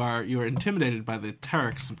 Oh, you are intimidated by the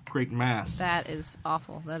Tarek's great mass. That is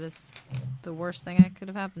awful. That is the worst thing that could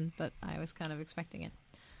have happened. But I was kind of expecting it.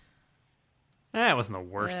 It wasn't the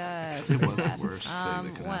worst. It was the worst thing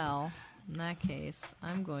that could happen. Well, in that case,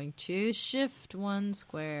 I'm going to shift 1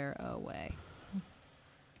 square away.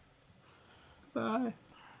 Bye.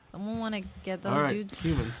 Someone want to get those All right, dudes?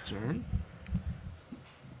 human's turn.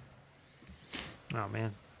 Oh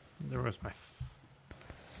man, there was my.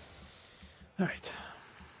 All right.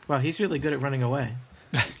 Wow, he's really good at running away.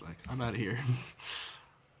 Like, I'm out of here.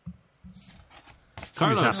 He's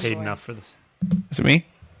Carlos. not paid enough for this. Is it me?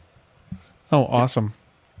 Oh, awesome.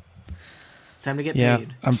 Time to get Yeah,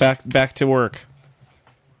 paid. I'm back to work.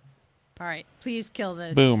 All right, please kill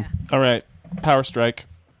the. Boom. yeah. All right. Power strike.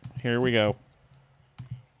 Here we go.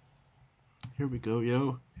 Here we go,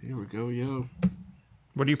 yo. Here we go, yo.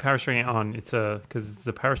 What are you power striking on? It's because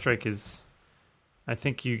the power strike is. I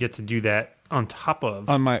think you get to do that on top of.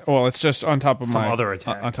 On my it's just on top of Some my other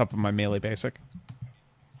attack. on top of my melee basic.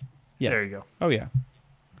 Yeah. There you go. Oh yeah.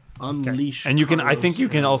 Unleash. And you can. I Carlos think you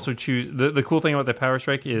can and- also choose. The cool thing about the power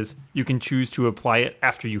strike is you can choose to apply it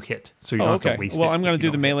after you hit, so you don't Oh, have okay. to waste it. Well, I'm going if to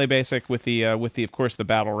you do the don't hit. melee basic with the of course the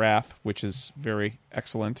battle wrath, which is very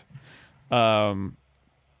excellent.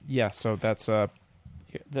 Yeah. So that's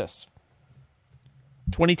this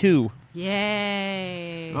 22.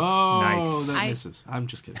 Yay! Oh, Nice. that I- misses. I'm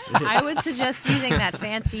just kidding. I would suggest using that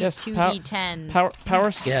fancy Yes, 2d10.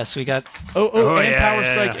 Power. Yes, we got. And yeah, power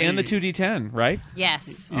yeah, strike yeah. and the 2d10, right?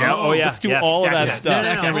 Yes. Yeah. Oh, Let's do all of that stuff.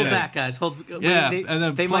 No, hold Everything. back, guys. Hold. Yeah, they and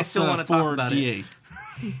then they might plus, still want to talk 4 about D8. it.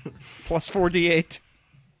 Plus 4d8.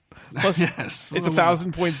 Plus, Yes. it's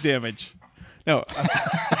 1,000 points damage. No.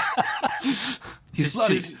 He's Just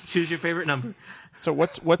bloodied. choose your favorite number. So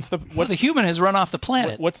what's the Well, the human has run off the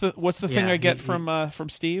planet. what's the thing Yeah, I get he- from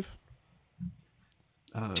Steve?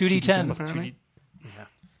 2d10. apparently.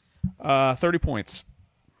 30 points.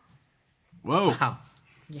 Whoa. Wow.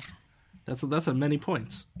 Yeah. That's a many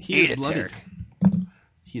points. He Eat is it, bloodied. Tarek.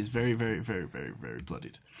 He is very, very, very, very, very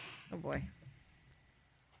bloodied. Oh boy.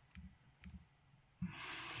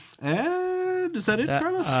 And is that it,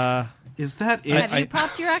 Carlos? Is that it? Have you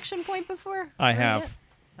popped your action point before? I Or have. yet?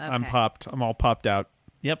 I'm Okay. popped. I'm all popped out.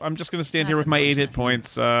 Yep. I'm just gonna stand here That's with my 8 hit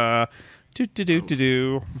unfortunate. points.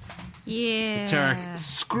 Do. Yeah. Tarek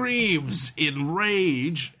screams in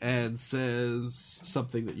rage and says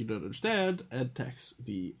something that you don't understand and attacks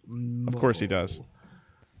the Of course he does.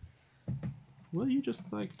 Well, you just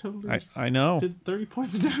totally I know. did 30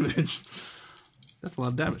 points of damage. That's a lot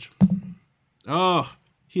of damage. Oh,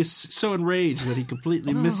 he is so enraged that he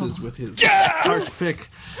completely misses with his heart pick.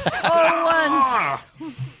 Once.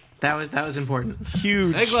 That was important.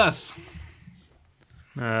 Huge. Eggleth!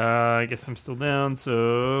 I guess I'm still down,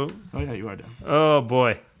 so... Oh, yeah, you are down. Oh,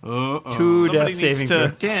 boy. Uh-oh. 2 Somebody death needs saving to-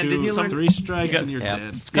 throws. Dan, did you learn? 3 strikes and you're Yeah.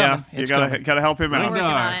 dead. It's Yeah, coming. you It's gotta coming. help him out. Working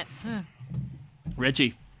on it.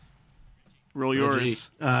 Reggie, roll yours.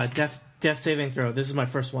 Death saving throw. This is my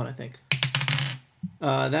first one, I think.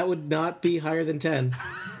 That would not be higher than 10.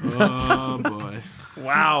 Oh, boy.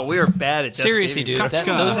 Wow, we are bad at death Seriously, saving dude. Kachka.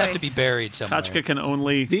 Those have to be buried somewhere. Kachka can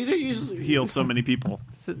only These are usually... heal so many people.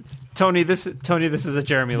 Tony, this is a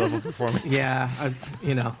Jeremy level performance. Yeah, I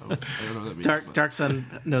don't know what that means. but Dark Sun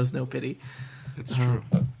knows no pity. It's true.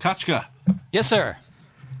 Kachka, Yes, sir.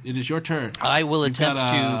 it is your turn. I will attempt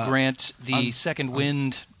got, to grant the second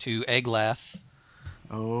wind to Eglath.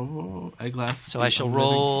 Oh, Eggleth. So I shall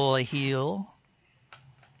roll a heal.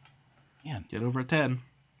 Man, Get over a 10.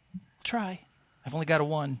 try. I've only got a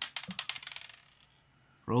 1.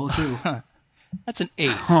 Roll a 2. That's an 8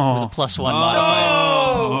 with a +1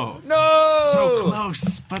 modifier. No! So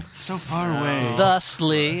close, but so far away.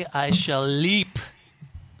 Thusly, I shall leap.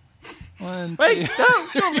 1, 2, Wait, no,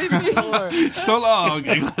 don't leave me. 4. So long,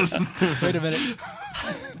 Eggleth. Wait a minute.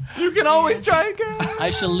 You can always try again. I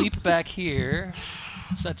shall leap back here,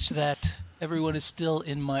 such that everyone is still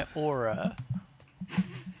in my aura.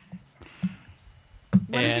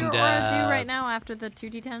 What does your And, aura do right now after the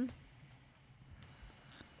 2d10?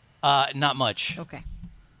 Not much. Okay.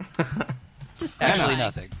 Just Actually, clarifying.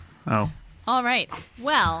 nothing. Oh, All right.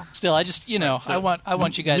 Well, Still, I just, I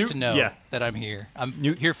want you guys to know yeah. that I'm here. I'm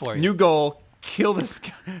here for you. New goal: kill this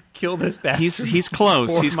bastard. he's close.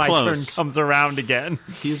 Before He's my close. turn comes around again.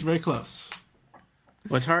 He is very close.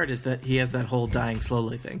 What's hard is that he has that whole dying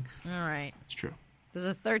slowly thing. all right. It's true. Does a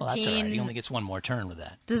Well, that's all right. 13? He only gets one more turn with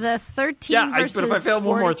that. Does a 13 Yeah, versus but if I fail one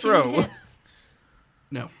more fortitude throw, hit?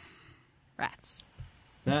 No. Rats.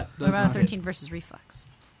 That What does about a not 13 versus reflex?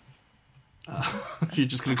 hit. You're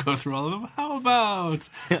just going to go through all of them? How about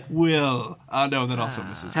Will? No, that also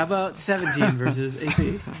misses. How about 17 versus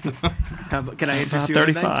AC? Can I interest you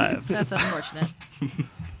in 19? 35. That's unfortunate.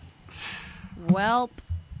 Welp.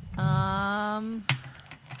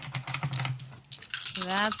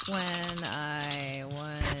 That's when I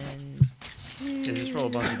won. Yeah, just roll a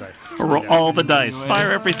bunch of dice. Roll all the dice.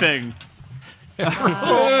 Fire everything.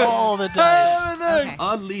 All the dice. Okay.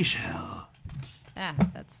 Unleash hell.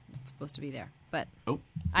 That's supposed to be there, but Oh,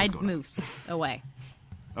 I what's going on? moved away.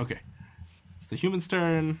 Okay. It's the human's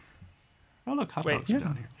turn. Oh, look, hot Wait, dogs are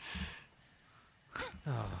down here.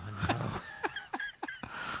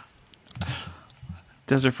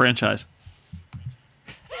 Desert franchise.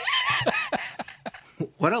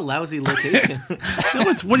 What a lousy location. No,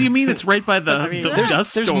 what do you mean? It's right by the, the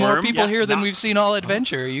dust There's storm. more people Yeah, here than not- we've seen all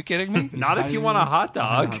adventure. Are you kidding me? Not if you want a hot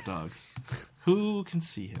dog. Hot dogs. Who can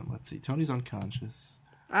see him? Let's see. Tony's unconscious.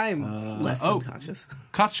 I'm less unconscious.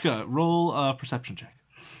 Kachka, roll a perception check.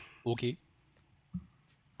 Okay.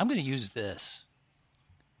 I'm going to use this.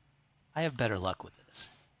 I have better luck with this.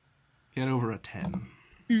 Get over a 10.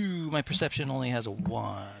 Ooh, my perception only has a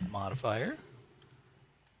 1 modifier.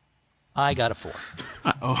 I got a 4.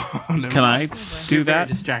 Oh, never Can I do Very that?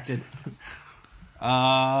 distracted.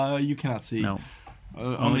 You cannot see. No.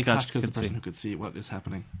 Only Kachka Kachka is the can person see. who could see what is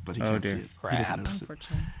happening, but he Oh, can't dear. see it. He Crap. doesn't notice it.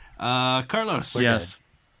 Unfortunately. Carlos. Yes.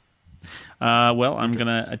 Well, I'm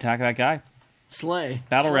gonna attack that guy. Slay.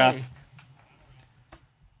 Battle Slay. Wrath.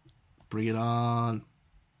 Bring it on.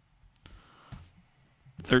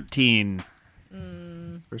 13.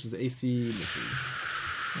 Versus AC. Misses.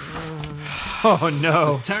 Oh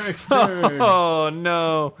no! Tarek's turn Oh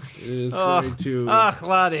no! is going to Ah,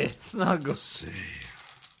 Claudia, snuggle. see.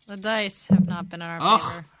 The dice have not been in our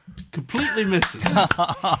favor. Completely misses.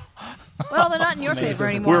 Well, they're not in your favor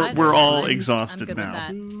anymore. either, We're so all I'm exhausted good now.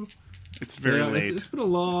 With that. It's very late. It's been a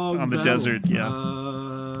long on the battle. desert. Yeah.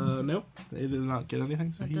 Nope, they did not get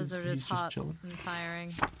anything. So The desert is he's hot just chilling. and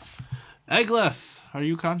tiring. Eggleth, are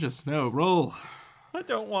you conscious? No, roll. I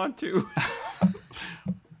don't want to.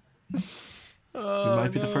 You might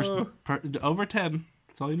be the first over 10.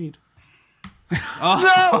 That's all you need. No!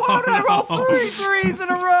 Why did I roll 3 threes in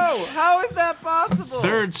a row? How is that possible?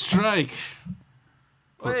 Third strike.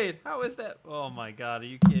 Wait, how is that? Oh my god, are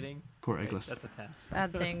you kidding? Poor Wait, Eggleth. that's a 10.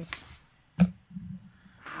 Sad things.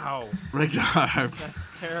 Ow. Ragnar.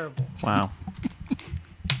 That's terrible. Wow.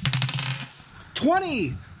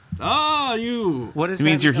 20. Ah, you. What is It that?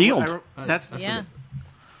 means you're healed. That's. Yeah.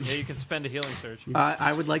 Yeah, you can spend a healing surge.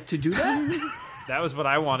 I would like to do that. That was what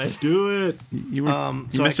I wanted. Do it. You So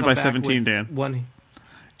missed I it come by back 17, with Dan. One.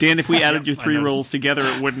 Dan, if we added your I 3 noticed. rolls together,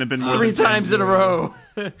 it wouldn't have been more 3 than 10. times in a row.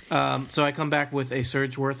 So I come back with a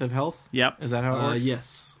surge worth of health. Yep. Is that how it works?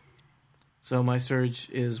 Yes. So my surge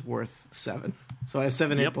is worth 7. So I have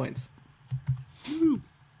 7 hit Yep. points.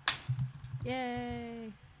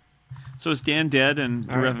 Yay. So is Dan dead and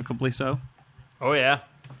All right. irrevocably so? Oh yeah.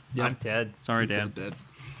 Yep. I'm dead. Sorry, Dan. Dead.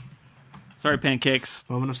 Sorry, pancakes.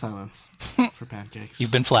 Moment of silence for pancakes. You've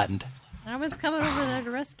been flattened. I was coming over there to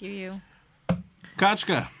rescue you.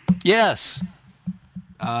 Kachka. Yes.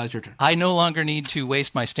 It's your turn. I no longer need to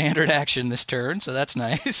waste my standard action this turn, so that's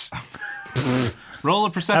nice. Roll a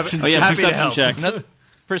perception. Oh yeah, Happy to perception help. check. Another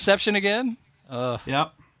perception again?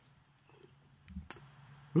 Yep.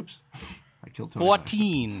 Oops. I killed Tony.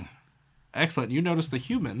 14. Excellent. You notice the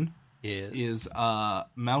human Yes. is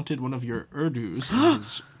mounted one of your Urdus. and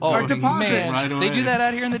is Oh, going man. right away. They do that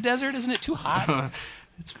out here in the desert? Isn't it too hot?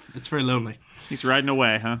 It's very lonely. He's riding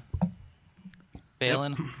away, huh?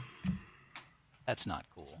 Balin? That's not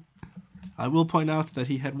cool. I will point out that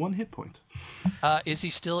he had 1 hit point. Is he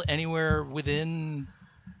still anywhere within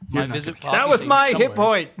You're my not visit? gonna That was Obviously my hit somewhere.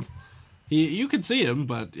 point. You can see him,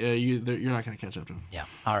 but you're not going to catch up to him. Yeah,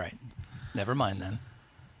 all right. Never mind then.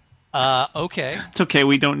 Okay. It's okay.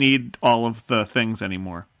 We don't need all of the things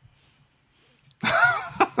anymore.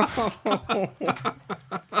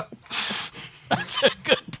 That's a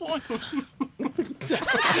good point.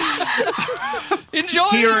 Enjoy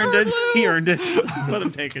He it, earned it. Blue. He earned it. Let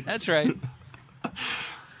him take it. That's right.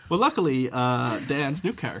 Well, luckily, Dan's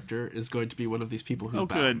new character is going to be one of these people who's Oh,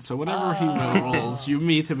 bound. good. So whenever he rolls, you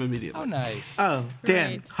meet him immediately. Oh, nice. Oh, Dan,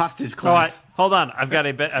 Great. hostage Oh, I, class. hold on. I've got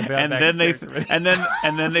a bit. And then they and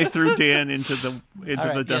then they threw Dan into the All the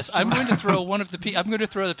right, yes, dust. I'm going to throw I'm going to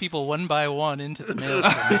throw the people one by one into the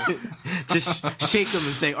maelstrom. Just shake them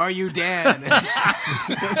and say, "Are you Dan?"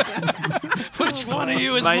 Which one of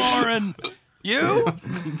you is My- Lauren? You?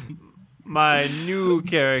 My new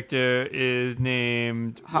character is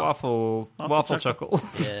named Waffle Chuckle.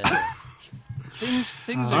 Yeah.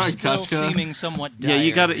 Things All are right, still Kachka. seeming somewhat Yeah,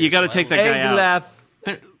 you dire got here, to so take I that guy out.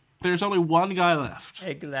 Egg There's only one guy left.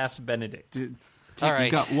 Laugh Benedict. All right.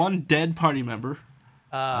 You've got one dead party member.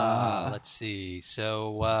 Let's see.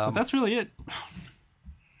 So But that's really it.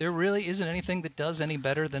 there really isn't anything that does any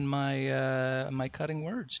better than my my cutting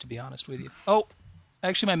words, to be honest with you. Oh,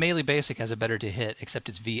 actually, my melee basic has a better to hit, except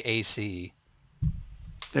it's VAC.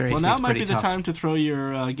 Their Well, AC now is might pretty be the tough. time to throw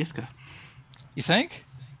your Githka. You think?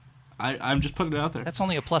 I'm just putting it out there. That's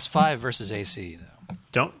only a +5 versus AC,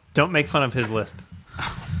 though. Don't make fun of his lisp.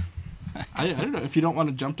 I don't know if you don't want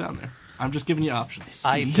to jump down there. I'm just giving you options.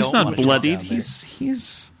 I He's don't not want to bloodied. jump down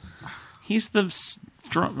He's the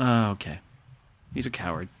strong. Oh, okay. He's a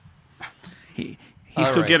coward. He's All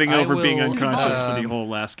still right, getting I over being will, unconscious for the whole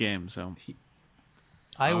last game. So there.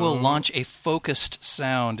 I will launch a focused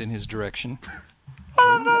sound in his direction,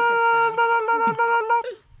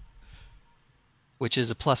 which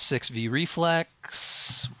is a +6 V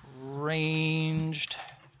reflex, ranged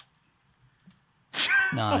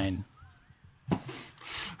 9.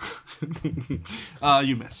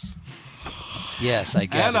 You miss. Yes, I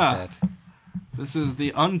gathered Anna. that. This is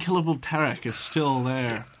the unkillable Tarek is still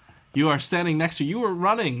there. You are standing next to. You were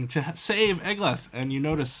running to save Eggleth, and you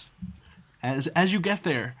notice as you get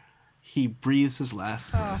there, he breathes his last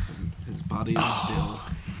breath, and his body is still.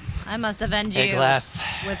 I must avenge you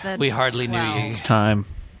Eglath, with a we hardly knew 12. you. it's time.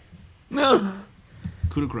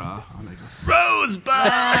 Coup de grace on Eggleth.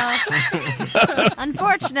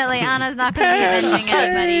 Unfortunately, Anna's not going to be avenging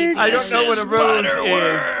anybody. I don't know what a rose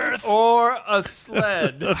Butterworth. is or a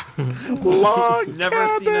sled. Never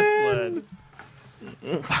seen a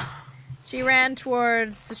sled. She ran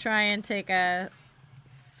towards to try and take a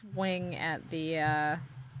swing at the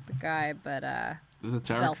guy, but The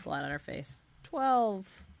fell Tarek. flat on her face. 12.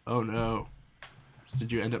 Oh no!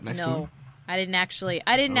 Did you end up next to him? No, I didn't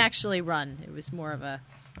actually run. It was more of a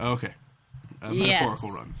Okay. A Yes.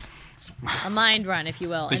 metaphorical run. a mind run, if you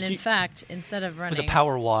will. The And in hu- fact, instead of It was running, a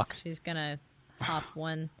power walk. she's gonna hop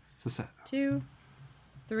 1, It's a set. 2,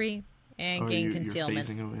 3, and gain you're concealment.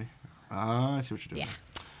 phasing away. Ah, I see what you're doing.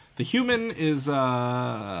 Yeah. The human is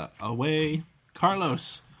away.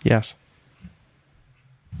 Carlos, Yes.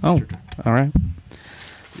 Oh, your turn. all right.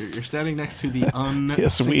 You're standing next to the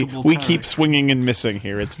Yes, we unsinkable keep Tarek. swinging and missing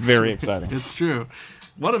here. It's very exciting. It's true.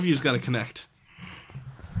 One of you's got to connect.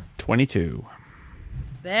 22.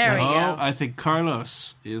 There we go. I think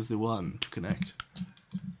Carlos is the one to connect.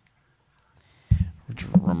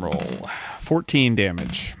 Drum roll. 14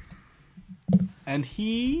 damage. And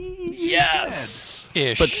he... Yes!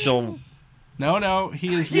 Ish. But still... No,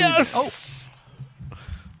 he is... Yes!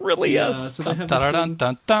 Really, yes. So they have, Dun,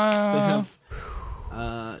 dun, dun.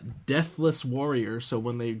 Deathless Warrior, so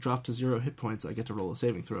when they drop to 0 hit points, I get to roll a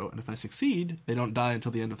saving throw, and if I succeed, they don't die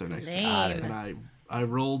until the end of their next turn. Lame. And I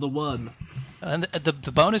rolled a 1. And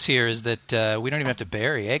the bonus here is that we don't even have to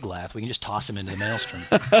bury Eglath. We can just toss him into the maelstrom.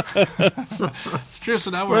 It's true, so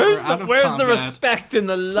now we're out of Where's the combat. respect and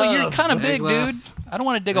the love? Well, you're kind of big, Eglath. dude. I don't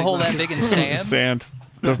want to dig a hole that big in sand. Sand.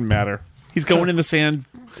 Doesn't matter. He's going in the sand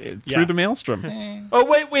through the maelstrom. Oh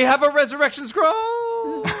wait, we have a resurrection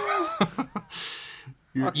scroll.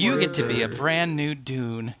 You get to be a brand new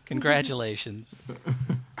Dune. Congratulations.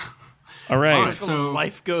 All right. All right, so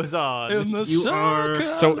Life goes on. In the you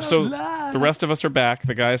are... So the rest of us are back.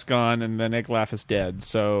 The guy's gone, and then Eglath is dead.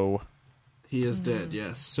 So He is dead,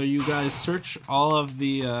 yes. So you guys search all of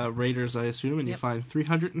the raiders, I assume, and you find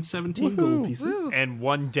 317 gold pieces. And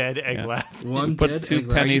one dead Eglath. One Put dead 2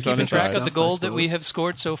 Eglath. pennies on Keeping his track eyes. of the gold that we suppose. have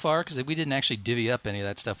scored so far, because we didn't actually divvy up any of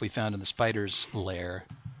that stuff we found in the spider's lair.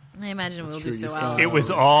 I imagine we'll do true, so you well. found- It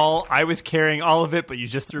was all I was carrying all of it, but you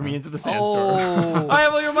just threw me into the sandstorm. Oh, I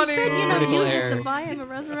have all your money. You know, Critical use it error. to buy him a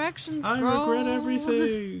resurrection I scroll. regret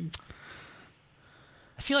everything.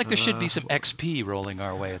 I feel like there should be some XP rolling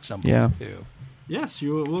our way at some point, Yeah. too. Yes,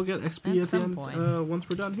 you will get XP At at the some end point. once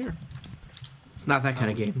we're done here. It's not that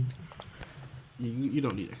kind of game. You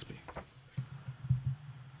don't need XP.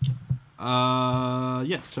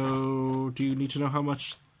 Yeah, so do you need to know how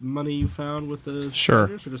much money you found with the Sure.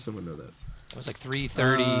 spiders, or does someone know that? It was like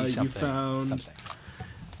 330 you something. found- something.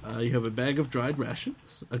 You have a bag of dried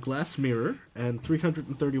rations, a glass mirror, and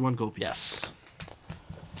 331 gold pieces. Yes.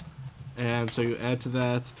 And so you add to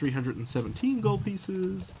that 317 gold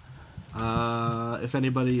pieces. If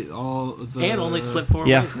anybody, all the... And only split 4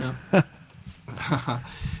 Yeah. ways now.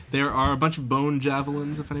 There are a bunch of bone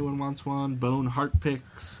javelins, if anyone wants one, bone heart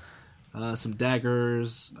picks, some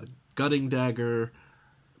daggers, a gutting dagger,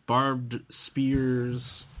 barbed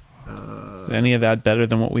spears. is any of that better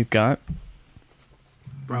than what we've got?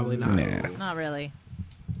 Probably not. Nah. Not really.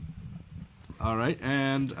 All right,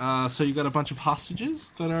 and so you got a bunch of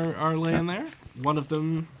hostages that are laying there. One of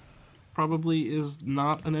them probably is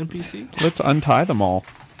not an NPC. Let's untie them all.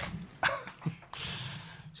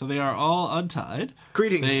 So they are all untied.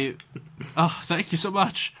 Greetings. Oh, thank you so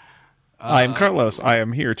much. I am Carlos. I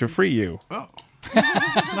am here to free you. Oh.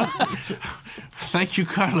 Thank you,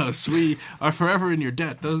 Carlos. We are forever in your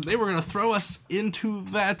debt. They were going to throw us into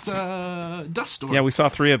that dust storm. Yeah, we saw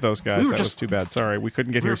 3 of those guys. We were That was just- too bad. Sorry, we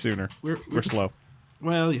couldn't get here sooner. we're slow.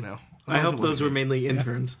 Well, you know. I hope it those wasn't were me. mainly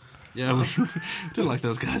interns. Yeah, we didn't like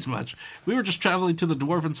those guys much. We were just traveling to the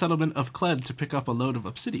dwarven settlement of Kled to pick up a load of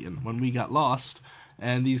obsidian when we got lost,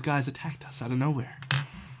 and these guys attacked us out of nowhere.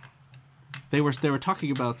 They were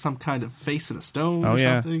talking about some kind of face in a stone Oh, or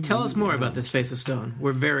yeah. something. Tell us more about this face of stone.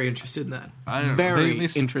 We're very interested in that. I don't know. Very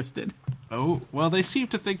They- interested. Oh, well, they seem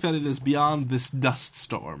to think that it is beyond this dust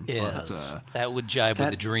storm. Yes. But, that would jive with that-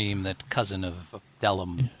 the dream that cousin of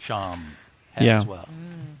Delum, Sham, had Yeah. as well.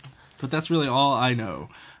 but that's really all I know.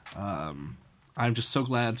 I'm just so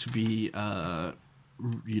glad to be,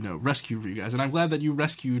 rescued for you guys, and I'm glad that you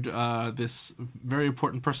rescued this very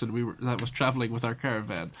important person that was traveling with our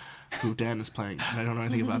caravan, who Dan is playing. And I don't know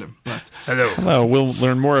anything about him, but Hello. Hello, we'll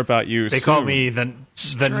learn more about you They soon. call me the nameless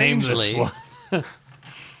Strangely. one.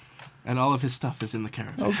 and all of his stuff is in the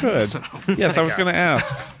caravan. Oh, good. So, Yes, I was going to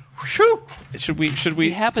ask. Should we?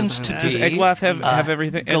 He happens to Does be Eglath have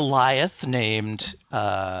everything? Goliath named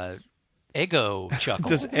Ego Chuckle.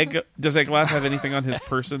 Does Eglath have anything on his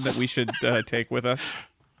person that we should take with us?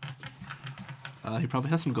 he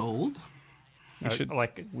probably has some gold. We should,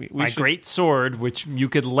 Like we my should- great sword, which you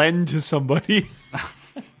could lend to somebody.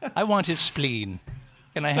 I want his spleen.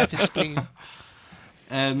 Can I have his spleen?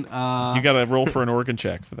 And You got to roll for an organ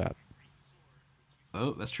check for that.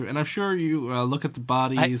 Oh, that's true. And I'm sure you look at the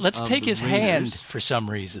bodies. Let's of take the his raiders. hand for some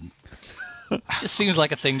reason. Just seems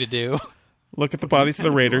like a thing to do. Look at the bodies of the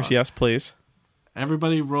Kind of raiders. are. Yes, please.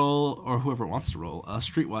 Everybody roll, or whoever wants to roll, a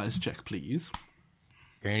streetwise check, please.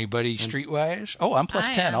 Anybody streetwise? Oh, I'm plus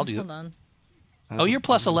 10. I'll do Hold it. on. Oh, you're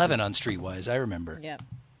plus 11 on streetwise. I remember. Yep.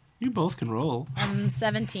 You both can roll. I'm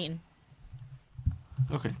 17.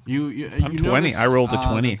 Okay. You I'm 20. notice, I rolled a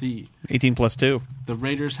 20. The 18 plus 2.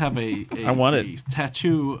 raiders have a I want it. a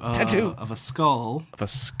tattoo, of a skull, Of a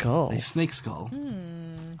skull. a snake skull.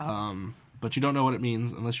 But you don't know what it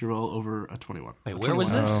means unless you roll over a 21. Wait, A where was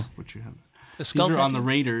 21 this? is what you have. The skull These are on the tattoo?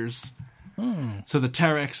 raiders. So the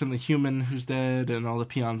Terex and the human who's dead and all the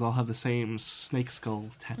peons all have the same snake skull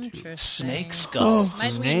tattoo. Interesting. Snake skulls.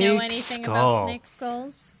 Might we know Snake anything skull. about snake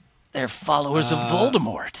skulls? They're followers of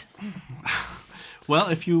Voldemort. Well,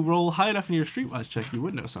 if you roll high enough in your streetwise check, you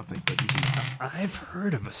would know something, but you do not. I've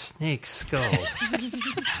heard of a snake skull.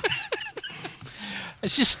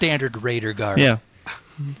 It's just standard Raider garb. Yeah.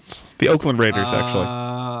 The Oakland Raiders, actually.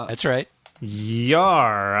 That's right.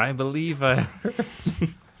 Yar, I believe I...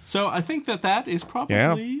 So I think that is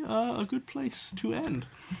probably a good place to end.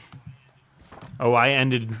 Oh, I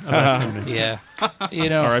ended about 10 minutes. Yeah. You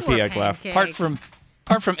know, R.I.P. Poor Eglaff. pancake.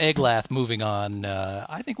 apart from Eglath moving on,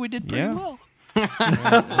 I think we did pretty Yeah. well.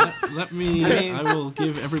 Let me. I will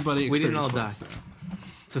give everybody. We didn't all experience die. points now.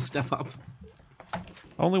 It's a step up.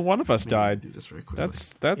 Only one of us Do died. this very quickly.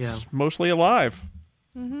 That's mostly alive.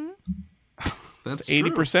 That's 80% true.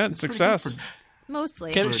 That's pretty success. good for-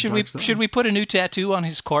 Mostly. Should we put a new tattoo on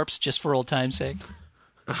his corpse just for old time's sake?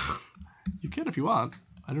 You can if you want.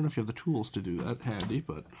 I don't know if you have the tools to do that handy,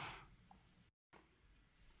 but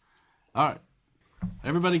all right.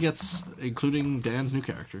 Everybody gets, including Dan's new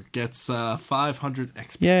character, gets 500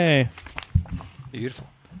 XP. Yay. Beautiful.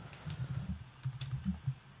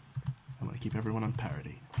 I'm going to keep everyone on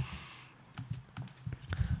parity.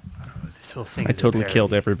 This whole thing I is a totally parody.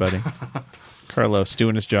 killed everybody. Carlos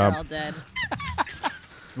doing his They're all job. dead.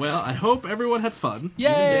 Well, I hope everyone had fun.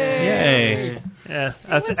 Yay. Yeah,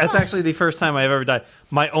 that's actually the first time I've ever died.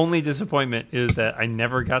 My only disappointment is that I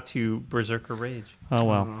never got to Berserker Rage. Oh,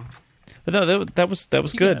 well. But no, that was You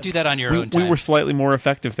good. can do that on your we, own time. we were slightly more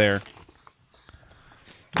effective there.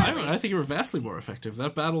 I think you were vastly more effective.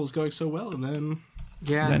 That battle was going so well, and then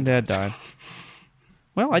Yeah. Then Dad died.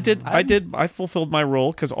 Well, I fulfilled my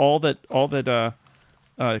role because all that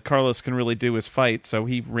Carlos can really do is fight. So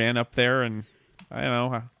he ran up there, and I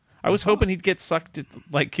don't know. I was hoping he'd get sucked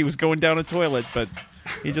like he was going down a toilet, but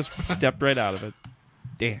he just stepped right out of it.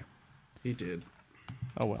 Damn. he did.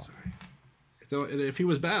 Oh well. So if he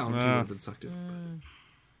was bound, he would have been sucked in.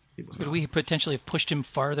 He was Could not. we potentially have pushed him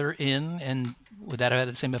farther in, and would that have had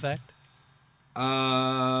the same effect?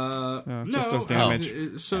 No, just does damage.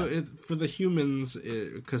 For the humans,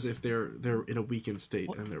 because if they're in a weakened state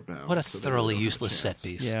and they're bound, What a so they thoroughly don't have a useless set chance.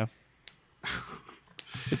 piece. Yeah.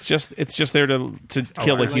 It's just there to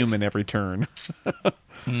kill a wireless? human every turn.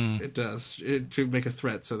 It does to make a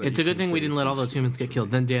threat. So that It's you a good can thing we save didn't let all those humans get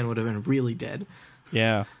killed. Then Dan would have been really dead.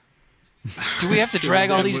 Yeah. Do we have to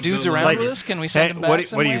drag all Dan these would dudes go around like- with us? Can we send Hey, them back what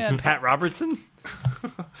some are way? you, Pat Robertson?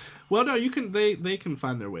 Well, no, you can. They can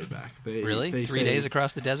find their way back. Really? They 3 say- days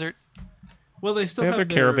across the desert? Well, they still They have their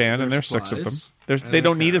caravan, and there's 6 of them. supplies, and They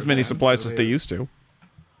don't their need as many caravan, supplies so as they used to.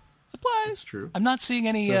 Supplies. That's true. I'm not seeing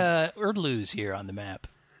any So- Erdloos here on the map.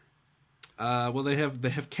 Well, they have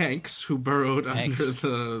Kanks who burrowed Kanks.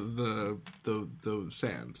 under the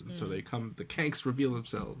sand, and so they come. The Kanks reveal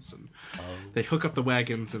themselves, and they hook up the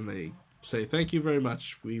wagons, and they say, "Thank you very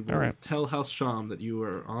much. We will All right. tell House Sham that you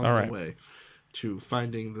are on All the right. way to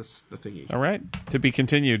finding the thingy." All right. To be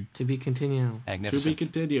continued. To be continued. To be Magnificent.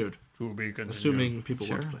 continued, To be continued. assuming people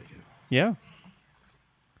want to Sure. play again. Yeah.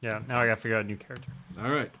 Yeah, now I gotta figure out a new character. All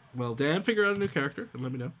right. Well, Dan, figure out a new character and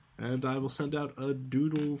let me know, and I will send out a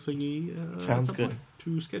doodle thingy. Sounds at some good. point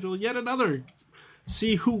to schedule yet another.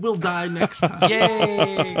 See who will die next time.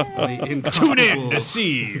 Yay! Tune in to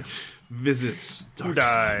see visits who dark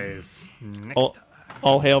side. dies next All, time.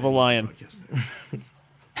 all hail the lion. Yes, there.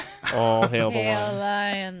 All hail the Hail lion.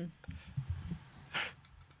 lion.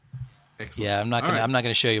 Excellent. Yeah, I'm not All gonna. right. I'm not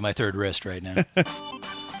gonna show you my third wrist right now.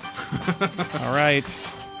 All right.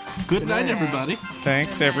 Good night, everybody.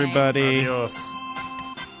 Thanks, Good night. everybody. Adios.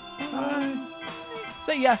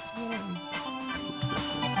 So yeah.